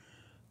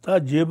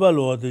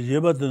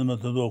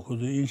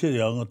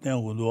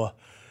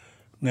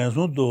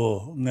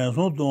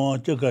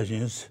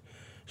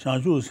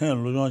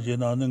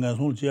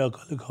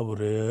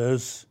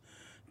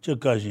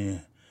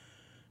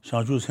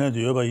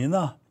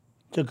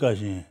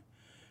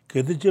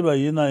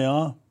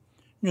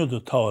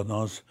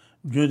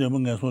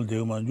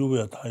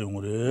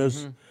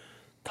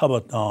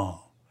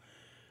 타바다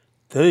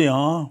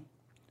대양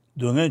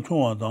동행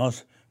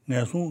총화다스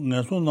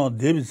내송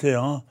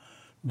데비세야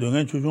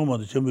동행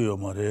추종마도 전부요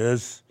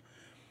말레스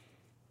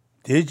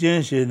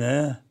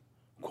대전시네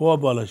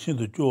코아발라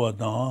신도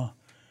쪼와다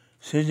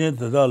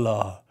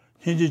세전다달라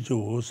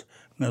현지주스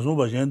내송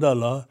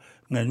바전달라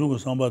내중고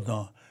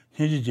상바다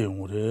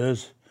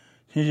현지제용레스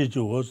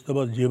현지주스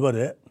다바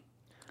제바레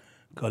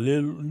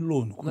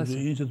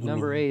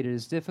Number 8, it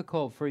is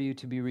difficult for you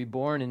to be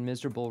reborn in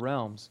miserable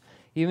realms.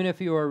 Even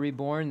if you are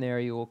reborn there,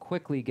 you will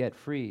quickly get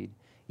freed.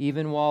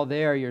 Even while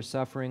there, your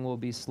suffering will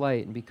be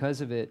slight, and because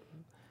of it,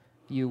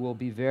 you will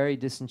be very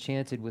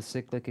disenchanted with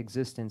cyclic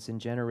existence and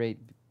generate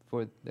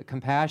for the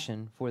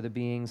compassion for the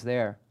beings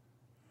there.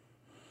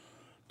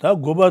 다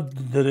고바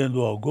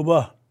데렌도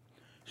고바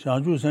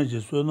샹주 선지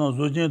소나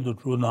조젠도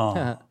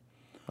주나.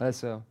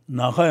 That's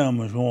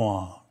나카야면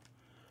좋아.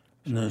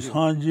 네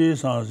산지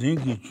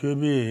산진기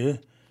최비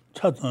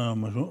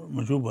차탄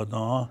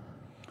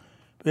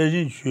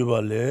베이징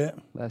취발레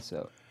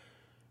맞어.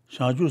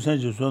 샹주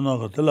선지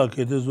소나가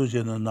들라케데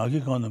조제는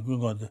나기 가는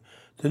군가데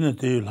되는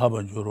대일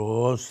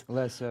하반주로스.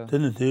 맞어.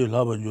 되는 대일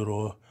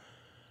하반주로.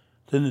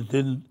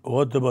 되는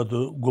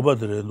어디봐도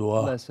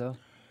고바들에도 맞어.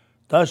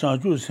 다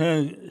샹주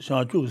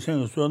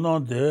생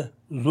소나데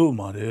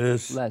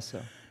조마레스. 맞어.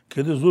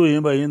 그래도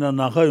조인바 이나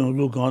나카용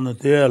조가는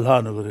대일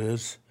하는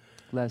그래스.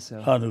 Less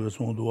하는 거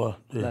송도와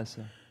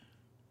Less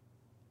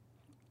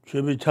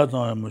최비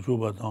차장하면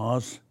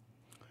줘봐다스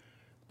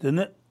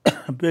되네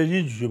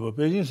베이징 주셔봐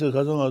베이징에서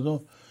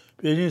가서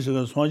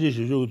베이징에서 손지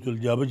주셔도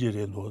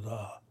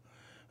잡아지래도다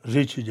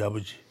리치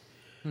잡아지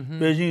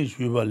베이징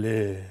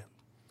주발래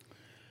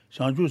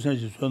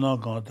샹주선지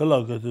소나가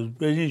달라게도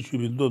베이징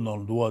주빈도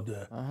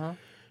놀도와데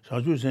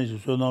샹주선지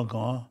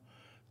소나가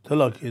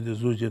달라게도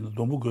조제는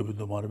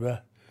동부급도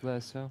말বে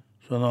Less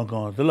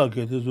소나가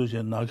달라게도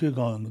조제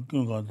나게가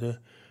그건데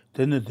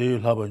되는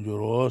대일 하반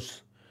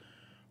주로스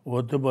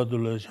어때봐도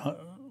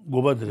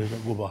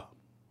고바들에서 고바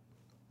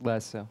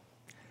Less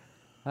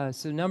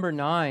so number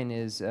 9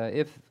 is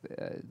if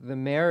the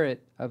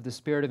merit of the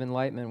spirit of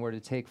enlightenment were to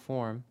take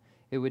form,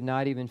 it would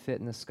not even fit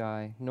in the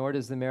sky, nor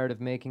does the merit of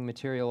making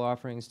material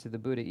offerings to the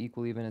Buddha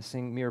equal even a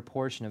mere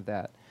portion of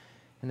that.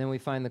 And then we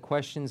find the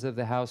questions of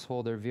the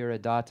householder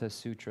Viradatta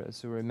Sutra.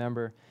 So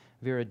remember,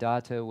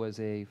 Viradatta was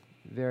a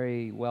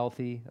very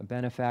wealthy, a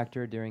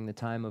benefactor during the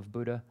time of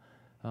Buddha,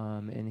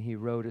 and he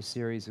wrote a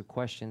series of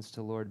questions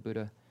to Lord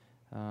Buddha,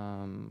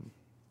 and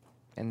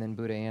then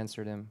Buddha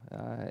answered him.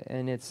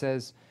 And it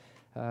says,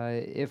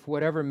 if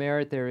whatever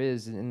merit there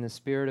is in the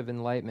spirit of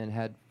enlightenment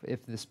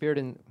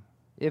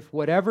if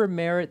whatever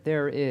merit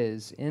there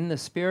is in the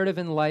spirit of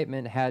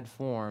enlightenment had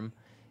form,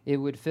 it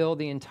would fill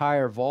the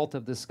entire vault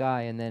of the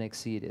sky and then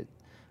exceed it.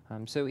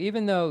 So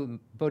even though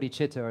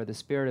bodhicitta, or the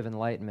spirit of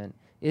enlightenment,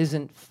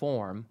 isn't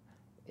form,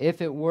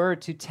 if it were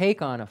to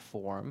take on a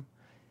form,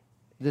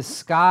 the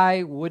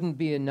sky wouldn't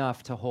be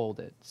enough to hold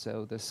it.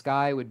 So the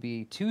sky would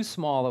be too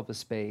small of a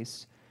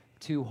space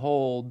to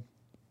hold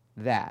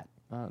that.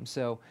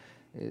 So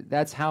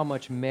that's how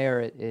much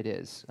merit it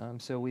is.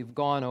 So we've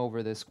gone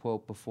over this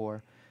quote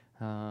before.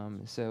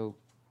 So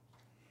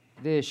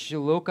the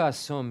shiloka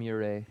sum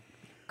yure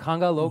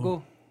kanga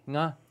logo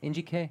nga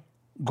injike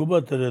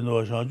고바들에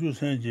놓아 샤주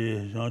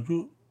생지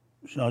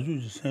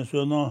샤주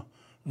생소나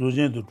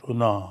로젠도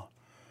주나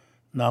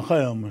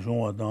나카야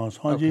무슨와다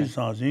산지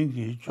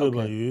산진기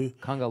줘봐요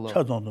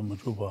차정도 못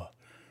줘봐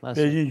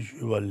베이징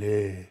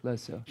줘발래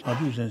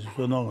샤주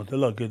생소나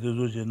들라게도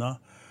조지나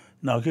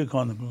나게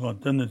가는 거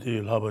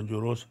때문에 라반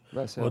주로스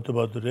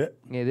어떠바들에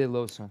네데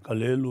로스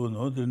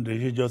갈레루노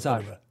된데지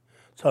저사바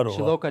차로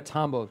shiloka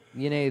tambo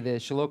yene the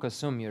shiloka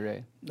sum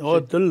yure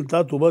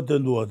어들다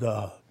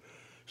도바된도다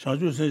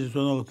샤주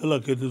생소나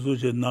들라게도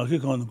조지 나게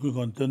가는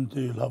거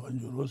때문에 라반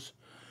주로스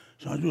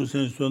Sanju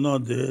sen sona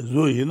de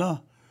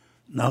zoina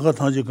naga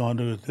tanji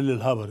gandre tele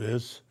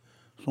habares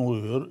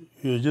sonyor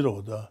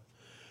yejiro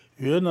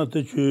yena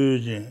te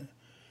chujin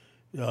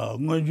ya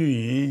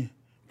ngaju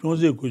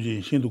zhongze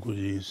kuji shindu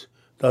kuji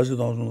dashi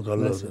dangzong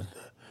dalase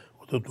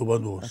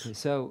Okay,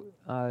 so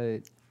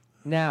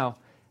now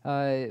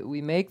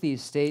we make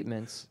these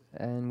statements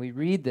and we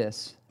read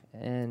this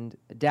and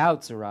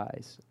doubts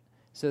arise.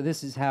 So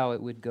this is how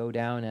it would go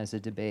down as a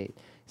debate.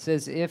 It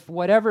says, if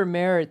whatever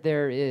merit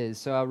there is,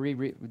 so I'll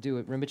do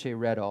it, Rinpoche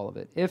read all of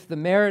it. If the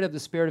merit of the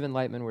spirit of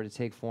enlightenment were to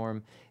take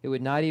form, it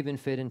would not even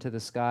fit into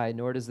the sky,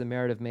 nor does the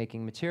merit of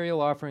making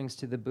material offerings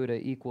to the Buddha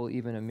equal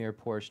even a mere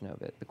portion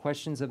of it. The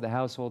questions of the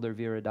householder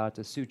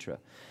Viradatta Sutra.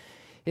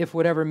 If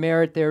whatever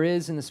merit there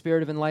is in the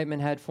spirit of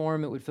enlightenment had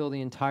form, it would fill the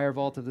entire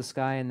vault of the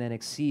sky and then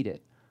exceed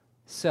it.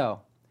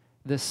 So,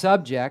 the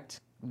subject,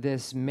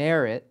 this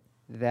merit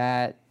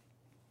that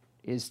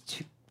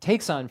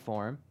takes on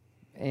form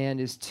and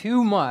is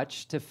too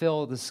much to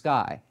fill the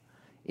sky,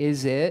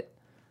 is it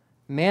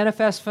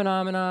manifest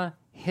phenomena,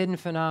 hidden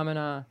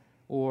phenomena,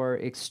 or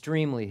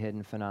extremely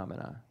hidden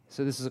phenomena?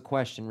 So this is a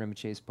question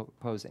Rinpoche is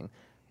posing.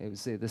 It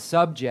was the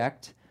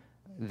subject,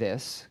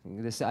 this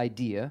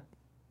idea,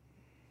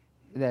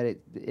 that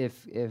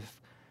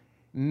if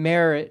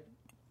merit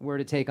were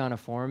to take on a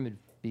form, it'd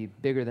be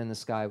bigger than the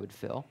sky would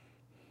fill.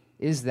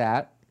 Is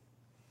that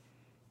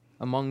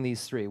among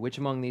these three? Which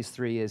among these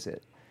three is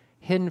it?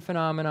 Hidden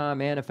phenomena,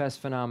 manifest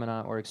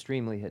phenomena, or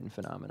extremely hidden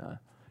phenomena?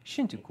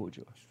 Shintu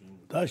kujo.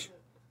 Dash.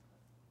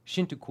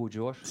 Shintu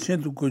kujo.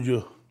 Shintu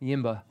kujo.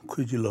 Yimba.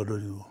 Kuji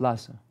lado.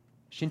 Lasa.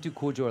 Shintu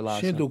kujo or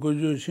lasa. Shintu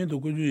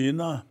kujo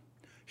ina.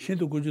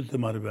 Shintu kujo te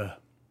marbe.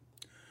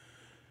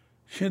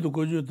 Shintu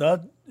kujo da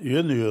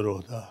yenu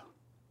yoro da.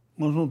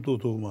 Monsun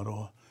to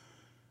maro.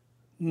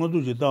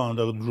 Modu ji da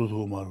anda dru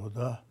to maro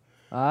da.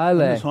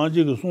 Ale.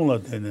 Sanji ke sun la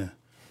tene.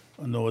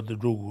 Ando wat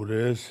dru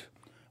gures.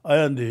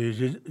 Ayande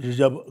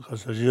jijab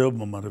kasa jijab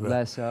marbe.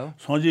 Leso.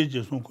 Sanji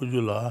ji sun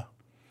kujo la.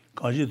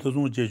 Kanji to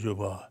sun je jo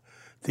ba.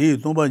 Ti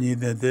tomba ni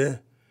de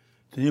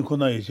ti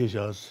kona ye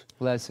shas.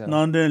 Leso.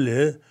 Nanden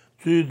le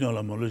tu dans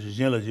la molo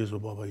je la je so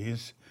baba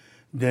yins.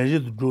 Denje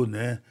dru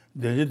ne,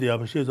 denje de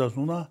yab she za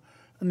suna.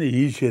 Ne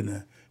yi she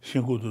ne.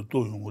 Shingu to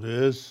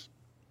yungures.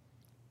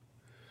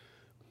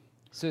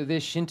 So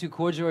this Shintu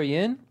Kojo or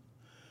Yin?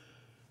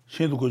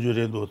 Shintu Kojo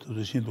rendo to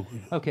Shintu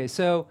Kojo. Okay,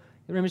 so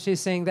Rinpoche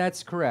is saying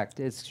that's correct.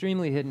 It's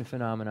extremely hidden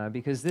phenomena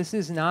because this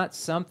is not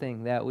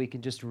something that we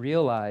can just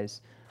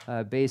realize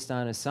based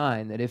on a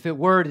sign. That if it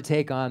were to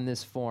take on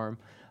this form,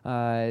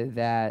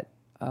 that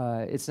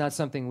it's not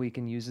something we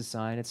can use a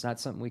sign. It's not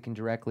something we can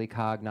directly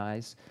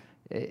cognize.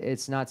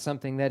 It's not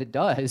something that it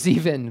does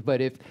even.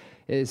 But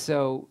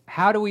so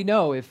how do we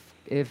know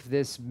if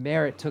this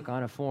merit took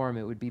on a form,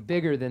 it would be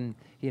bigger than,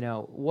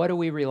 what do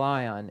we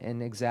rely on?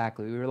 And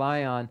exactly, we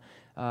rely on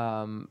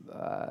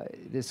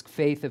this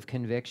faith of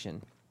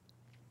conviction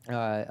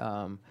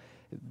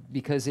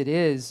because it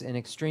is an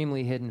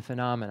extremely hidden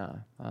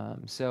phenomena.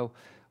 So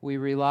we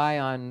rely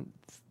on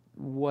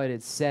what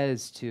it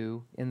says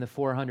in the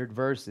 400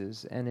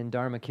 verses and in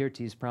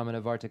Dharmakirti's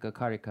Pramanavartika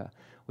Karika.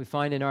 We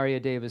find in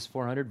Aryadeva's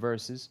 400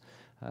 verses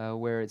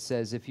where it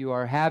says, if you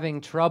are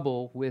having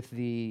trouble with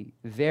the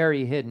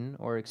very hidden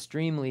or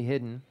extremely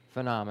hidden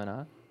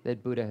phenomena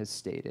that Buddha has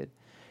stated,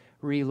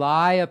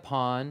 rely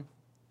upon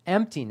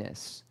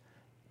emptiness,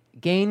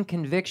 gain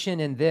conviction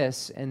in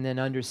this, and then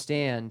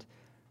understand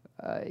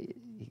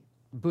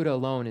Buddha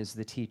alone is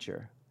the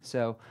teacher.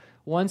 So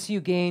once you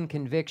gain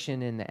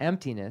conviction in the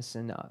emptiness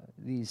and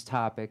these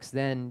topics,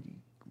 then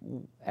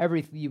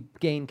you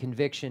gain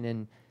conviction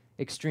in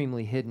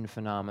extremely hidden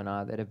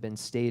phenomena that have been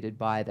stated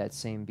by that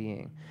same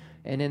being.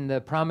 And in the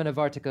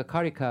Pramanavartika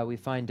Karika, we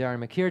find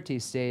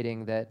Dharmakirti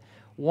stating that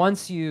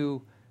once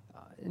you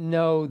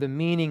know the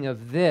meaning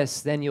of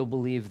this, then you'll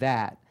believe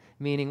that.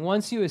 Meaning,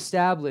 once you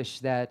establish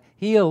that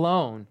he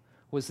alone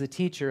was the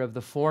teacher of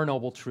the Four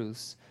Noble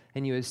Truths,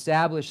 and you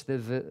establish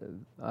the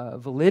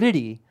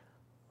validity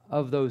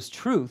of those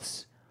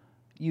truths,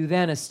 you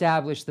then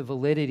establish the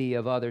validity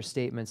of other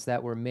statements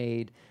that were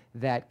made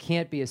that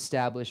can't be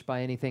established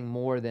by anything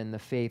more than the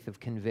faith of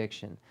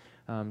conviction.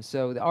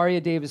 So the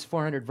Aryadeva's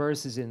 400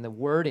 verses in the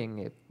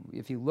wording,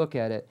 if you look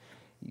at it,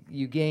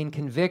 you gain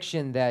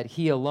conviction that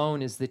he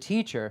alone is the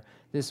teacher.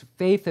 This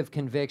faith of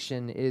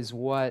conviction is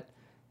what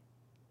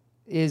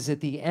is at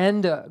the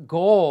end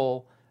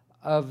goal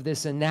of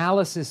this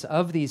analysis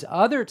of these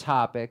other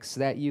topics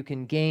that you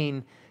can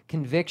gain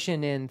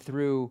conviction in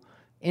through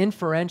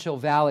inferential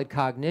valid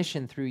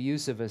cognition through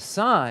use of a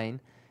sign.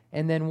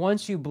 And then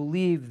once you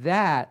believe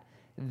that,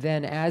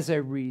 then as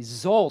a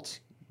result,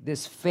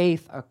 this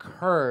faith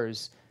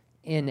occurs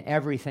in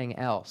everything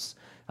else.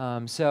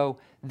 So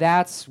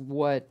that's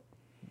what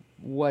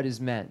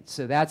is meant.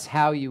 So that's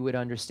how you would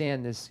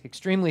understand this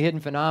extremely hidden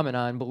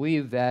phenomenon and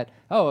believe that,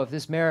 if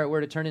this merit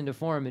were to turn into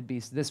form, it'd be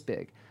this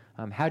big.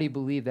 How do you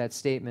believe that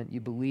statement?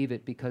 You believe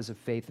it because of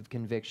faith of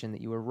conviction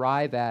that you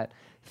arrive at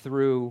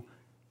through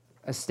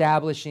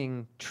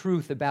establishing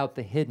truth about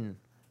the hidden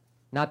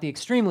not the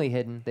extremely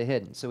hidden, the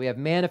hidden. So we have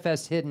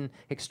manifest, hidden,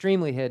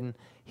 extremely hidden.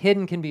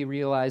 Hidden can be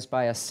realized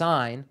by a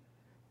sign.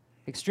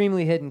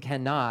 Extremely hidden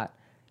cannot.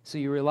 So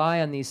you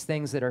rely on these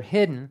things that are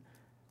hidden,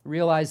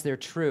 realize they're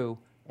true,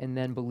 and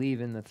then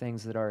believe in the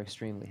things that are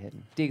extremely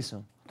hidden.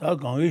 Digsum. 다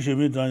강의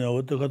시민 다냐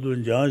어떻게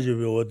가도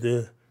장시비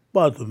어때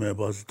빠도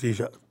매봐서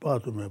티샤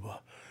빠도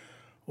매봐.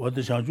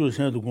 어때 장주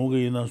생도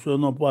공개이나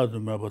소나 빠도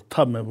매봐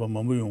탑 매봐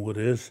뭐用过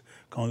的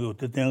강의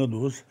어때 땡가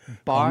두스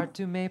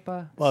빠도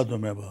매봐. 빠도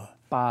매봐.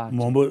 빠.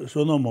 뭐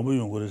소나 뭐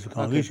用过的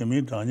강의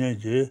시민 다냐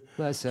이제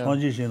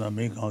장지신나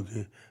매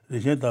강의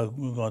이제 다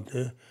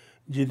그한테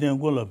지된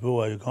걸로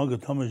배워야 강의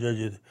타면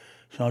이제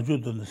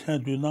장주도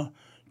생도나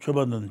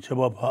초반은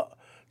제법파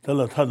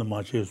달라 타는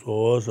마치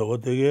소서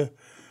어떻게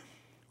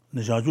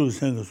네 장주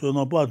생그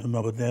소나 빠도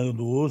매봐 땡가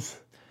두스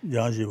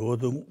장시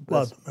어떤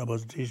빠도 매봐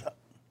티샤.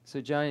 So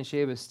Giant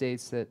Sheba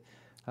states that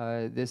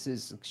this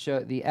is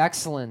the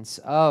excellence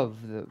of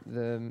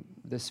the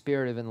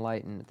spirit of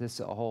enlightenment, this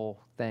whole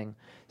thing.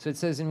 So it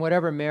says, in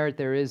whatever merit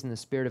there is in the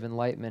spirit of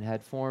enlightenment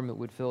had form, it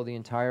would fill the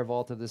entire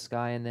vault of the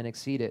sky and then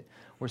exceed it.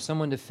 Were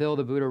someone to fill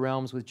the Buddha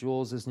realms with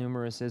jewels as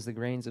numerous as the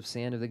grains of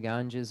sand of the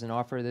Ganges and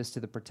offer this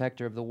to the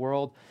protector of the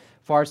world,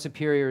 far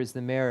superior is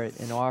the merit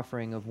and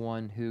offering of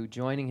one who,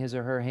 joining his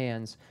or her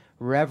hands,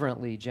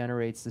 reverently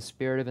generates the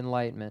spirit of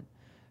enlightenment.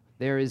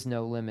 There is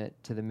no limit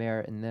to the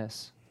merit in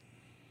this.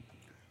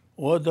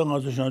 So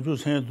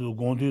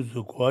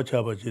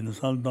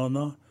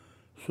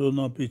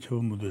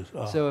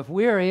if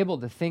we are able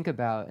to think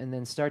about and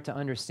then start to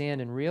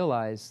understand and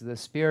realize the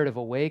spirit of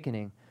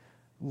awakening,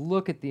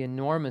 look at the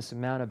enormous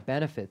amount of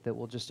benefit that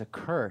will just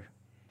occur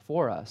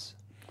for us.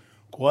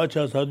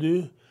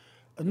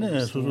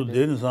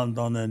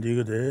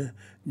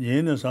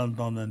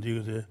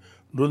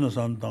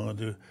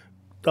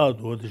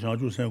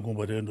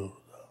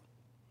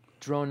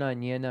 Drona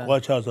Nyena.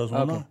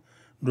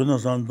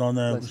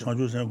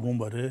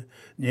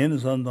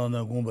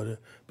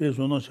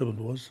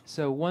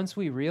 So once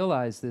we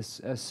realize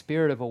this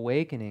spirit of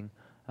awakening,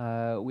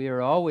 we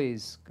are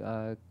always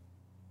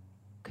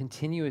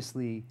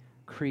continuously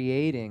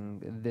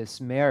creating this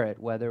merit,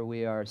 whether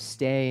we are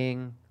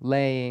staying,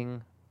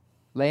 laying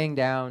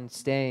down,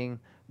 staying,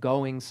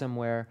 going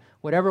somewhere.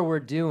 Whatever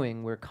we're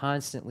doing, we're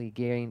constantly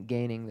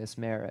gaining this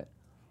merit.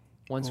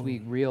 Once we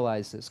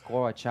realize this,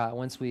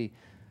 once we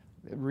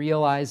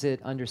realize it,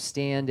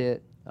 understand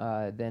it,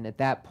 then at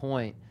that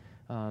point,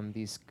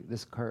 this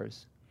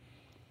occurs.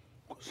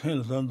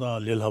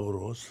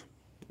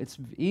 It's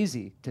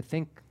easy to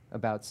think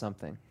about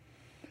something.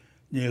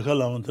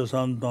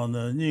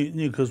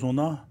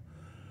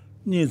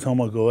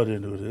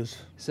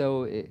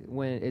 So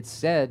when it's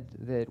said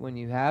that when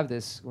you have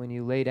this, when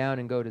you lay down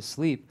and go to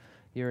sleep,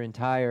 your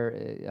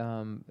entire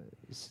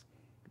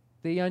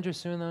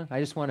I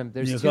just want to,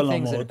 there's two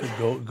things that,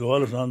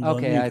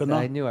 okay,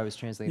 I knew I was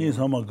translating.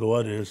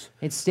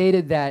 It's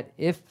stated that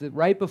if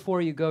right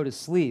before you go to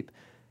sleep,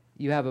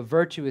 you have a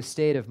virtuous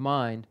state of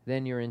mind,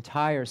 then your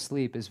entire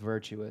sleep is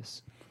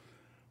virtuous.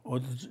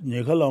 But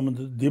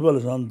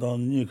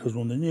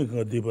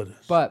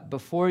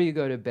before you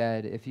go to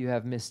bed, if you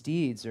have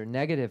misdeeds or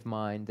negative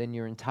mind, then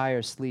your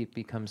entire sleep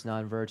becomes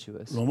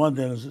non-virtuous.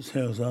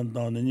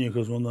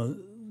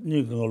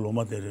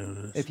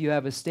 If you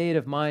have a state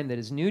of mind that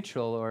is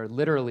neutral, or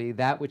literally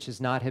that which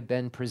has not have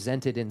been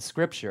presented in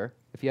Scripture,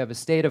 if you have a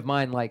state of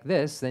mind like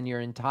this, then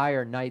your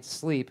entire night's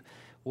sleep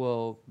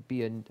will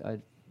be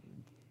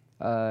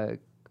a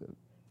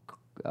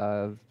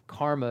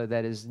karma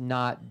that has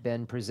not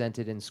been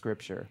presented in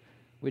Scripture,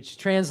 which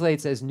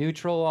translates as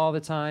neutral all the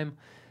time,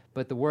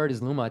 but the word is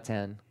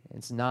lumaten.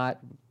 It's not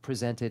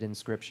presented in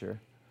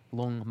Scripture.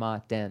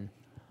 Lungmaten.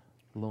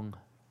 Lung.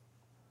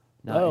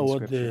 Not in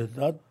Scripture.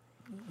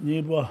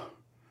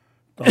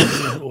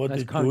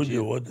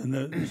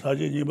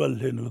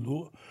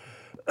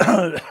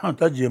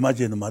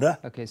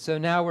 Okay, so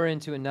now we're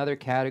into another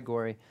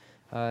category.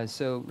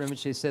 So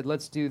Rinpoche said,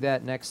 let's do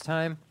that next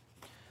time.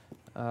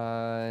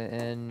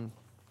 And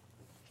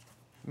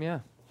yeah,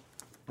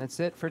 that's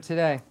it for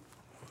today.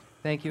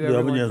 Thank you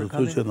everyone for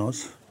coming.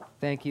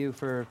 Thank you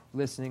for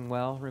listening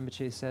well,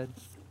 Rinpoche said.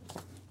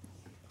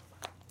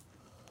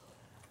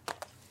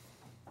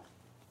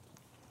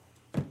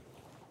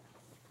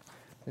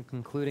 The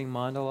concluding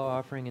mandala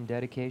offering and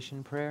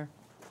dedication prayer.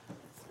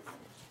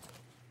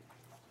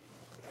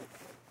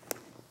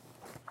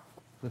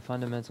 The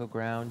fundamental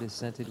ground is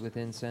scented with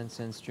incense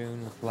and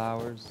strewn with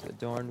flowers,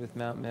 adorned with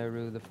Mount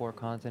Meru, the four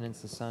continents,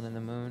 the sun and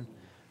the moon.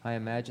 I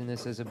imagine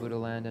this as a Buddha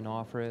land and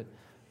offer it.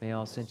 May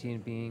all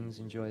sentient beings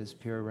enjoy this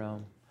pure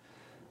realm.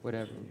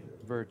 Whatever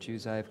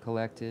virtues I have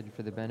collected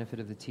for the benefit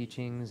of the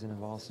teachings and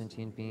of all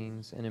sentient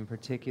beings, and in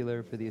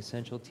particular for the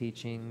essential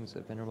teachings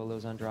of Venerable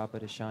Lobsang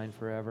to shine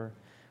forever,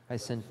 I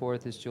send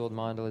forth this jeweled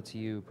mandala to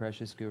you,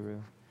 precious Guru.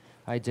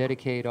 I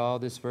dedicate all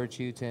this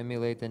virtue to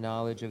emulate the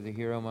knowledge of the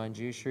hero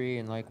Manjushri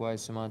and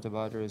likewise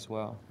Samantabhadra as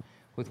well.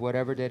 With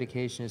whatever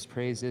dedication is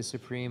praised as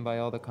supreme by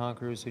all the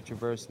conquerors who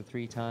traverse the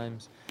 3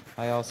 times,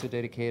 I also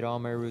dedicate all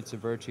my roots of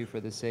virtue for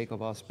the sake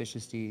of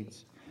auspicious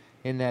deeds.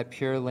 In that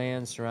pure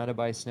land surrounded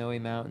by snowy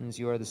mountains,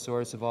 you are the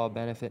source of all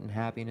benefit and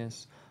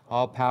happiness.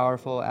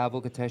 All-powerful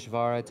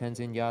Avalokiteshvara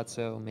Tenzin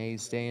Gyatso, may you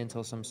stay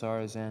until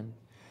samsara's end.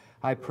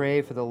 I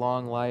pray for the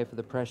long life of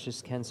the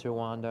precious Khensur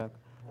Wandak,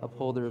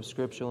 upholder of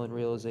scriptural and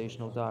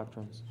realizational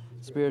doctrines,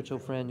 spiritual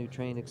friend who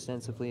trained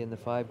extensively in the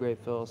 5 great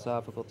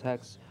philosophical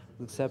texts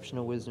with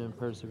exceptional wisdom and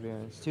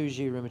perseverance.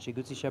 Tuji Rinpoche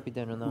Gutsi Shapi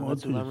Denra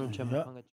Lamrim Chenmo